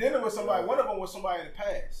somebody. Then it was somebody. One of them was somebody in the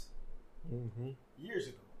past, years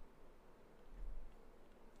ago.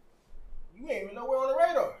 You ain't even nowhere on the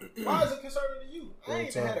radar. Why is it concerning to you? I ain't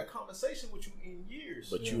even had a conversation with you in years.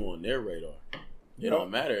 But you on their radar. It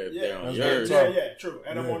don't matter if they're on That's yours. Yeah, true.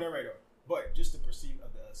 And I'm on their radar. But just to perceive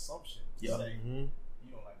of the assumption to say you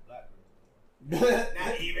don't like black girls.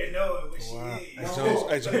 Not even knowing what she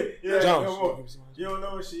is. Jones. You don't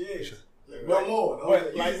know what she is. No more.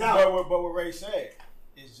 But what Ray said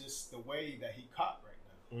is just the way that he caught right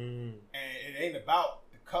now. And it ain't about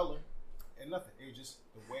the color and nothing. It was just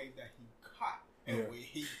the way that he caught. And the way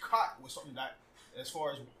he caught was something that, as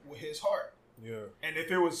far as with his heart. Yeah. And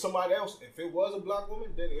if it was somebody else, if it was a black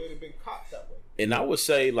woman, then it would have been caught that way. And I would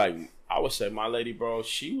say my lady, bro,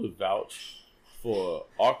 she would vouch for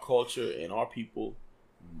our culture and our people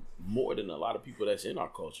more than a lot of people that's in our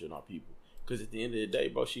culture and our people. Because at the end of the day,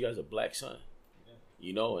 bro, she has a black son. Yeah.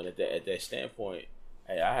 You know, and at that standpoint,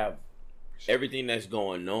 hey, I have everything that's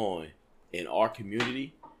going on in our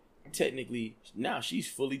community. Technically, now she's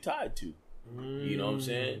fully tied to. You know what I'm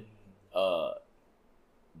saying?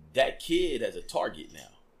 That kid has a target now.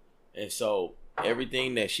 And so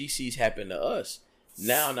everything that she sees happen to us,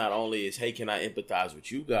 now not only is, hey, can I empathize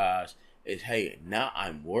with you guys, is, hey, now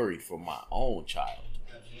I'm worried for my own child.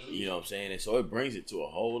 You know what I'm saying? And so it brings it to a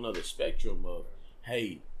whole nother spectrum of,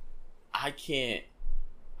 hey,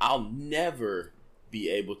 I'll never be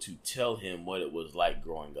able to tell him what it was like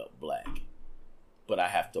growing up black. But I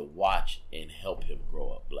have to watch and help him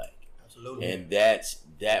grow up black. Absolutely. And that's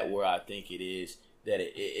where I think it is that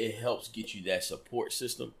it helps get you that support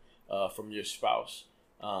system from your spouse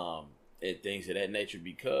and things of that nature,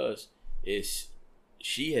 because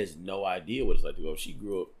she has no idea what it's like to go. She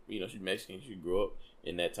grew up, you know, she's Mexican. She grew up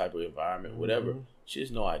in that type of environment, whatever. She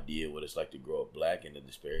has no idea what it's like to grow up black and the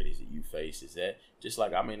disparities that you face. Is that just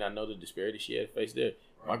like I may not know the disparity she had to face there.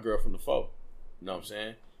 My girl from the folk, you know what I'm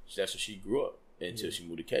saying? That's what she grew up until she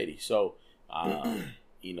moved to Katy. So,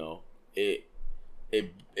 you know, it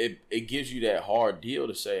gives you that hard deal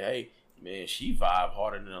to say, hey, man, she vibe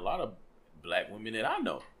harder than a lot of black women that I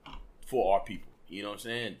know for our people. You know what I'm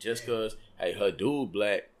saying? Just because, hey, her dude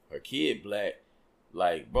black, her kid black,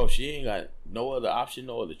 like, bro, she ain't got no other option,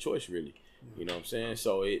 no other choice, really. You know what I'm saying?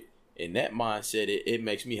 So in that mindset, it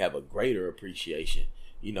makes me have a greater appreciation,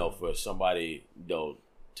 you know, for somebody, you know,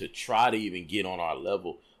 to try to even get on our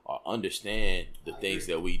level or understand the things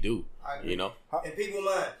that we do, you know? And people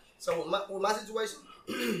mind. So with my situation,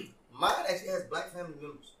 mine actually has black family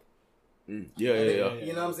members. Yeah.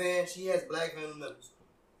 You know what I'm saying? She has black family members.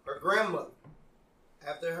 Her grandmother,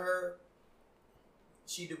 after her,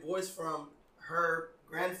 she divorced from her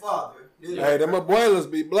grandfather. Hey, them abuelas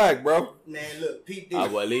be black, bro. Man, look, peep this.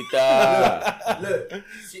 Abuelita. Look,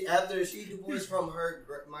 after she divorced from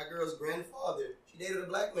my girl's grandfather, she dated a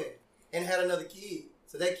black man and had another kid.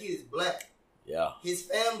 So that kid is black. Yeah. His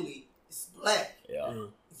family is black. Yeah.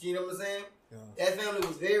 You know what I'm saying? Yeah. That family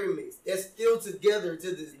was very mixed. They're still together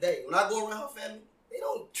to this day. When I go around her family, they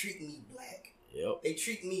don't treat me black. Yep. They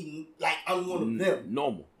treat me like I'm one of them.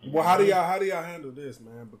 Normal. Well, how do y'all handle this,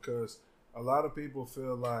 man? Because a lot of people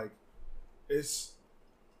feel like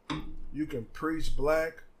you can preach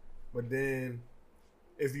black, but then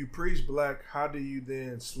if you preach black, how do you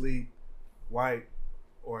then sleep white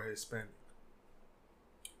or Hispanic?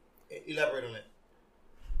 Elaborate on that.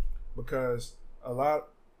 Because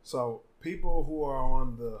so people who are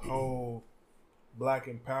on the whole black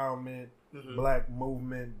empowerment, black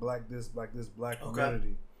movement, black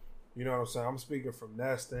community, you know what I'm saying? I'm speaking from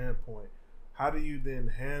that standpoint. How do you then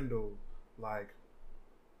handle, like,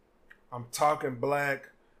 I'm talking black,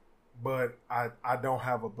 but I don't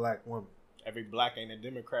have a black woman? Every black ain't a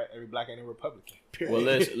Democrat. Every black ain't a Republican. Period.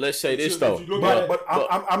 Well, let's say this though. But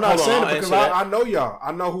I'm not saying it because I know y'all.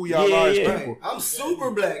 I know who y'all are as people. I'm super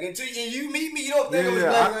black. Until you meet me, you don't think I'm as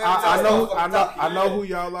black. I know who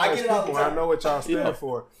y'all are as people. I know what y'all stand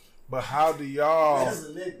for. But how do y'all?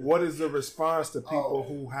 What is the response to people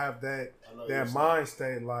who have that mind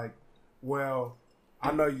state? Like, well,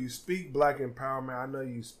 I know you speak black empowerment. I know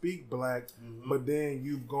you speak black, but then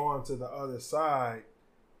you've gone to the other side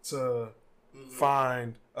to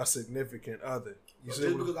find a significant other. You So see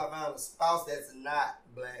just what because I found a spouse that's not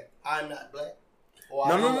black, I'm not black, or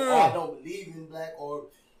No. I don't believe in black, or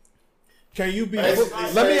can you be? Basically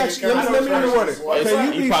Let me saying let me reword it. Well, Can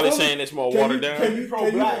you you be probably fully- saying it's more can watered you- down. Can you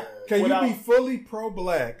Pro-black can you without- be fully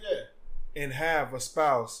pro-black Yeah. and have a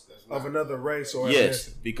spouse of another race or Yes,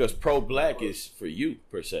 ethnicity? because pro-black is for you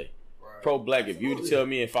per se. Right. Pro-black. If you tell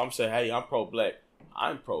me if I'm saying, hey, I'm pro-black,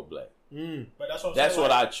 I'm pro-black. But that's what I'm That's saying,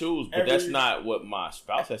 what like, I choose, but that's every- not what my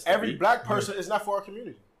spouse has to Every be. black person is not for our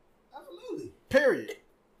community. absolutely, Period.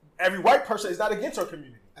 Every white person is not against our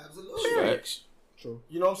community. absolutely. Facts. True.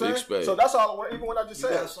 You know what I'm Big saying? space. So that's all. Even when I just You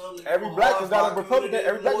said, got something every for black our is not a Republican. community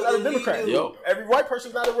Every black is not a more than we Democrat. do. Yo. Every white person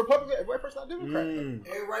is not a Republican. Every white person is not a Democrat.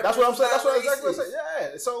 Every That's what I'm saying. That's what person's exactly what not I'm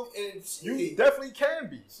saying. Yeah. So racist. you And definitely can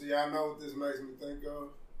be. See, I know what this makes me think of.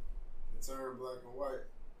 The term black and white.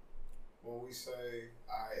 When we say,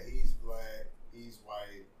 all right, he's black, he's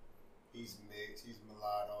white, he's mixed, he's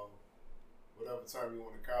mulatto, whatever term you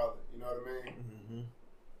want to call it, you know what I mean?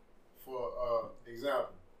 For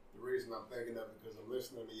example, the reason I'm thinking of it because I'm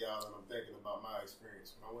listening to y'all and I'm thinking about my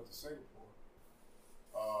experience. When I went to Singapore,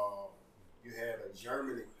 you had a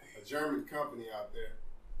German company out there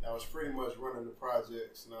that was pretty much running the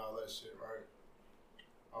projects and all that shit, right?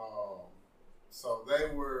 So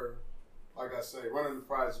they were, like I say, running the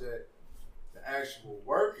project. The actual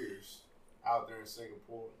workers out there in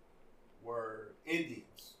Singapore were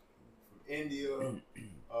Indians from India,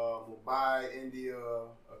 Mumbai, India,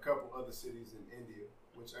 a couple other cities in India,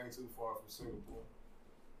 which ain't too far from Singapore.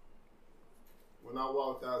 When I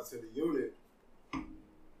walked out to the unit,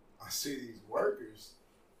 I see these workers,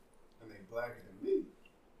 and they blacker than me.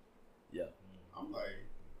 Yeah. I'm like,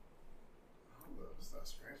 I'm gonna start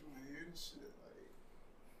scratching my head and shit. Like,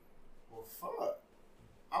 well, fuck.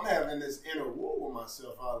 I'm having this inner war with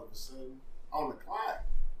myself all of a sudden on the clock.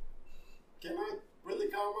 Can I really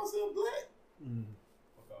call myself black?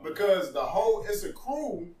 Because it's a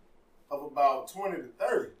crew of about 20 to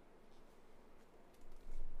 30.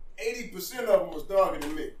 80% of them was darker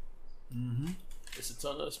than me. It's a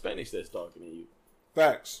ton of Hispanics that's talking to you.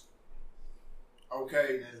 Facts.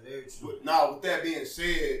 Okay. That's very true. Now, with that being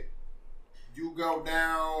said, you go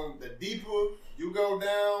down the deeper, you go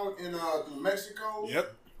down in through Mexico.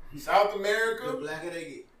 Yep. South The America, blacker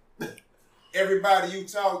they get. everybody you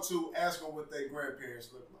talk to, ask them what their grandparents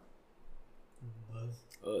look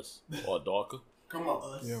like. Us or darker. Come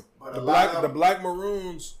on. Us. Yeah. But The a lot black, of the black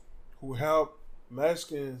Maroons who helped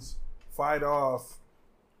Mexicans fight off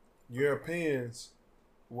Europeans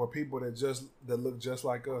were people that look just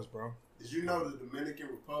like us, bro. Did you know the Dominican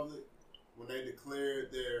Republic, when they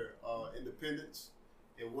declared their independence,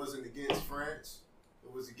 it wasn't against France,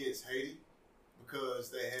 it was against Haiti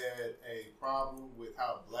because they had a problem with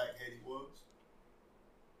how black Haiti was?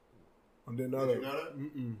 I didn't know Did that. you know that?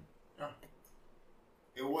 Mm-mm.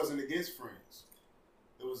 It wasn't against France.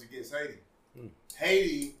 It was against Haiti. Hmm.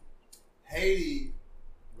 Haiti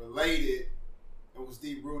related and was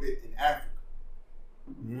deep rooted in Africa,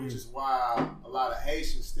 which is why a lot of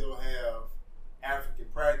Haitians still have African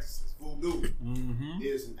practices. Voodoo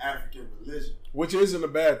is an African religion. Which isn't a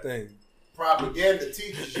bad thing. Propaganda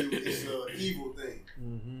teaches you it's an evil thing.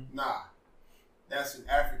 Mm-hmm. Nah, that's an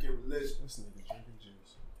African religion. This nigga drinking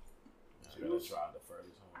juice. I gotta try the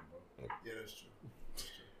furthest home, bro. Yeah, that's true. That's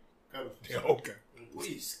true. Cut it. Yeah, okay. Put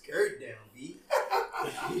your skirt down, B.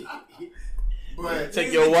 But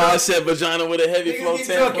Take your wide set vagina with a heavy flow Niggas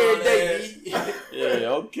get drunk tampon. every day, B. Yeah,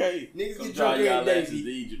 okay. Niggas Come get dry drunk y'all every day, asses B. to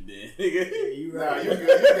Egypt then. Yeah, you nah, right. you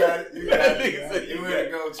good. You got it. You got Nigga said it. you You got ready it.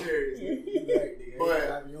 to go cherries. You right, nigga.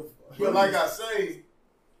 But- I'm your fault. But like I say,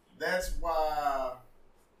 that's why.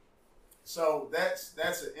 So that's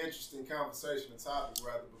an interesting conversation, a topic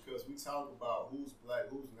rather, because we talk about who's black,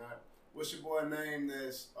 who's not. What's your boy name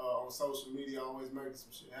that's on social media always making some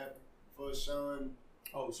shit happen? For Sean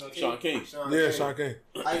Sean King. Yeah, Sean King.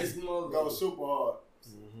 I just know go super hard.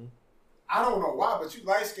 Mm-hmm. I don't know why, but you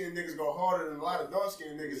light skinned niggas go harder than a lot of dark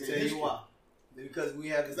skinned niggas in tell history. you why. Because we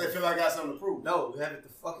have it. Because they feel like I got something to prove. No, we have it the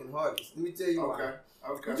fucking hardest. Let me tell you Okay. why.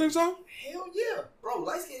 You Okay. think so? Hell yeah, bro.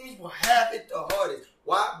 Light skinned people have it the hardest.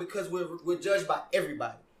 Why? Because we're judged by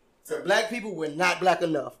everybody. To black people, we're not black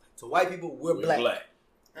enough. To white people, we're black.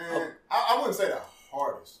 And I wouldn't say the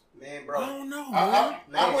hardest. Man, I bro. don't know, man. I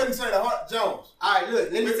Man. wouldn't say the hard. Jones. All right,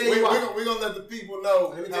 look. Let me tell you why. We're going to let the people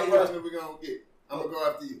know Let me how tell you why. personal we're going to get. I'm going to go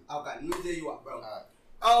after you. Okay, let me tell you why, bro. All right.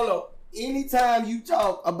 I don't know. Anytime you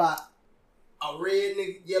talk about a red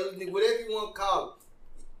nigga, yellow nigga, whatever you want to call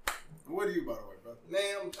it, What are you, by the way, brother?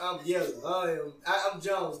 man, I'm yellow. I'm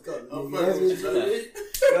Jones color. I'm That's what fucking it is.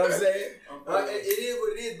 You know what I'm saying? I'm fucking It is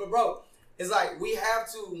what it is. But bro, it's like we have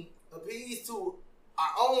to appease to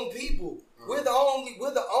our own people. We're the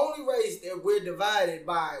only race that we're divided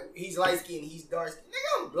by. He's light skinned, he's dark skinned.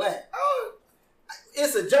 Nigga, I'm black.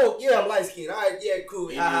 It's a joke. Yeah, I'm light skinned. All right, yeah, cool.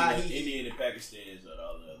 Indian and Pakistanis are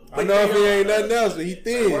all the other. I know if he ain't nothing else, but he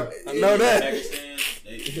thin. I know that. Pakistan,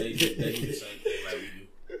 they do the same thing like we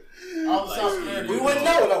do. All the Like, South see, American. We wouldn't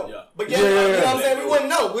know though. Yeah. But Yeah, you know yeah, what I'm saying? We wouldn't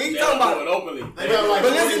know. We ain't talking do it about. openly. They got like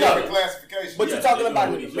But listen 20 though. different classifications. But Yeah, you're talking they about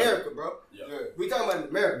do in it with each America, bro. Yeah. Yeah. We talking about in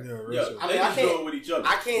America. Yeah, Yeah, racist. I they mean, just do it with each other.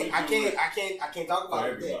 I can't talk about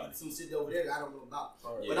everybody. that. Some shit over there that I don't know about.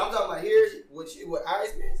 Alright. But I'm talking about here, what I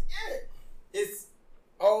experience, yeah. It's,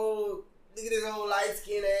 oh, look at this old light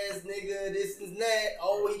skinned ass nigga, this and that.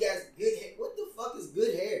 Oh, he got good hair. What the fuck is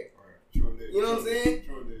good hair? Alright. True indeed. You know what I'm saying?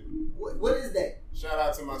 True indeed. What is that? Shout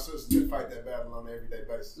out to my sisters that fight that battle on an everyday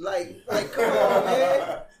basis. Like, come on,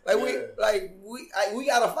 man. Yeah. We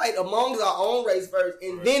gotta fight amongst our own race first,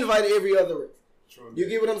 and Right. then fight every other race. True You indeed.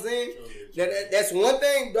 get what I'm saying? True indeed. That's one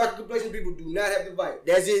thing. Darker complexion people do not have to fight.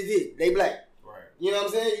 That's just it. They black. Right. You know what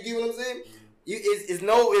I'm saying? You get what I'm saying? Mhm.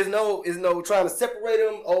 It's no trying to separate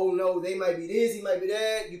them. Oh no, they might be this, he might be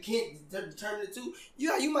that. You can't determine the two.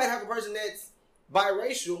 You might have a person that's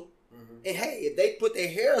biracial, Mhm. and hey, if they put their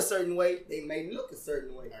hair a certain way, they may look a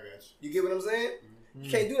certain way. I got you. You get what I'm saying? You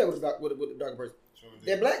can't do that with a dark person. True indeed.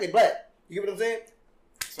 They're black. They black. You get what I'm saying?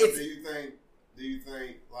 So It's- do you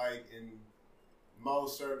think like in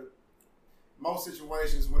most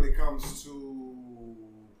situations when it comes to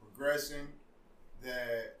progressing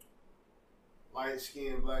that light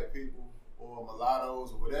skinned black people or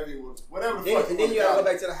mulattoes or whatever you want, whatever the fuck And then you gotta go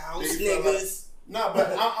back to the Do house, you feel niggas. No, but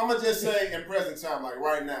I'm gonna just say in present time, like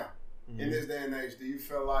right now, in Mhm. this day and age, do you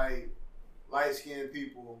feel like light skinned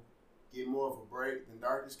people get more of a break than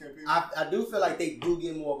darker skinned people? I do feel like they do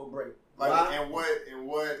get more of a break. Like Why? in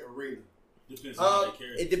what arena? Depends on how they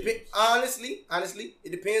carry It depends. Honestly, it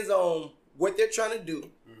depends on what they're trying to do.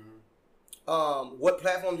 Mm-hmm. What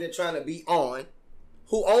platform they're trying to be on,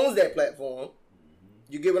 who owns that platform.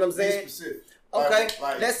 You get what I'm Be saying? specific. Okay,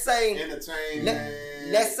 Like let's say,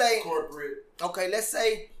 entertainment. let's say- corporate. let's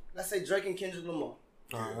say Drake and Kendrick Lamar.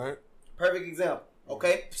 All right. Perfect example.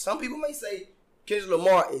 Okay, some people may say Kendrick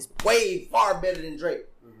Lamar is way far better than Drake.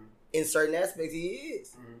 Mm-hmm. In certain aspects, he is.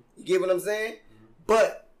 Mm-hmm. You get what I'm saying?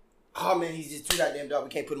 But oh man, he's just too goddamn dark. We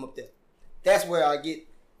can't put him up there. That's where I get.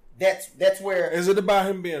 That's where. Is it about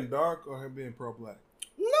him being dark or him being pro-black?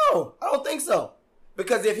 No, I don't think so.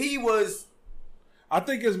 Because if he was, I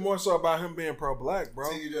think it's more so about him being pro-black, bro.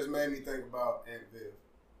 See, you just made me think about Aunt Viv.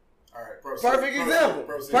 All right, perfect example.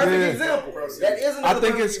 Perfect example. That isn't a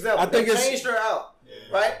perfect example. They changed her out,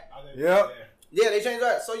 right? Yeah. Yeah, they changed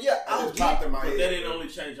her out. So yeah, I was popped in my But head. they didn't only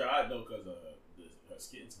change her out though because of her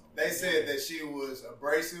skin tone. They said that she was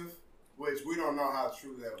abrasive, which we don't know how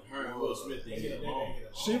true that was. Her and Will Smith didn't get along.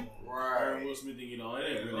 Her and Will Smith didn't get along. It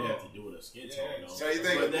didn't really have to do with her skin tone, though. So you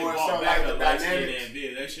think but it's they more brought so back like a the light skin dynamics? and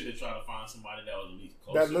Viv. They should have tried to find somebody that was at least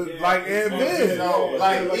close. That looked like Aunt Viv. So,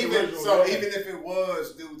 like, Like even original, so, yeah. even if it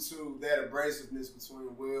was due to that abrasiveness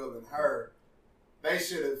between Will and her, they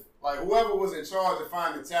should have, like, whoever was in charge of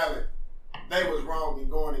finding talent, they was wrong in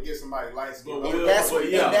going to get somebody light skinned. But Will, that's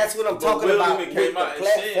what I'm talking Will about even with came the out and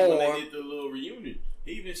said when platform. they did the little reunion,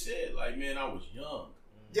 he even said, like, man, I was young.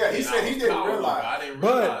 Yeah, he And said I he was didn't cowardly, realize. I didn't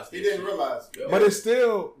But realize He this didn't shit. realize. Yeah. But it's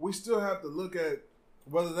still, we still have to look at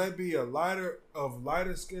whether they be a lighter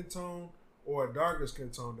skin tone or a darker skin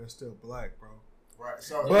tone that's still black, bro. Right.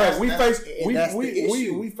 So, But that's- we that's- that's the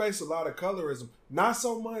issue. we face a lot of colorism. Not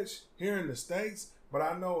so much here in the States, but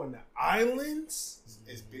I know in the islands,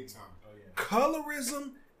 it's big time.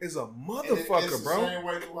 colorism is a And motherfucker, it's bro. the same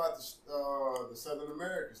way throughout the Southern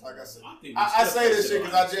Americas. Like I said, I think I we say this still shit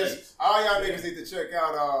because I face it on the just States. all y'all niggas need to check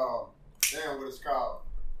out damn what it's called,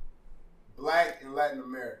 Black in Latin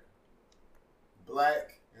America.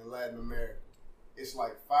 Black in Latin America. It's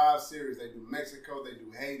like 5 series. They do Mexico, they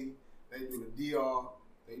do Haiti, they do the DR,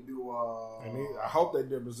 they do I hope they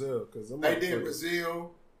did Brazil because they did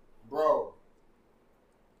Brazil, bro.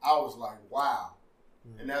 I was like, wow.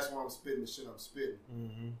 And that's why I'm spitting the shit I'm spitting.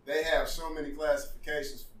 Mm-hmm. They have so many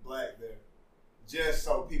classifications for black there, just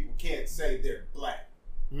so people can't say they're black.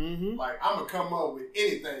 Mm-hmm. Like, I'm gonna come up with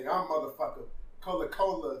anything. I'm motherfucker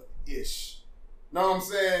Coca-Cola-ish. Know what I'm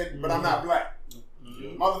saying? But I'm not black.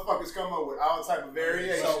 Motherfuckers come up with all type of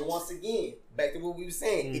variations. So once again, back to what we were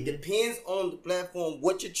saying, it depends on the platform,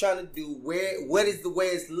 what you're trying to do, what is the way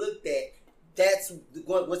it's looked at. That's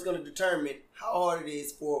what's going to determine how hard it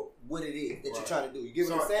is for what it is that you're trying to do. You get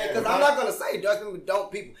what I'm saying? Because I'm not going to say dark people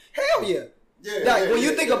don't people. Hell yeah. When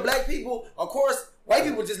you think of black people, of course, white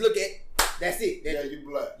people just look at, that's it. You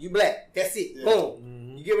black. You black. That's it. Yeah.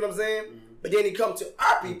 Boom. You get what I'm saying? But then it comes to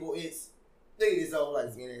our people, it's, look at this old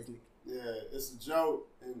like skin ass nigga. Yeah, it's a joke,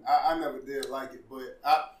 and I never did like it, but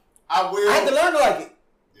I will. I had to learn to like it.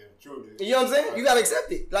 Yeah, true. Dude. You know what I'm saying? You gotta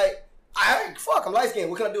accept it. Like, fuck, I'm light skinned.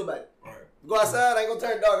 What can I do about it? Right. Go outside, I ain't gonna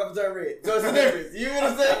turn dark, I'm gonna turn red. So it's the difference. You know what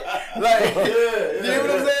I'm saying? Like, you know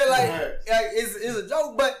what I'm saying? Like it's a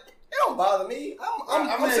joke, but it don't bother me.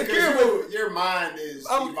 I'm secure with your mind is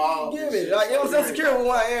I'm evolved. give it. Like, you know what I'm saying? Secure with who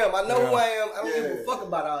I am. I know who I am. I don't give a Yeah. fuck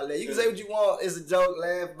about all that. You can say what you want. It's a joke.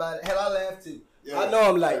 Laugh about it. Hell, I laugh too. Yeah. I know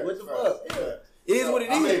I'm like, what the fuck? Facts. Yeah. It is what it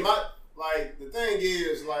is. I mean, the thing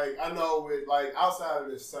is, like, I know with, like, outside of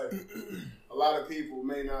this segment, a lot of people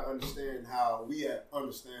may not understand how we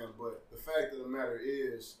understand, but the fact of the matter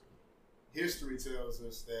is, history tells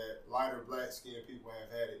us that lighter black skinned people have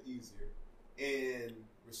had it easier in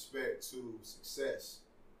respect to success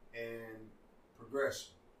and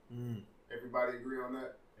progression. Everybody agree on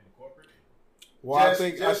that? In corporate? Well, I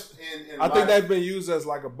think they've been used as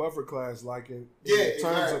like a buffer class, like in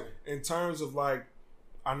terms of like,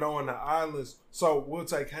 I know in the islands. So we'll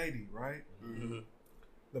take Haiti, right? Mm-hmm.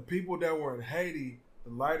 The people that were in Haiti,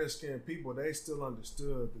 the lighter skinned people, they still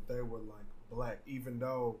understood that they were like black, even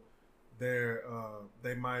though their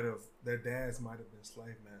dads might have been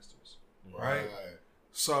slave masters, right?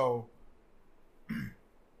 So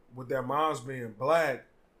with their moms being black,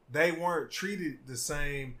 they weren't treated the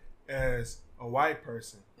same as a white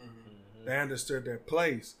person. They understood their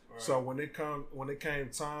place. Right. So when it came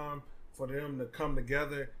time for them to come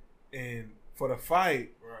together and for the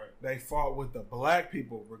fight, they fought with the black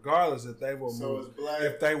people, regardless if they were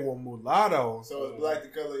mulattoes. So is black the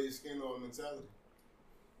color of your skin or a mentality?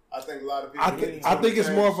 I think a lot of people. I think it's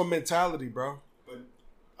more of a mentality, bro. But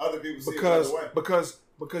other people see it the other way.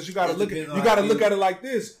 Because you gotta look at it like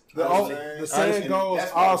this. The saying goes,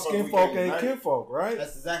 all skin folk ain't kinfolk, right?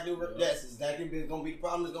 That's exactly gonna be the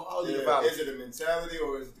problem. It's gonna always be the problem. Is it a mentality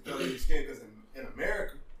or is it the color of your skin? Because in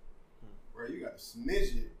America, where you got a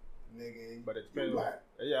smidget, nigga, but it depends. Black.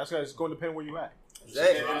 Yeah, it's going to depend where you at.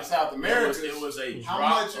 Exactly. In South America, it was a how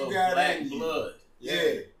drop much you of got black in you? blood.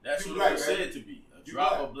 Yeah, that's you what black, it was right? said to be. A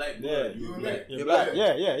drop of black blood. You black. You're black.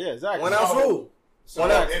 Yeah, exactly. 1 ounce rule.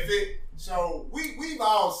 So we've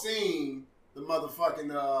all seen the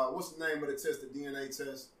motherfucking what's the name of the test, the DNA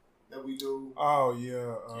test that we do. Oh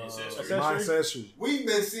yeah, Ancestry. my ancestry. We've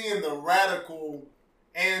been seeing the radical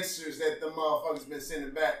answers that the motherfuckers been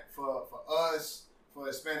sending back for us, for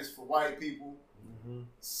Hispanics, for white people. Mm-hmm.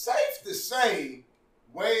 Safe to say,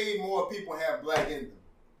 way more people have black in them.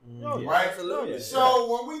 Mm-hmm. Right? Absolutely.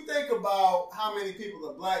 So when we think about how many people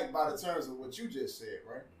are black by the terms of what you just said,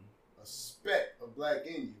 right? A speck of black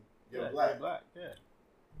in you, you're black. Yeah.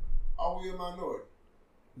 Are we a minority?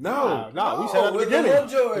 No, No, we said at the we're beginning. the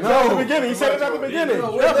majority. No, at the beginning. He said it at the beginning.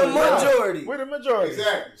 No, we're the majority. We're the majority.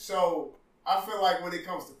 Exactly. So I feel like when it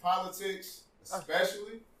comes to politics,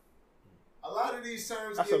 especially, a lot of these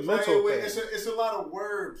terms That's get a mental played with. thing. It's a lot of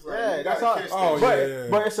wordplay. Yeah, You that's gotta all. catch Oh, that yeah, shit. yeah.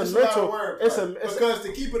 But it's a It's a lot of mental. wordplay. It's Because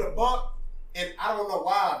to keep it a buck, and I don't know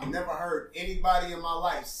why I've never heard anybody in my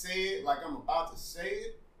life say it like I'm about to say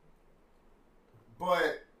it,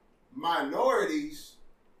 but minorities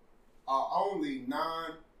are only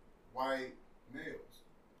non-white males.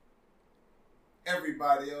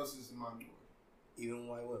 Everybody else is a minority. Even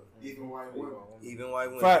white women. Even white women. Even white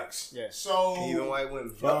women. Facts. Yeah. So Even white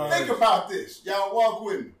women. Facts. think about this. Y'all walk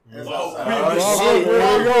with me. As I say. Oh, shit. Here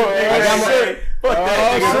we go. I got my shit. Fuck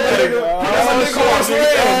that nigga.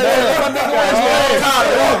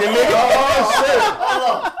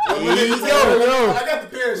 I got the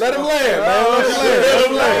parents. Let him land, man. Let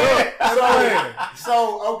him land.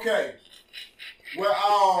 So okay. We're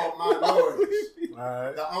all minorities. All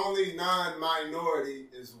right. The only non-minority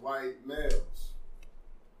is white males.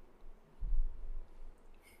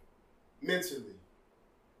 Mentally,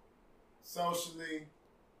 socially,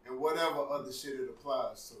 and whatever other shit it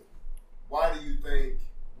applies to. Why do you think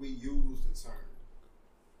we use the term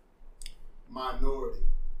minority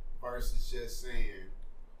versus just saying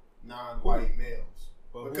non-white males?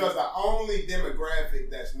 Because the only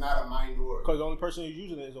demographic that's not a minority Because the only person who's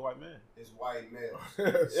using it is a white man. is white males.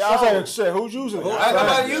 Yeah, I'm saying shit. Who's using it? Ain't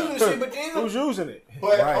nobody using this shit but them. Who's using it?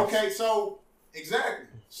 But Right. okay, so exactly.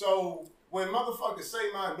 So when motherfuckers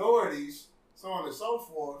say minorities, so on and so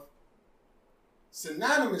forth,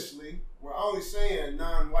 synonymously, we're only saying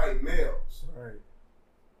non-white males. Right. And-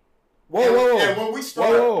 Whoa. And when we start,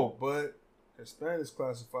 Whoa, but Hispanics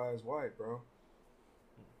classify as white, bro.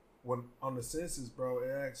 When on the census, bro, it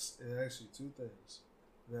asks you 2 things.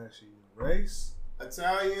 It asks you race.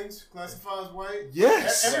 Italians classify as white.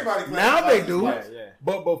 Yes. Everybody Now classifies they as do. white. Yeah.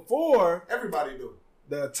 But before, Everybody do.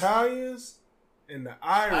 the Italians and the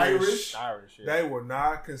Irish, Irish. Yeah. they were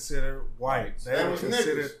not considered white. They They were was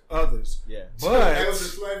considered others. Yeah. They was in But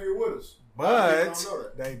slavery with us. A lot of people don't know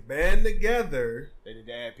that. they band together. They need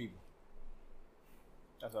to add people.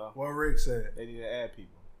 That's all. What Rick said. They need to add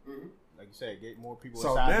people. Mhm. Like you said, get more people So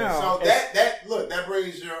inside now- So that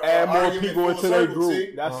brings your add more argument people full into their circle, group.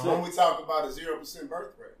 see? That's When it. we talk about a 0%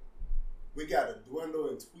 birth rate, we got to dwindle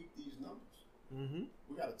and tweak these numbers. Mm-hmm.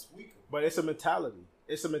 We got to tweak them. But it's a mentality.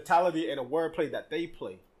 It's a mentality and a wordplay that they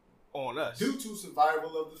play on us. Due to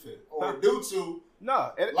survival of the fittest, or Huh. due to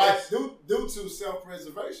No, due to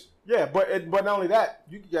self-preservation. yeah, but not only that,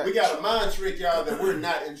 you got We got to mind trick y'all that we're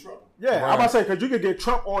not in trouble. Yeah, Right. I'm about to say, because you could get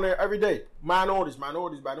Trump on there every day. Minorities.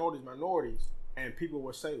 And people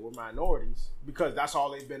will say we're minorities because that's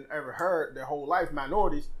all they've been ever heard their whole life,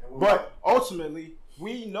 minorities. And we're But not. ultimately,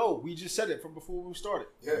 we know, we just said it from before we started.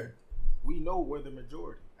 Yeah. We know we're the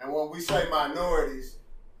majority. And when we say minorities,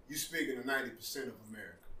 you speaking of 90% of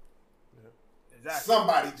America. Exactly.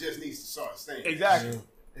 Somebody just needs to start saying that. Exactly.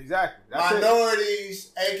 Exactly. That's it.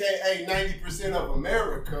 Minorities, aka 90% of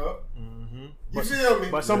America. Mm-hmm. You feel me?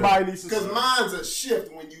 But somebody needs to. Because mine's a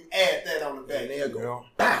shift when you add that on the back. And they'll go.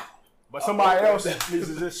 Yeah. But somebody else needs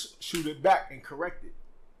to just shoot it back and correct it.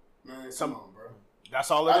 Man, come Some- on, bro. That's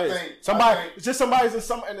all it I is. think- Somebody, I think- it's just somebody's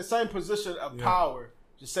in the same position of Yeah. power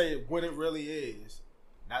to say what it really is.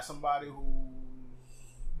 Not somebody who's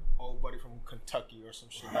old buddy from Kentucky or some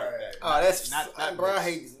shit like Right. that. Oh, that's Not bro. I bitch.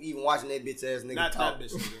 hate even watching that bitch ass nigga Not talk. that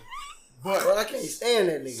bitch nigga. Bro, I can't stand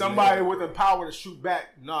that nigga. Somebody man. with the power to shoot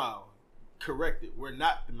back. No, correct it. We're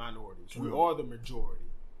not the minorities. We are the majority.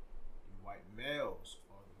 You white males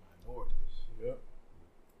are the minorities. Yep.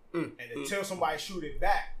 And until somebody shoot it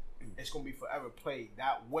back, it's gonna be forever played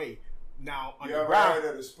that way. Now You ever underground.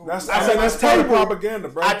 heard of the spook? That's That's table table. propaganda,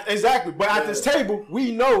 bro. Exactly, but at this table,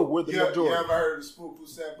 we know we're the You majority. ever heard of the spook who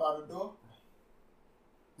sat by the door?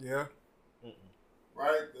 Yeah.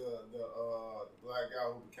 Right? The black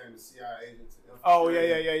guy who became a CIA agent. To Oh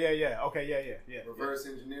yeah. Okay, yeah. Reverse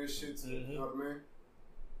engineer shit. To, Mhm. You know what I mean?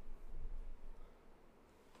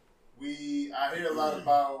 I hear a lot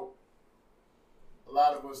about a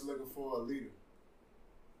lot of us looking for a leader.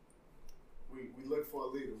 We look for a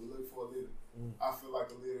leader. We look for a leader. I feel like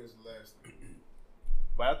a leader is the last thing.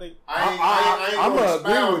 But I think I'm gonna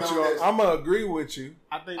agree with you. I'm gonna agree with you.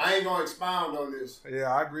 I ain't gonna expound on this.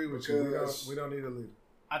 Yeah, I agree with you. We don't need a leader.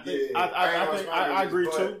 I think I agree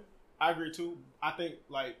too. I agree too. I think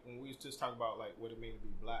like when we just talk about like what it means to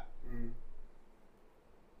be black,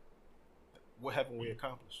 what haven't we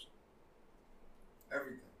accomplished?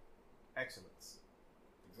 Everything. Excellence.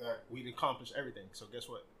 Exactly. We accomplished everything. So guess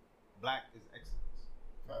what? Black is excellence.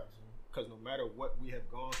 Because no matter what we have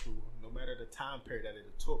gone through, no matter the time period that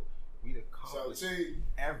it took, we accomplished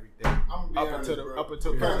everything. I'm gonna be up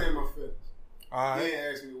until kind of in my feelings. Right. He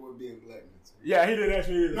ain't asked me what being black means. Yeah, he didn't ask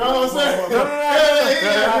me either. No, I'm saying. No,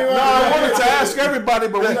 I wanted to ask everybody,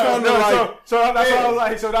 but we kind of like. So that's why I was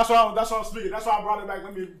like. So that's why I'm speaking. That's why I brought it back.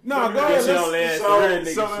 Let me. No, go ahead. She don't ask the real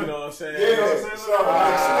niggas. You know what I'm saying? Yeah. So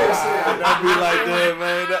like Slick Don't be like that,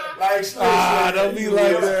 man. like Slick Don't be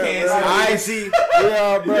like that. I see.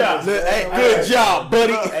 Yeah, bro. Hey, good job,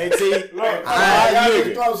 buddy. Hey, T. I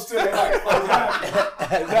get close to it.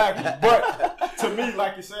 Exactly. But to me,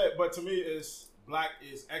 like you said, is black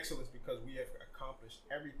is excellence because we have accomplished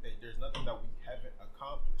everything. There's nothing that we haven't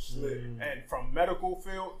accomplished. And from medical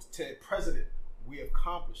field to president, we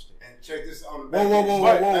accomplished it. And check this on.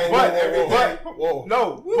 Whoa.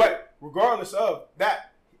 No, but regardless of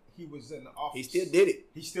that, he was in the office. He still did it.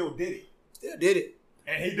 Still did it.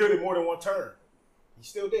 And he did it more than one term. He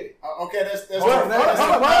still did it. Okay, that's Wait. All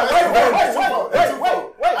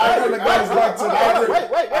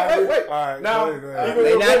right, Now, go ahead.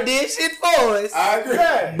 They not did shit for us. I agree.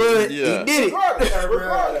 But Yeah. he did it.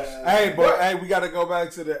 Regardless. Hey, but we got to go back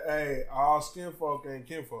to the all skin folk and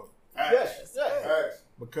kinfolk Yes.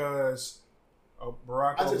 because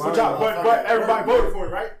Barack I just- Obama. But everybody voted for it,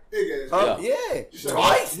 right? Yeah.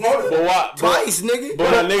 Twice, nigga. But what? Twice, nigga. But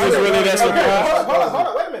the niggas really that's Okay, surprised. hold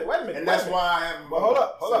on. Wait a minute. And that's why I haven't. But hold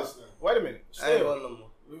up. Wait a minute. I ain't Still, voting no more.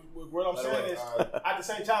 what I'm saying is, at the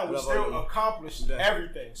same time, we What still about you? accomplished Yeah.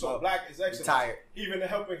 everything. So No. black is excellent. Tired. Even the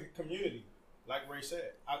helping the community, like Ray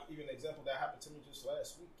said. Even an example that happened to me just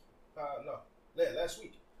last week. Last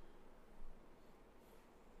week.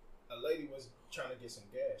 A lady was trying to get some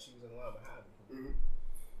gas. She was in line behind me.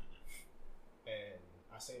 And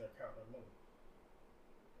I seen her count her money.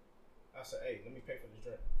 I said, hey, let me pay for this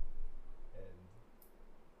drink. And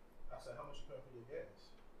I said, how much you paying for your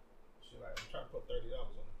gas? She like, I'm trying to put $30 on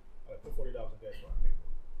it. I like, put $40 in gas for I pay for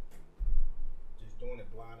it. Just doing it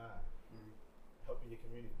blind eye. Helping your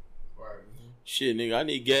community. Right. Shit, nigga, I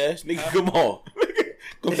need gas. Nigga, come on.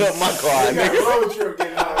 Come help my car, nigga. Road trip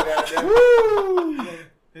getting out of that.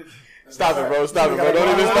 Stop it, bro. Don't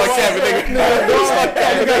even start capping, nigga. Don't start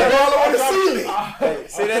capping, nigga. all over the ceiling.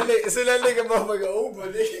 See that nigga motherfucker Uber,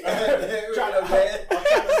 nigga. Trying to spare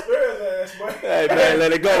his ass, but Hey, man,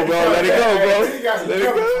 let it go, bro. Let it go, bro. He got some Let it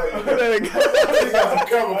cover go. for you. Let it go. He got some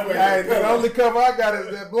cover for you. Hey, the only cover I got is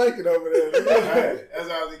that blanket over there. That's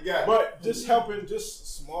all he got. But just helping,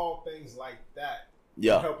 just small things like that.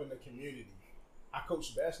 Yeah. Helping the community. I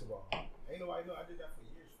coached basketball. Ain't nobody know I did that for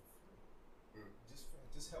years for free.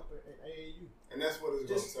 Just helping in AAU. And that's what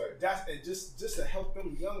it's going to Just say. just to help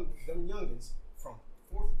them youngins from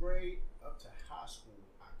 4th grade up to high school.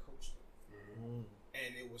 I coached them,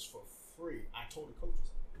 and it was for free. I told the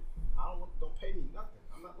coaches, don't pay me nothing.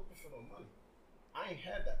 I'm not looking for no money. I ain't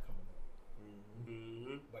had that coming up,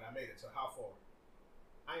 but I made it to how far?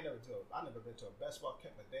 I never been to a basketball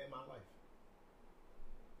camp a day in my life.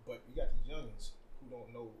 But you got these youngins who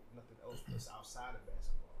don't know nothing else that's outside of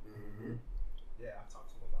basketball. Yeah, I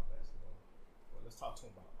talked to them about basketball. Well, let's talk to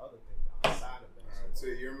them about other things outside of basketball. So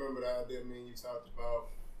you remember the idea me and you talked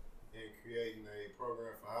about in creating a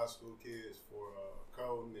program for high school kids for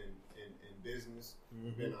coding and business,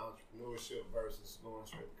 and entrepreneurship versus going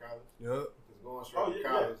straight to college? Yep. Because going straight to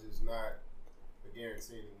college is not a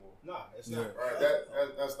guarantee anymore. Nah, it's not. Right,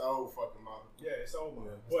 that's the old fucking model. Yeah, it's the old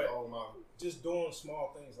model. That's But the old model. just doing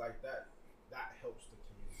small things like that helps the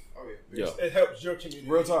community. Oh yeah. Yeah. It helps your community.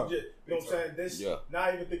 Real talk. You know what I'm saying? This,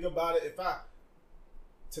 not even think about it.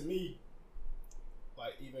 To me,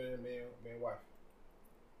 like even in man and wife,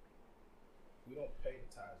 we don't pay the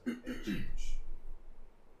tithes in church.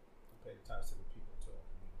 We pay the tithes to the people, to our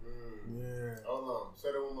community. Yeah. Hold on.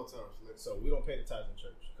 Say that one more time. So we don't pay the tithes in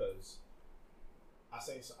church because I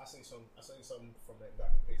seen something from that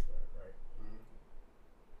back in Pittsburgh, right?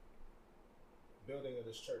 Building of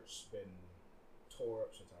this church been tore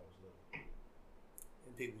up since I was little.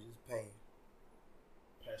 And people just paying.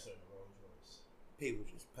 Pastor in the Rolls Royce. People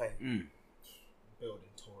just paying.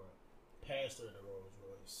 Building tore up. Pastor in the Rolls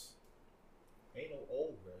Royce. Ain't no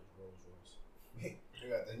old Rolls Royce. You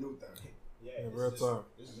got the new thing. Yeah, real talk.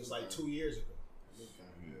 This is just like 2 years ago. New thing.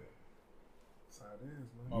 Yeah. That's how it is,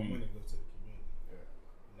 man. Our money goes to the community. Yeah.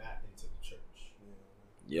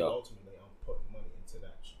 Yeah. Ultimately, I'm putting money into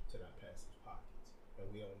that pastor's pockets, and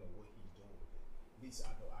we don't know what he's doing with it. At least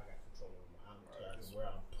I know I got control over my own and where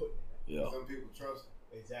I'm putting it. Yeah. Some people trust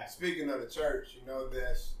him. Exactly. Speaking of the church, you know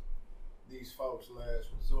that's these folks' last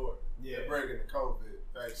resort. Yeah. They're bringing the COVID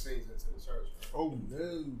vaccines into the church. Right? Oh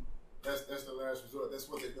no. That's the last resort. That's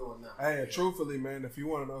what they're doing now. Hey, and truthfully, man, if you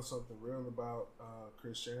want to know something real about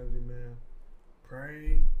Christianity, man,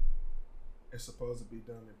 praying is supposed to be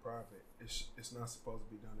done in private. It's not supposed to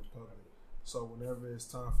be done in public. So whenever it's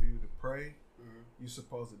time for you to pray, you're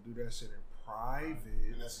supposed to do that shit in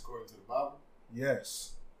private. And that's according to the Bible?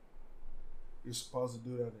 Yes. You're supposed to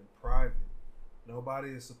do that in private. Nobody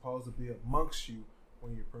is supposed to be amongst you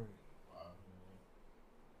when you're praying.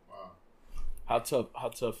 Wow. How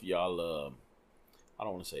tough y'all I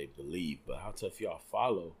don't want to say believe, but how tough y'all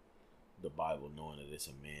follow the Bible knowing that it's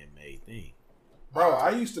a man-made thing? Bro,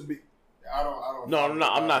 I used to be. I don't. No,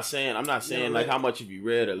 I'm not saying like how much have you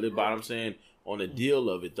read or lived by. I'm saying on the deal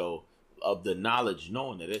of it though, of the knowledge,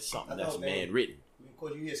 knowing that it's something that's man written. Of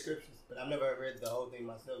course, you hear scriptures, but I've never read the whole thing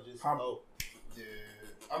myself. Just Yeah,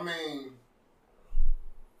 I mean,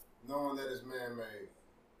 knowing that it's man-made.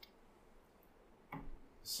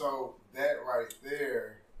 So that right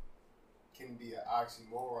there can be an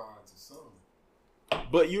oxymoron to some.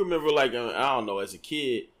 But you remember, like I don't know, as a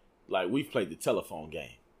kid, like we played the telephone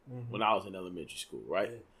game when I was in elementary school,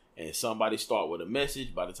 right? Yeah. And somebody start with a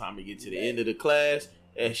message. By the time you get to the end of the class,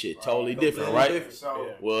 that shit totally different, right?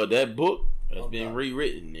 So, well, that book has been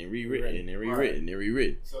rewritten and rewritten and rewritten and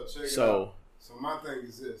rewritten. So check it out. So my thing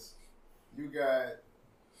is this: you got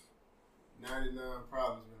 99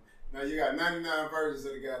 problems. Now you got 99 versions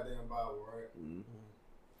of the goddamn Bible, right? Mm-hmm.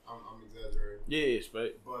 I'm exaggerating. Yeah, it's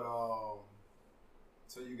right. But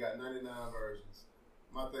so you got 99 versions.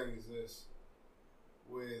 My thing is this: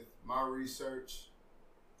 with my research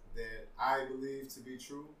that I believe to be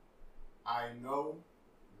true, I know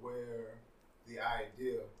where the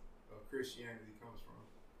idea of Christianity comes from.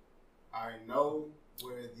 I know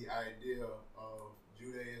where the idea of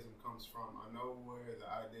Judaism comes from. I know where the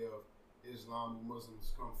idea of Islam and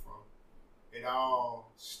Muslims come from. It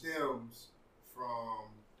all stems from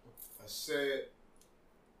a Set,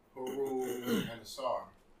 Horus, and Asar.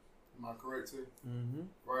 Am I correct, too? Mm-hmm.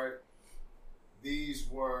 Right? These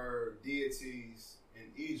were deities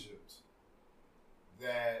in Egypt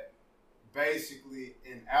that basically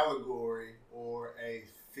an allegory or a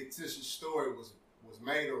fictitious story was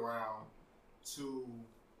made around to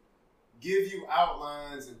give you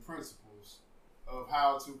outlines and principles of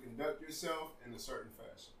how to conduct yourself in a certain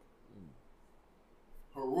fashion.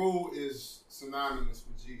 Heru is synonymous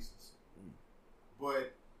with Jesus.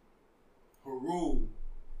 But Heru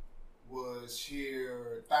was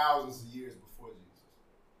here thousands of years before Jesus.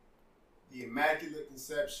 The Immaculate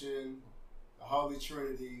Conception, the Holy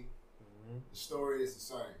Trinity, the story is the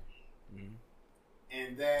same.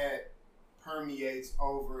 And that permeates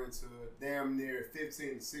over into damn near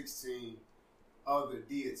 15 to 16 other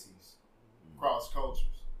deities across cultures.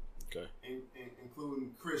 Okay.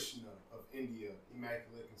 Including Krishna of India,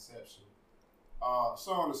 Immaculate Conception,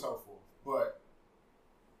 so on and so forth. But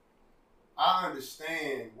I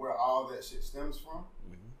understand where all that shit stems from.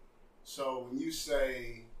 So when you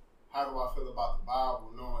say, how do I feel about the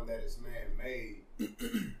Bible knowing that it's man-made,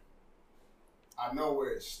 I know where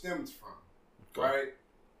it stems from, right?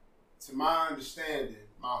 To my understanding,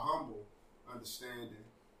 my humble understanding,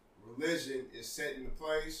 religion is set into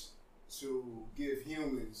place to give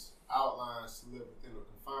humans outlines to live within or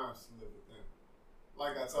confines to live within.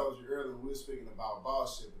 Like I told you earlier, we were speaking about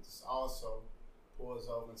boss shit, but this also pours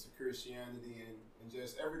over into Christianity and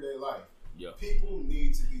just everyday life. Yeah. People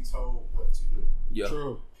need to be told what to do. Yeah.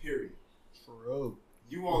 True. Period. True.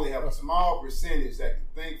 You only have a small percentage that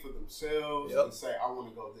can think for themselves and say, I want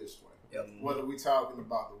to go this way. Whether we talking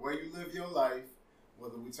about the way you live your life,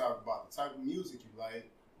 whether we talk about the type of music you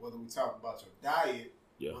like, whether we talk about your diet,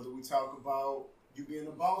 whether we talk about you being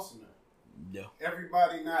a boss or not. Yeah.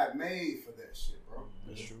 Everybody not made for that shit, bro.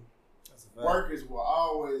 That's true. Workers will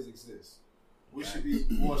always exist. We should be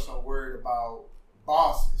more so worried about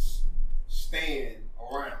bosses staying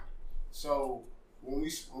around. So when we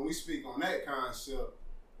speak on that concept,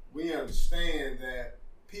 we understand that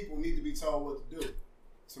people need to be told what to do.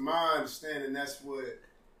 To my understanding, that's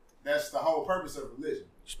the whole purpose of religion.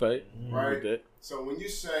 Spade. Right? That. So when you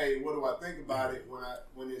say, what do I think about it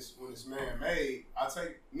when it's man-made, I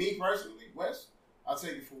take, me personally, Wes, I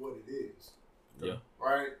take it for what it is. Yeah.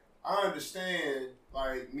 Right? I understand,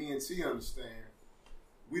 like me and T understand,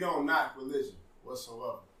 we don't knock religion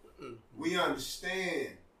whatsoever. We understand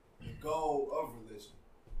the goal of religion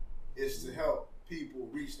is to help people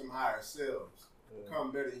reach them higher selves.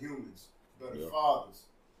 become better humans, better Yeah. fathers,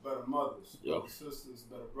 better mothers, Yeah. better sisters,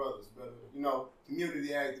 better brothers, better, community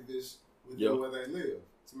activists within Yeah. where they live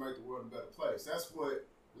to make the world a better place. That's what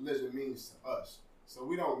religion means to us. So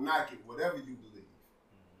we don't knock it, whatever you believe.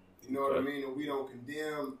 You know what I Okay. mean? And we don't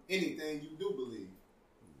condemn anything you do believe.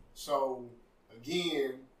 So,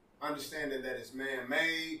 again, understanding that it's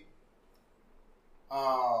man-made,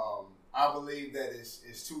 I believe that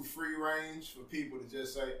it's too free range for people to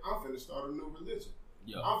just say, I'm finna start a new religion.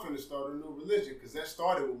 Yeah. I'm finna start a new religion, because that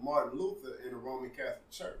started with Martin Luther in the Roman Catholic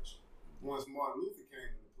Church. Once Martin Luther came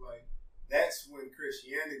into play, that's when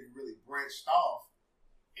Christianity really branched off,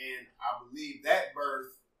 and I believe that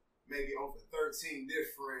birthed maybe over 13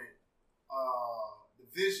 different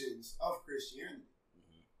divisions of Christianity.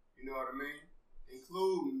 You know what I mean?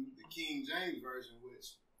 Including the King James Version,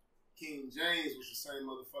 which King James was the same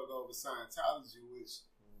motherfucker over Scientology, which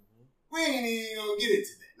we ain't even gonna get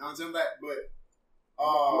into that. Know what I'm talking about? But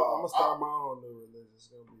I'm gonna start my own new religion. It's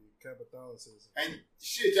gonna be Catholicism. and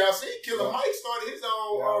shit, y'all see, Killer Mike started his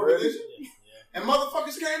own Yeah, already? religion, Yeah. and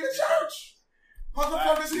motherfuckers came to church.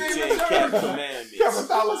 Motherfuckers came to Cap church. commandments.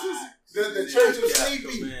 Catholicism. The Church of Cap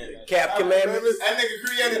Sleepy. commandments. Cap commandments. That nigga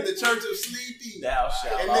created the Church of Sleepy. Thou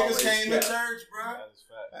shalt And niggas always came to cap. church, bro. That is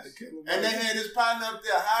facts. And they had his partner up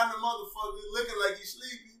there hiding the motherfucker, looking like he's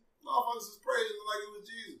sleepy. Motherfuckers was praising him like it was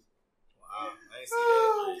Jesus. Wow, I ain't see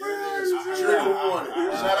that. Trigger warning.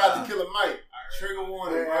 Shout out to Killer Mike. Trigger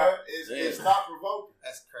warning, bro. It's thought provoking.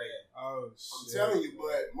 That's crazy. Oh, I'm shit. telling you,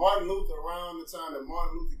 but Martin Luther, around the time that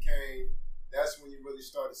Martin Luther came, that's when you really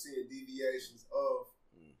started seeing deviations of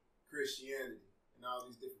Christianity and all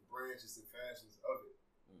these different branches and fashions of it.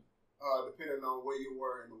 Depending on where you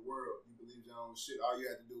were in the world, you believed your own shit. All you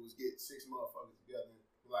had to do was get 6 motherfuckers together and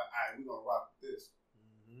be like, all right, we're going to rock with this.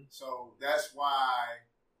 So that's why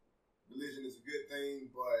religion is a good thing,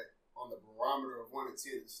 but on the barometer of 1 to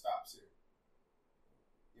 10, it stops here.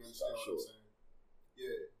 You understand what I'm saying?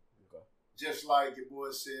 Yeah. Okay. Just like your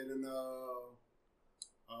boy said in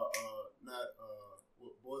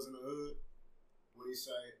Boys in the Hood, when he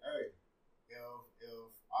say, hey,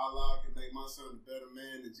 if Allah can make my son a better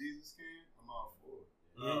man than Jesus can, I'm all for it.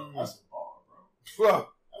 That's a bar, bro.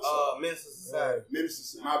 Minister Society.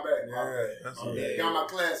 Minister, my bad. Yeah, My bad. Got my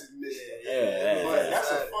classes mixed up. Yeah. But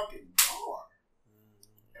that's a fucking bar.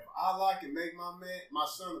 If Allah can make my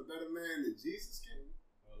son a better man than Jesus can,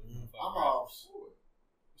 I'm all for it.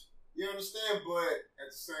 You understand? But at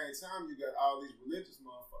the same time, you got all these religious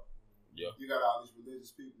motherfuckers. Yeah. You got all these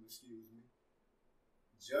religious people, excuse me,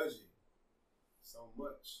 judging so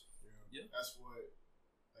much. Yeah. That's what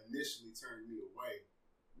initially turned me away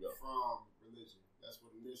from religion. That's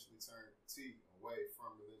what initially turned T away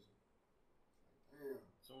from religion. Damn.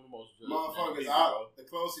 Some of the most Motherfuckers, the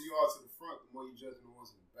closer you are to the front, the more you judging the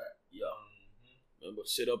ones in the back. Yeah. Remember,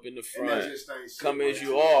 sit up in the And that front. just ain't shit. Come as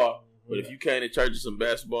you are. But if you came to church with some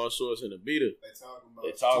basketball shorts and a beater, They talking about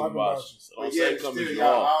they talking about you. So But don't yeah, say come still as you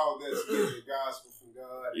y'all are. all that's the gospel from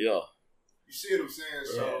God. Yeah. You see what I'm saying?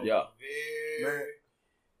 So Yeah. Very,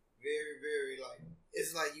 very, very like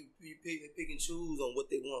it's like you pick and choose on what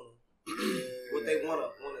they want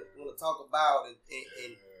to talk about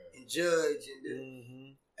and judge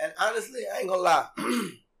and honestly I ain't gonna lie.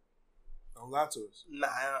 Don't lie to us. Nah,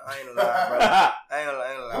 I ain't gonna lie, bro. I ain't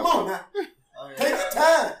gonna lie. Come on now. Take your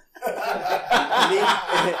time.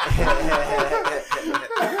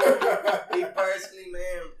 Me personally,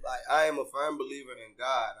 man, like I am a firm believer in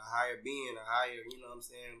God, a higher being, you know what I'm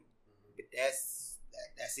saying? But that's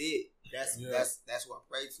it. That's who I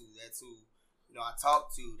pray to. That's who, I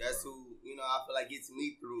talk to. That's who, I feel like gets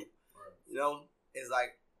me through. You know? It's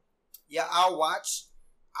like, yeah, I watch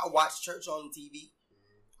church on TV.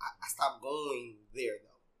 I stopped going there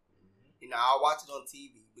though. I watch it on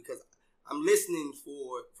TV because I'm listening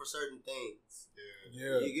for certain things.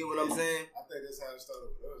 Yeah. You get what I'm saying? I think that's how it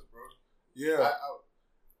started with us, bro. Yeah.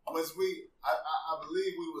 I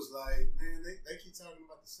believe we was like, man, they keep talking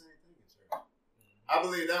about the same thing in church. I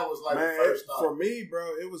believe that was like the first thought. For me,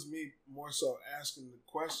 bro, it was me more so asking the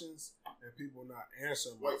questions and people not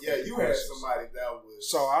answering. Well, yeah, you had somebody that was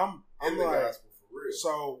so I'm in the like, gospel for real.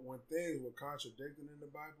 So when things were contradicting in the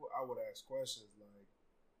Bible, I would ask questions like,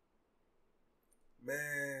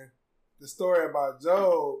 man, the story about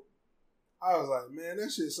Job, I was like, man,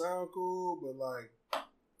 that shit sound cool, but like,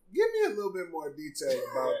 give me a little bit more detail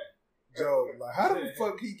about Job. Like, how the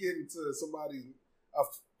fuck he get into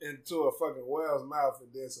into a fucking whale's mouth and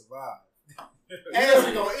then survive? Ants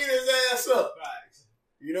are gonna eat his ass up.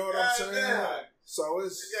 You know what I'm saying? Damn. So The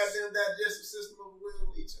it's goddamn digestive system of a whale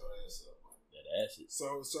will eat your ass up. That ass is.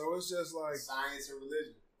 so it's just like Science and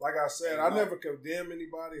religion. I said, I never condemn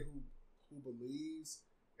anybody who believes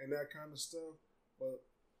in that kind of stuff, but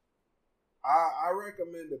I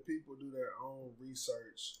recommend that people do their own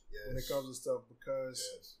research when it comes to stuff because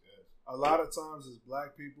a lot of times as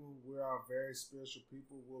black people, we are very spiritual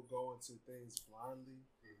people. We'll go into things blindly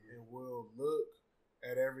and we'll look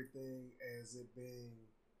at everything as it being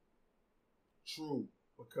true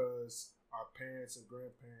because our parents and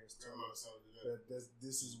grandparents told us that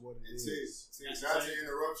this is what it is. See, not to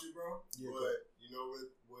interrupt you, bro, but you know with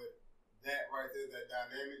that right there, that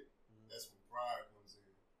dynamic, that's when pride comes in.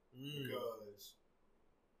 Because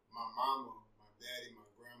my mama, my daddy, my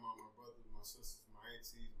grandma, my brothers, my sisters, my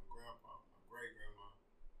aunties, my grandpa, my great grandma,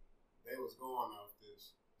 they was going off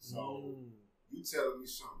this. So you telling me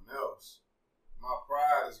something else, my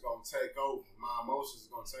pride is gonna take over. My emotions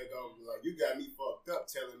is gonna take over. Like you got me fucked up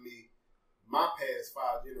telling me my past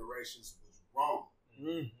 5 generations was wrong.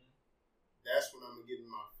 That's when I'm gonna get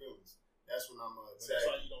in my feelings. That's when I'm gonna attack.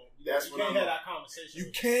 That's why you can't have that conversation. You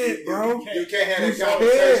can't, bro. You can't have that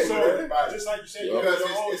conversation with everybody. Just like you said, because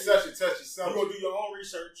it's such a touchy subject. You're gonna do your own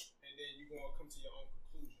research and then you're gonna come to your own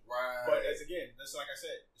conclusion. Right. But that's like I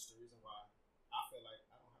said, it's the reason why I feel like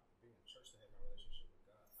I don't have to be in church to have my relationship with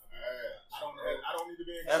God. I don't need to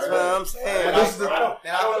be in church. That's what I'm saying. I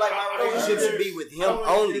feel like my relationship should be with Him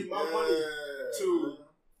only. My money to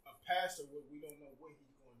a pastor where we don't know what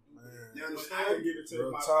he's going to do. You understand? I can give it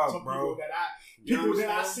to some bro. people that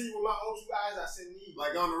I see with my own 2 eyes. I said need.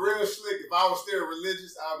 Like on the real slick, if I was still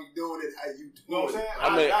religious, I'd be doing it how you do know what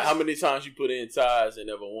I'm it. saying? How many times you put in tithes and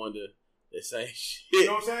never wonder the same shit? You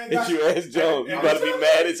know what I'm saying? That you asked Jones, you gotta be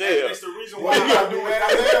mad as hell. That's the reason why I do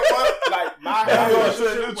it. Like my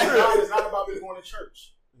relationship with God is not about me going to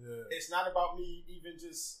church. Yeah. It's not about me even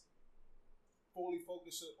just fully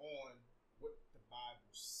focusing on what the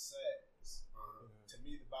Bible says. To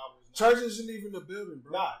me, the Bible is not. Church isn't even the building,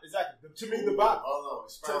 bro. Nah, exactly. To me, the Bible. Hold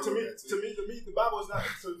on. To me, the Bible is not.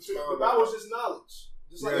 The Bible is just knowledge.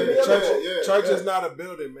 Just like church is not a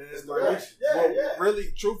building, man. It's like, the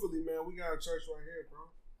really, truthfully, man, we got a church right here, bro.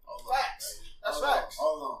 Facts. That's facts.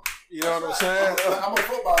 Hold on. You know what I'm saying? I'm a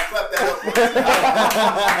football. Clap that up.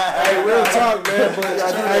 Hey, real talk, man.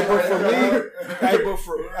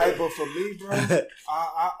 But for me, bro,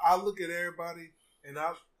 I look at everybody, and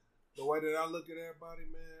the way that I look at everybody,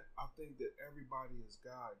 man, I think that everybody is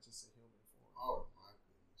God, just a human form. Oh my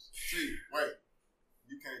goodness. See, wait.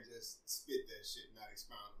 You can't just spit that shit and not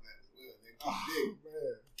expound on that as well, nigga. Keep digging.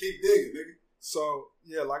 Man. Keep digging, nigga. So,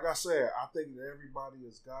 yeah, like I said, I think that everybody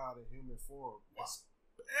is God in human form,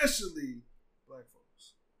 especially black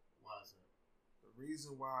folks. Why is that? The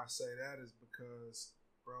reason why I say that is because,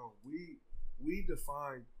 bro, we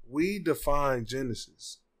define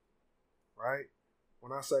Genesis, right?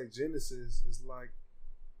 When I say Genesis, it's like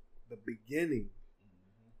the beginning.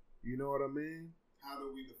 You know what I mean? How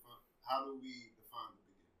do we define the beginning?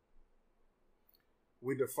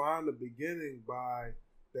 We define the beginning by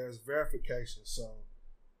there's verification. So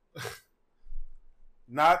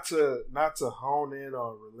not to hone in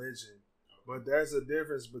on religion, but there's a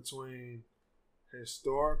difference between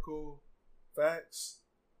historical facts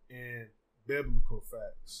and biblical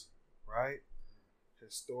facts, right?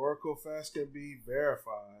 Historical facts can be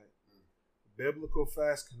verified. Biblical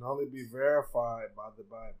facts can only be verified by the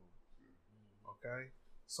Bible. Okay?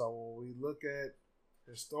 So when we look at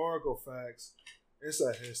historical facts, it's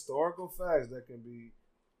a historical facts that can be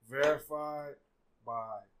verified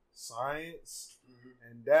by science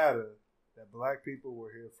and data that black people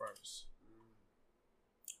were here first.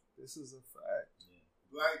 This is a fact.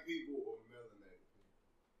 Black people or melanated people?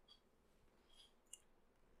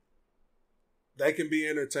 They can be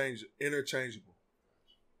interchangeable.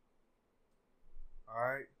 All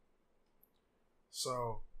right?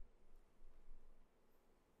 So,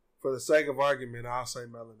 for the sake of argument, I'll say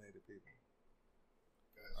melanated people.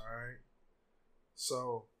 All right?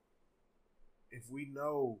 So, if we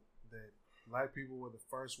know that black people were the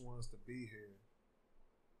first ones to be here,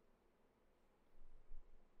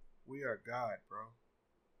 we are God, bro.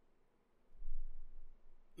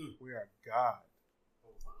 We are God.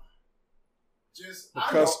 Just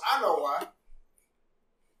because I know why.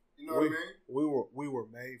 You know what I mean? We were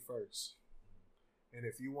made first. And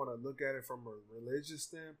if you want to look at it from a religious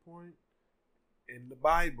standpoint, in the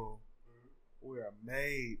Bible, we are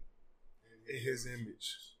made in His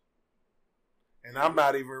image. And I'm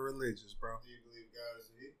not even religious, bro. Do you believe God is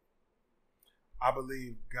He? I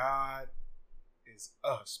believe God is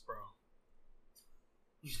us, bro.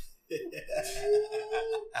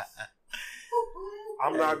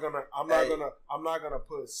 I'm not gonna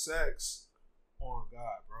put sex on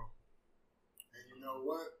God, bro. And you know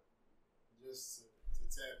what? Just to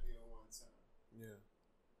tap in one time. Yeah.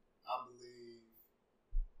 I believe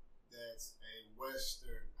that's a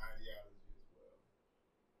Western ideology as well.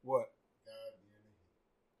 What? God being the heat.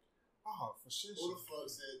 Oh, for sure. Who the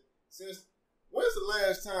fuck said? Since when's the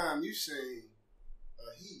last time you seen a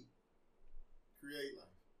he create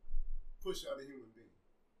life, push out a human being?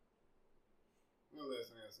 When the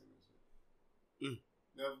last time I seen that shit?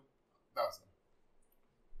 Never. Thought so.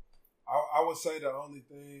 I would say the only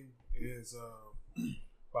thing is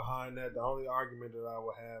behind that. The only argument that I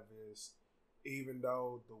would have is, even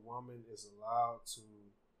though the woman is allowed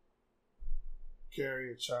to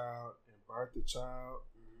carry a child and birth a child,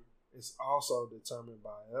 it's also determined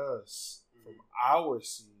by us from our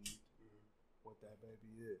seed what that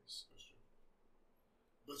baby is.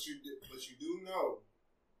 That's true. But you do know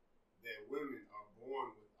that women are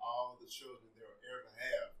born with all the children they'll ever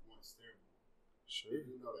have once they're born. Sure.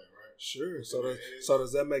 You know that, right? Sure. So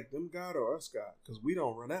does that make them God or us God? Because we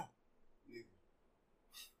don't run out. Neither.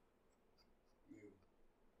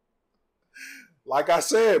 Like I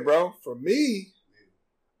said, bro, for me, Neither.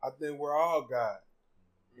 I think we're all God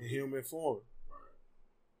in human form.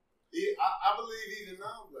 Right. I believe even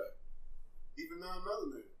non-black, even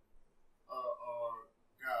non-melanated, are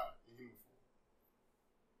God in human form.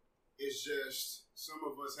 It's just some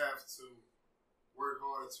of us have to work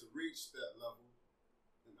harder to reach that level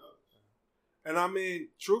than others. And I mean,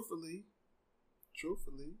 truthfully,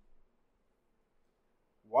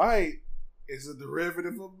 white is a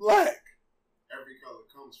derivative of black. Every color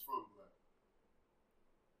comes from black.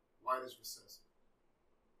 White is recessive.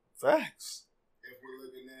 Facts. If we're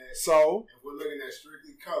looking at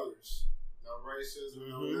strictly colors, no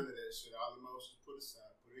racism, no none of that shit, all emotions put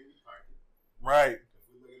aside, put it in your pocket. Right. If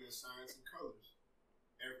we're looking at science and colors,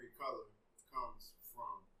 every color comes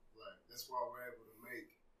from black. That's why we're able to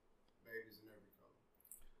make babies in every color.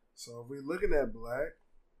 So if we're looking at black,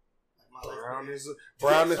 brown is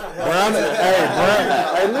brown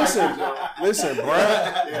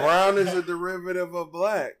is a derivative of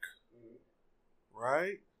black.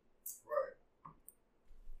 Right? Right.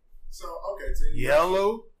 So, okay. So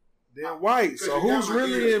yellow, then white. So who's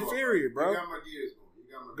really inferior, bro? You got my gears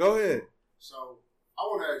going. Go ahead. So, I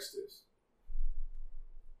want to ask this.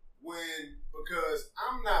 Because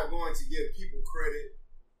I'm not going to give people credit,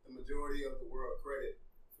 the majority of the world credit,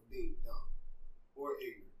 for being dumb or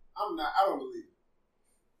ignorant. I don't believe it.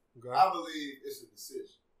 Okay. I believe it's a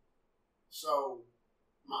decision. So,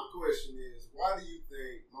 my question is, why do you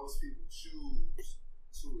think most people choose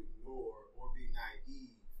to ignore or be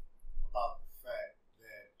naive about the fact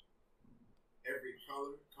that every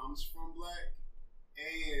color comes from black?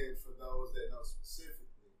 And for those that know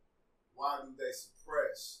specifically, why do they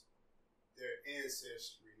suppress their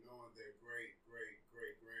ancestry, knowing their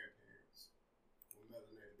great-great-great-grandparents were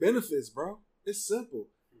melanated? Benefits, bro. It's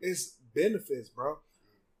simple. It's benefits, bro.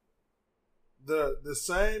 The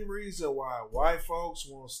same reason why white folks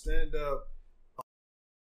won't stand up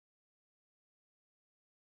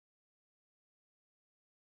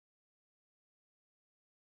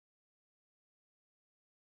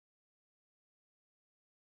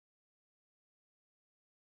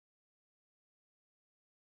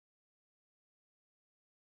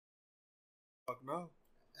no.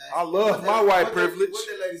 I love my white privilege. What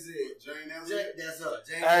that lady said? Jane Elliott? That's her.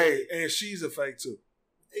 Jane Hey, Elliott. and she's a fake too.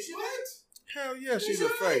 Is she what? Hell yeah, she's a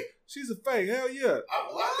fake. She's a fake. Hell yeah.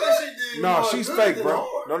 I bet she did. No, more she's good fake, than bro.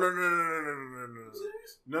 harm.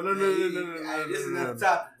 No. This is not the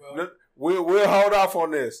topic, bro. We'll hold off on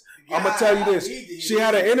this. I'm gonna tell you this. She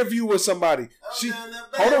had an interview with somebody.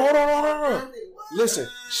 Hold on. Listen,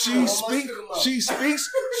 she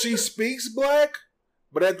speaks black,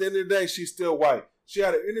 but at the end of the day, she's still white. She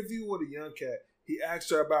had an interview with a young cat. He asked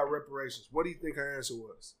her about reparations. What do you think her answer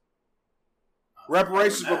was?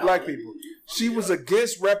 Reparations for black people. She was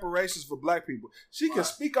against reparations for black people. She can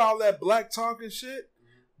speak all that black talking shit,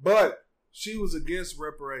 but she was against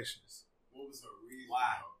reparations. What was her reason?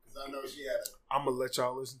 Why? Because I know she had a... I'm going to let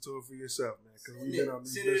y'all listen to it for yourself, man, because we've been on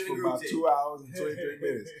this Send it bitch in for the group about chat. 2 hours and 23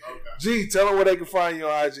 minutes. Okay. G, tell them where they can find you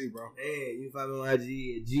on IG, bro. Man, you can find me on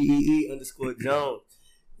IG at GEE_Jones.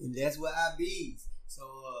 And that's where I be. So,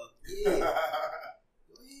 yeah. Go ahead,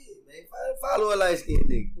 man. Follow a light skinned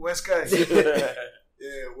nigga. West Coast.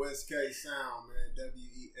 Yeah, West K Sound, man.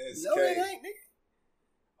 WESK. No, it ain't, nigga.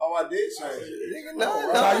 Oh, I did change it. Nigga,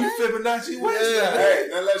 Now no. you Fibonacci West. Yeah. Hey,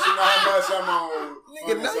 that lets you know how much I'm on.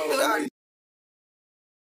 Nigga, no, social no. media.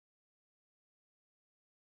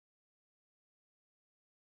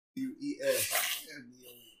 WES.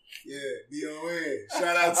 Yeah, B-O-N.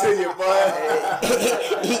 Shout out to you, boy.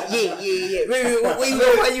 Yeah. Where you going?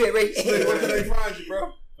 Where you at, Ray? Where can they find you,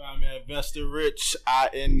 bro? Find me at Investor Rich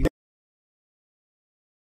IN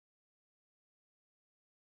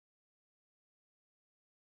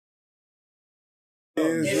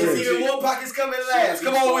And Is there's rich. even more pockets coming last.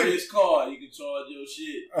 Come on with it. This car, you can charge your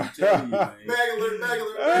shit. I'm telling you, man. Bag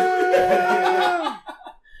alert.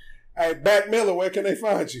 Hey, Back Miller, where can they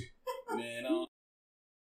find you? Man,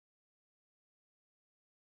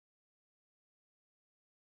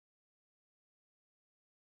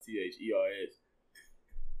 THERS.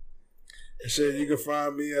 And shit, you can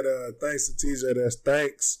find me at Thanks to TJ. That's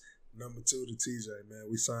thanks number 2 to TJ, man.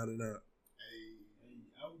 We signing out.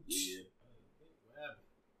 Yeah.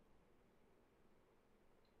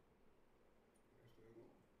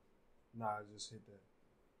 Nah, I just hit that.